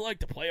 huh? What is it like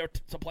to play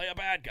a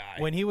bad guy?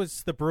 When he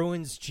was the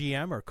Bruins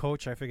GM or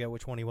coach, I forget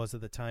which one he was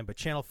at the time, but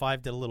Channel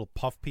 5 did a little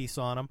puff piece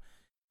on him,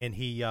 and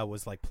he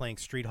was like playing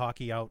street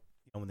hockey out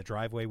in the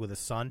driveway with his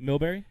son.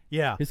 Milbury?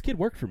 Yeah. His kid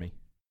worked for me.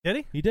 Did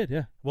he? He did,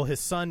 yeah. Well,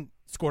 his son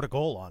scored a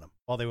goal on him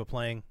while they were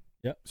playing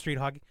Yep. street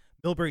hockey.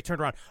 Milbury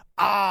turned around.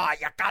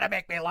 You gotta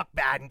make me look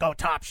bad and go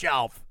top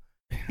shelf.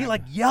 He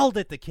like yelled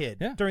at the kid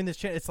Yeah. during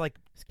this. It's like,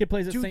 This kid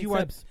plays at dude, St. you are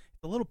Seb's.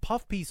 the little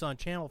puff piece on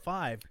Channel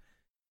 5, and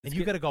This you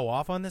kid- got to go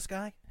off on this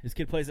guy? His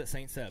kid plays at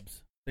St.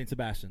 Seb's, St.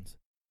 Sebastian's.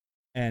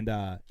 And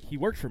he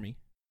worked for me.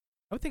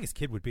 I would think his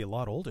kid would be a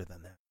lot older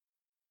than that.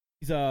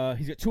 He's got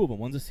 2 of them.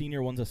 One's a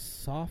senior, one's a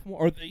sophomore.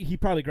 Or he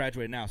probably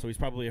graduated now, so he's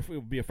probably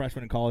would be a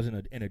freshman in college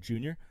and a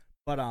junior.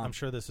 But I'm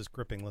sure this is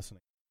gripping listening.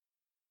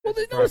 well,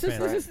 It's this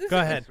perfect, right? is Go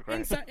ahead.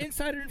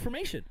 insider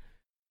information.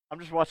 I'm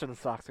just watching the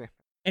Sox game.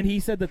 And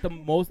he said that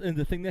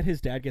the thing that his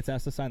dad gets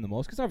asked to sign the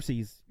most, because obviously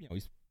he's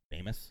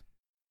famous.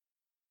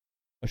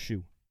 A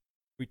shoe.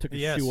 We took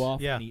his Yes, shoe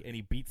off yeah. and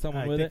he beat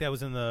someone I with think it. that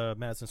was in the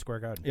Madison Square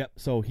Garden. Yep.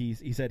 So he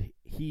said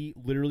he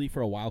literally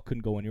for a while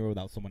couldn't go anywhere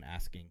without someone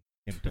asking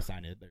him to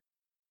sign it.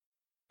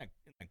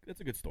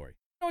 That's a good story.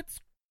 No, it's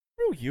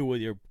screw you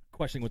with your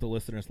questioning what the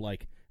listeners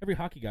like. Every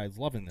hockey guy is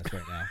loving this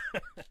right now.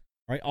 All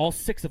right, all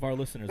 6 of our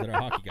listeners that are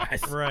hockey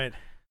guys, Right.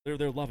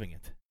 they're loving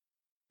it.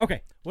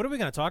 Okay. What are we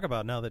going to talk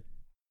about now that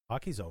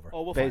hockey's over?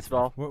 Oh, we'll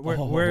Baseball. we'll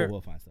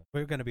find stuff.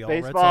 We're going to be all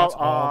Red Baseball, Sox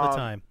all the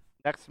time.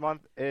 Next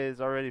month is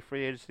already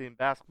free agency in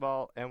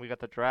basketball, and we got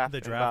the draft. The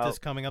in draft about is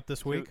coming up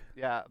this 2 week.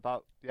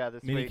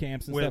 this Mini week.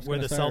 camps and Where stuff.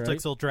 the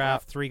Celtics will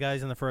draft 3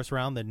 guys in the first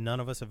round that none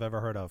of us have ever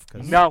heard of.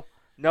 'Cause No,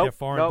 they're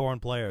foreign-born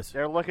players.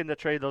 They're looking to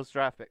trade those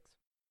draft picks.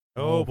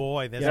 Oh,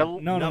 boy. There's Yeah,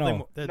 nothing.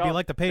 no. That'd be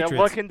like the Patriots. They're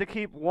looking to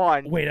keep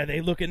one. Wait, are they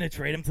looking to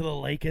trade him to the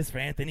Lakers for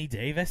Anthony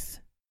Davis?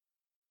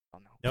 Oh,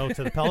 no. No,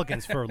 to the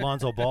Pelicans for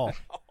Lonzo Ball.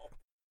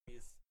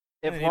 If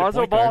They need a Lonzo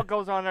point Ball guard.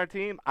 goes on our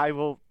team, I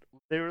will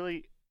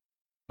literally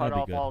cut That'd be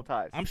off good. all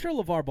ties. I'm sure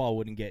LeVar Ball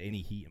wouldn't get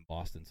any heat in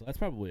Boston, so that's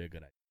probably a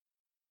good idea.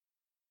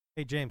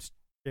 Hey, James.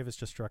 Davis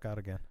just struck out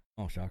again.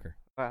 Oh, shocker.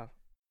 Well,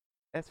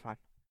 that's fine.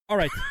 All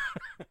right.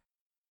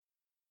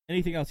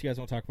 Anything else you guys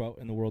want to talk about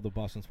in the world of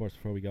Boston sports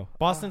before we go?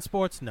 Boston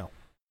sports? No.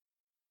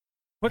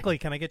 Quickly,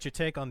 can I get your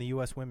take on the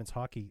U.S. women's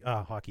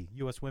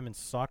U.S. women's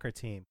soccer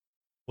team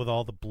with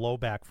all the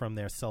blowback from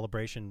their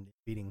celebration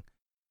beating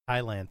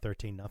Thailand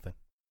 13-0?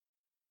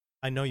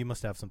 I know you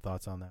must have some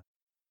thoughts on that.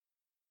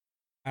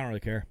 I don't really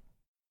care.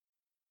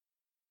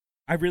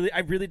 I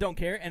really don't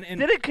care. And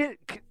Didn't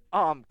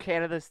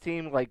Canada's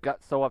team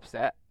got so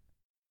upset?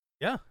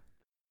 Yeah.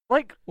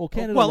 well,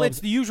 Canada. Well, loves, it's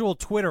the usual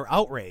Twitter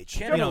outrage.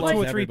 Canada 2 loves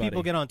or 3 everybody.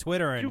 people get on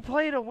Twitter You and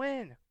play to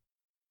win.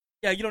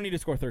 yeah. You don't need to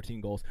score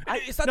 13 goals.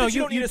 It's not no, that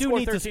you don't need to do score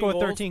need 13 to score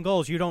goals. 13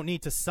 goals. You don't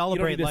need to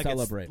celebrate, to like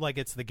celebrate.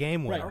 it's the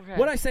game Right. winner. Okay.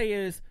 What I say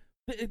is,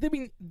 I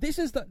mean, this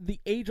is the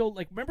age old.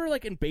 Remember,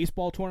 in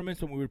baseball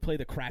tournaments when we would play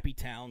the crappy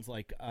towns,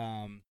 I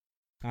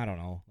don't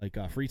know,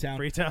 Freetown.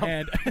 Freetown.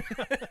 And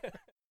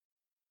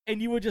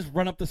and you would just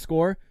run up the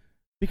score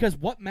because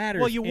what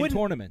matters Well, you in wouldn't-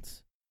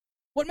 tournaments?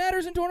 What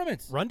matters in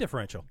tournaments? Run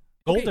differential,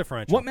 goal Okay,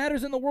 differential. What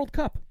matters in the World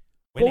Cup?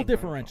 Winning Goal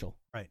differential.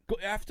 Right.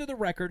 After the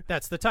record,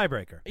 That's the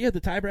tiebreaker. yeah, the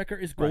tiebreaker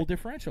is goal Right.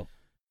 differential.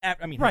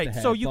 I mean, Right.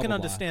 head-to-head, So you blah, can blah,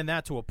 blah. understand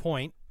that to a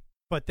point,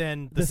 but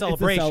then the It's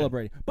celebration.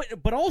 celebrating.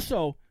 But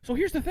also, so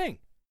here's the thing.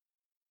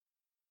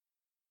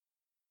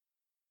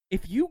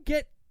 If you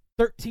get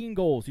 13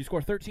 goals, you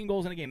score 13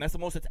 goals in a game. That's the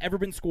most that's ever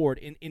been scored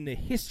in the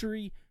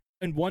history,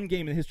 in one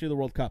game in the history of the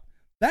World Cup.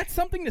 That's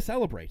something to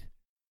celebrate.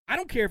 I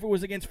don't care if it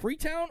was against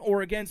Freetown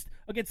or against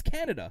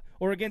Canada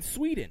or against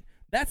Sweden.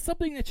 That's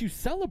something that you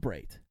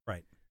celebrate.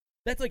 Right.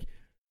 That's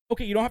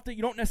okay, you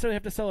don't necessarily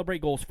have to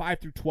celebrate goals 5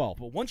 through 12,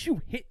 but once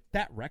you hit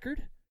that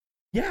record,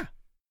 yeah.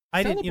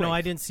 I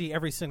celebrate. didn't see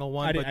every single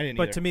one, I but didn't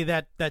but either. to me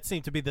that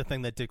seemed to be the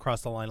thing that did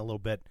cross the line a little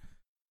bit.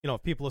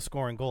 If people are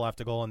scoring goal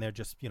after goal and they're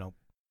just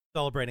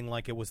celebrating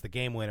like it was the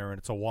game winner and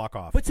it's a walk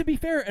off. But to be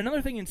fair,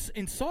 another thing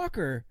in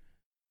soccer,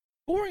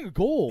 scoring a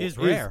goal Is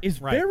rare. Is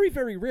Right. very,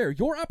 very rare.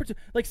 Your opportunity,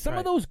 some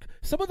Right.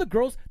 of the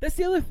girls. That's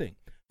the other thing.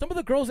 some of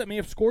the girls that may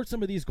have scored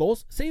some of these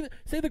goals, say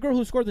the girl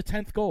who scored the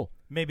 10th goal,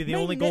 maybe the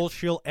only goal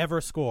she'll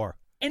ever score,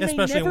 and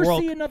especially may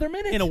never see another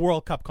minute in a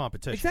World Cup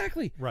competition.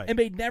 Exactly, right? And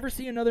may never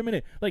see another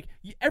minute. Like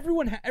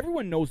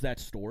everyone knows that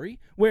story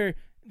where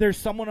there's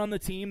someone on the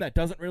team that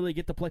doesn't really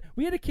get to play.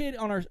 We had a kid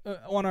on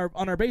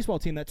our baseball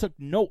team that took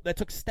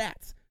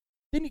stats.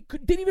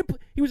 Didn't even play.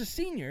 He was a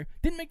senior,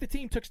 didn't make the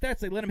team, took stats.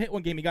 They let him hit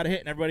one game, he got a hit,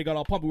 and everybody got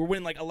all pumped. We were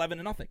winning like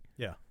 11-0.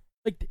 Yeah.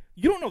 Like,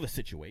 you don't know the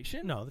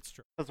situation. No, that's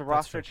true. Because the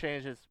roster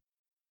changes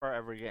for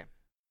every game.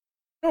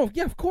 No,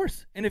 yeah, of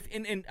course. And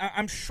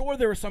I'm sure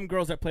there were some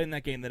girls that played in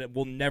that game that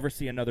will never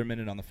see another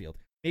minute on the field.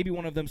 Maybe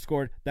one of them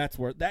scored. That's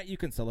where that you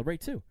can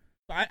celebrate too.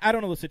 I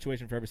don't know the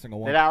situation for every single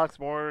one. Did Alex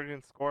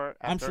Morgan score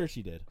after? I'm sure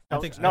she did. I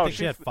think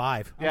she had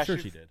 5. I'm sure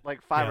she did.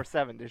 Like 5 or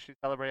 7. Did she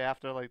celebrate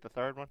after like the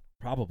third one?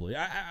 Probably.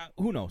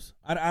 Who knows?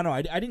 I don't know.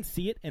 I didn't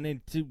see it, and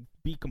then, to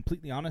be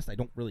completely honest, I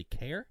don't really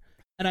care.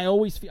 And I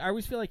always feel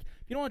like if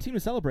you don't want a team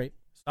to celebrate,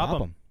 stop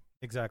them.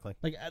 Exactly.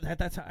 Like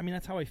that's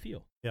how I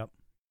feel. Yep.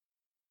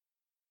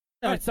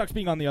 Now, it sucks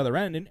being on the other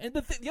end, and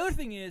the other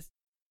thing is,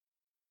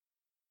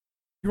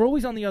 you're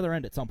always on the other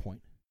end at some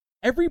point.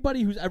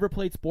 Everybody who's ever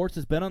played sports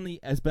has been on the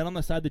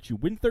side that you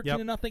win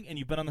 13-0, and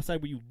you've been on the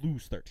side where you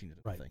lose 13-0.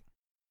 Right.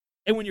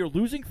 And when you're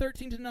losing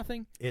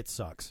 13-0, it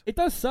sucks. It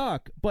does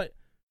suck, but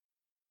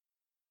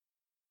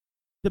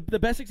the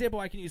best example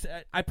I can use,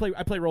 I play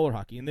roller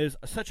hockey, and there's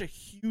such a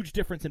huge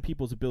difference in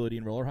people's ability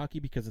in roller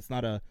hockey because it's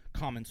not a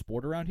common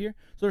sport around here.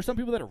 So there's some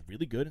people that are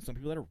really good and some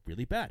people that are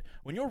really bad.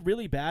 When you're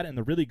really bad and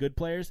the really good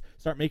players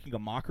start making a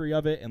mockery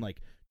of it and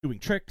like doing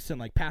tricks and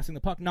like passing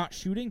the puck, not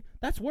shooting,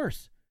 that's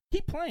worse.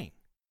 Keep playing.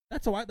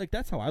 That's how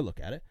I look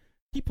at it.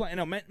 Keep playing.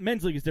 I know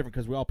men's league is different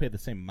because we all pay the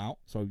same amount,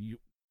 so you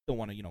don't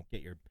want to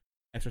get your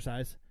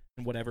exercise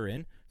and whatever in.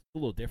 It's a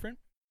little different.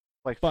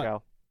 Like but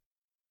Joe.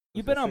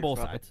 You've been on both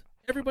sides.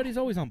 Everybody's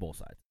always on both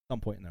sides at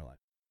some point in their life.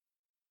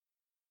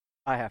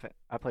 I haven't.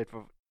 I played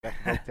for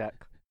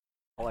Tech.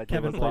 All I did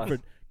Kevin was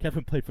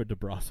played for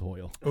DeBras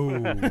Oil. Ooh.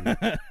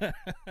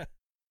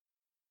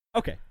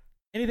 Okay.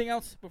 Anything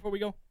else before we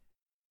go?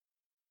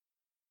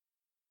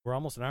 We're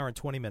almost an hour and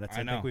 20 minutes.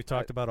 I know. Think we've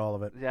talked about all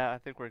of it. Yeah, I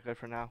think we're good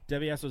for now.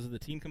 Debbie asked, was it the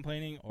team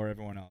complaining or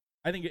everyone else?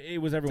 I think it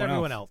was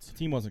everyone, else. The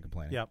team wasn't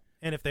complaining. Yep.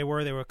 And if they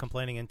were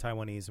complaining in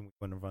Taiwanese, and we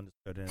wouldn't have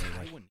understood it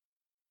anyway. Is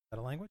that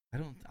a language?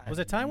 Was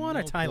it Taiwan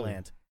or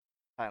Thailand?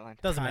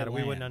 Thailand. Doesn't matter.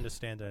 We wouldn't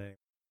understand it anyway.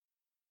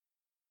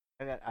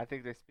 And then I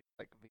think they speak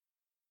like...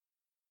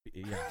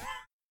 Yeah.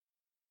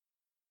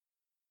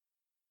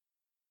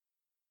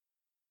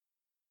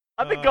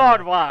 I've been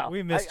gone a while.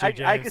 We missed you,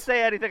 James. I can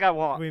say anything I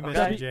want. We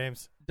missed you,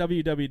 James.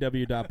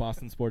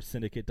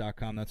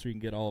 www.bostonsportssyndicate.com. That's where you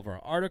can get all of our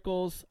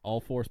articles,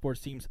 all 4 sports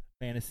teams,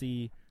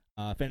 fantasy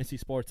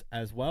sports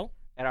as well.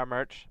 And our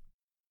merch.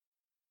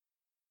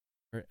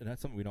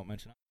 That's something we don't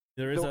mention.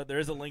 There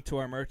is a link to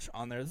our merch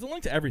on there. There's a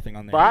link to everything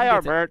on there. Buy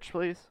our merch,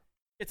 please.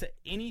 It's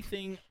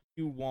anything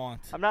you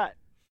want. I'm not...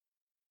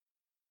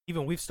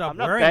 Even we've stopped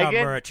wearing our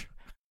merch.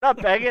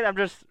 Not begging. I'm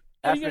just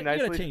asking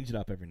nicely. You gotta change it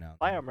up every now and then.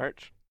 Buy our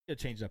merch. You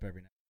gotta change it up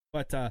every now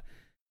and then. But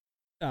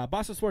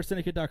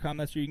BostonSportsSyndicate.com,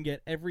 that's where you can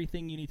get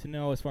everything you need to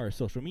know as far as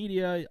social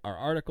media, our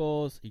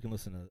articles. You can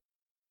listen to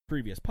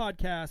previous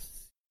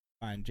podcasts,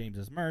 find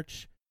James's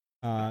merch.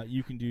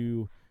 You can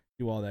do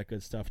all that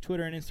good stuff.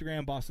 Twitter and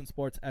Instagram, Boston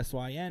Sports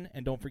SYN.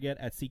 And don't forget,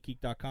 at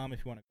SeatGeek.com,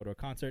 if you want to go to a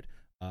concert,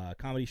 a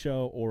comedy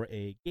show, or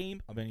a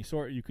game of any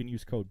sort, you can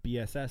use code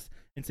BSS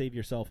and save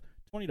yourself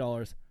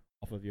 $20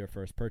 off of your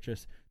first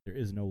purchase. There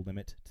is no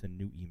limit to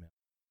new email.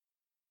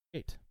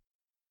 Great.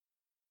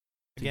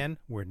 Again,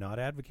 we're not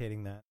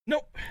advocating that.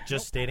 Nope.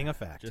 Just stating a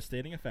fact. Just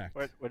stating a fact.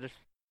 We're just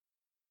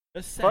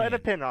saying. putting a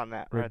pin on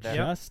that right there.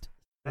 Just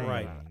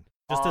right.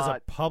 Just as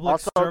a public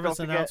service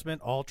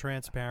announcement, all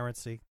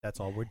transparency. That's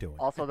all we're doing.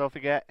 Also, don't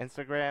forget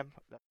Instagram.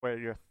 That's where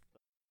your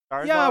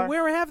stars are. Yeah,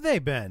 where have they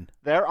been?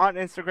 They're on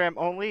Instagram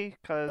only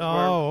because.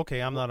 Oh,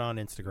 okay. I'm not on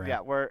Instagram.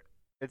 Yeah,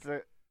 it's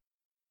a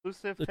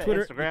exclusive to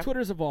Instagram. The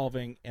Twitter's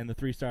evolving, and the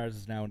 3 stars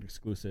is now an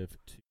exclusive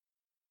to.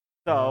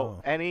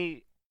 So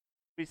any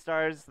 3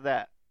 stars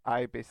that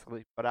I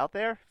basically put out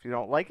there, if you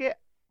don't like it,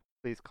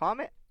 please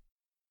comment.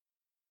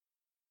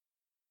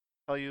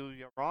 Tell you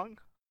you're wrong.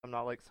 I'm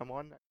not like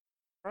someone that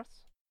us.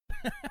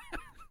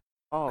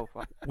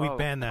 We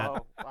banned that.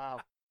 Oh, wow.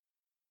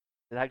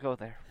 Did I go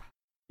there?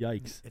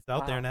 Yikes! It's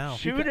out there now.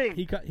 Shooting.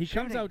 He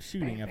comes out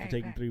shooting after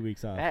taking 3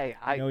 weeks off. Hey,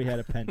 I know he had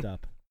it pent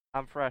up.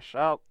 I'm fresh.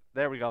 Oh,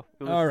 there we go.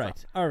 All right.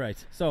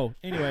 So,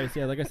 anyways,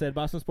 yeah, like I said,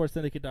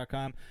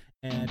 BostonSportsSyndicate.com,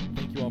 and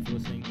thank you all for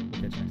listening. We'll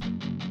catch you next time.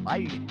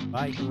 Bye.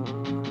 Bye.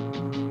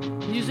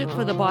 Music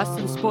for the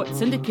Boston Sports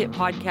Syndicate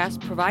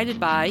podcast provided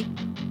by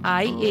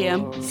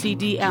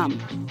IMCDM.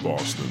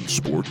 Boston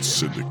Sports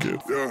Syndicate.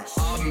 Yes.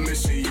 I'm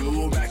missing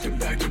you back to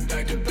back to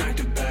back to back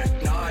to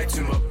back nights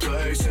in my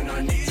place, and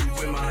I need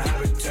you in my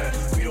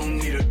habitat. We don't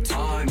need a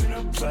time and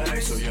a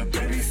place, so yeah,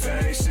 baby,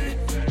 face it.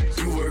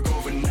 You work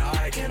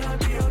overnight, can I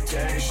be your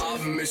day?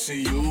 I'm missing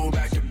you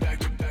back to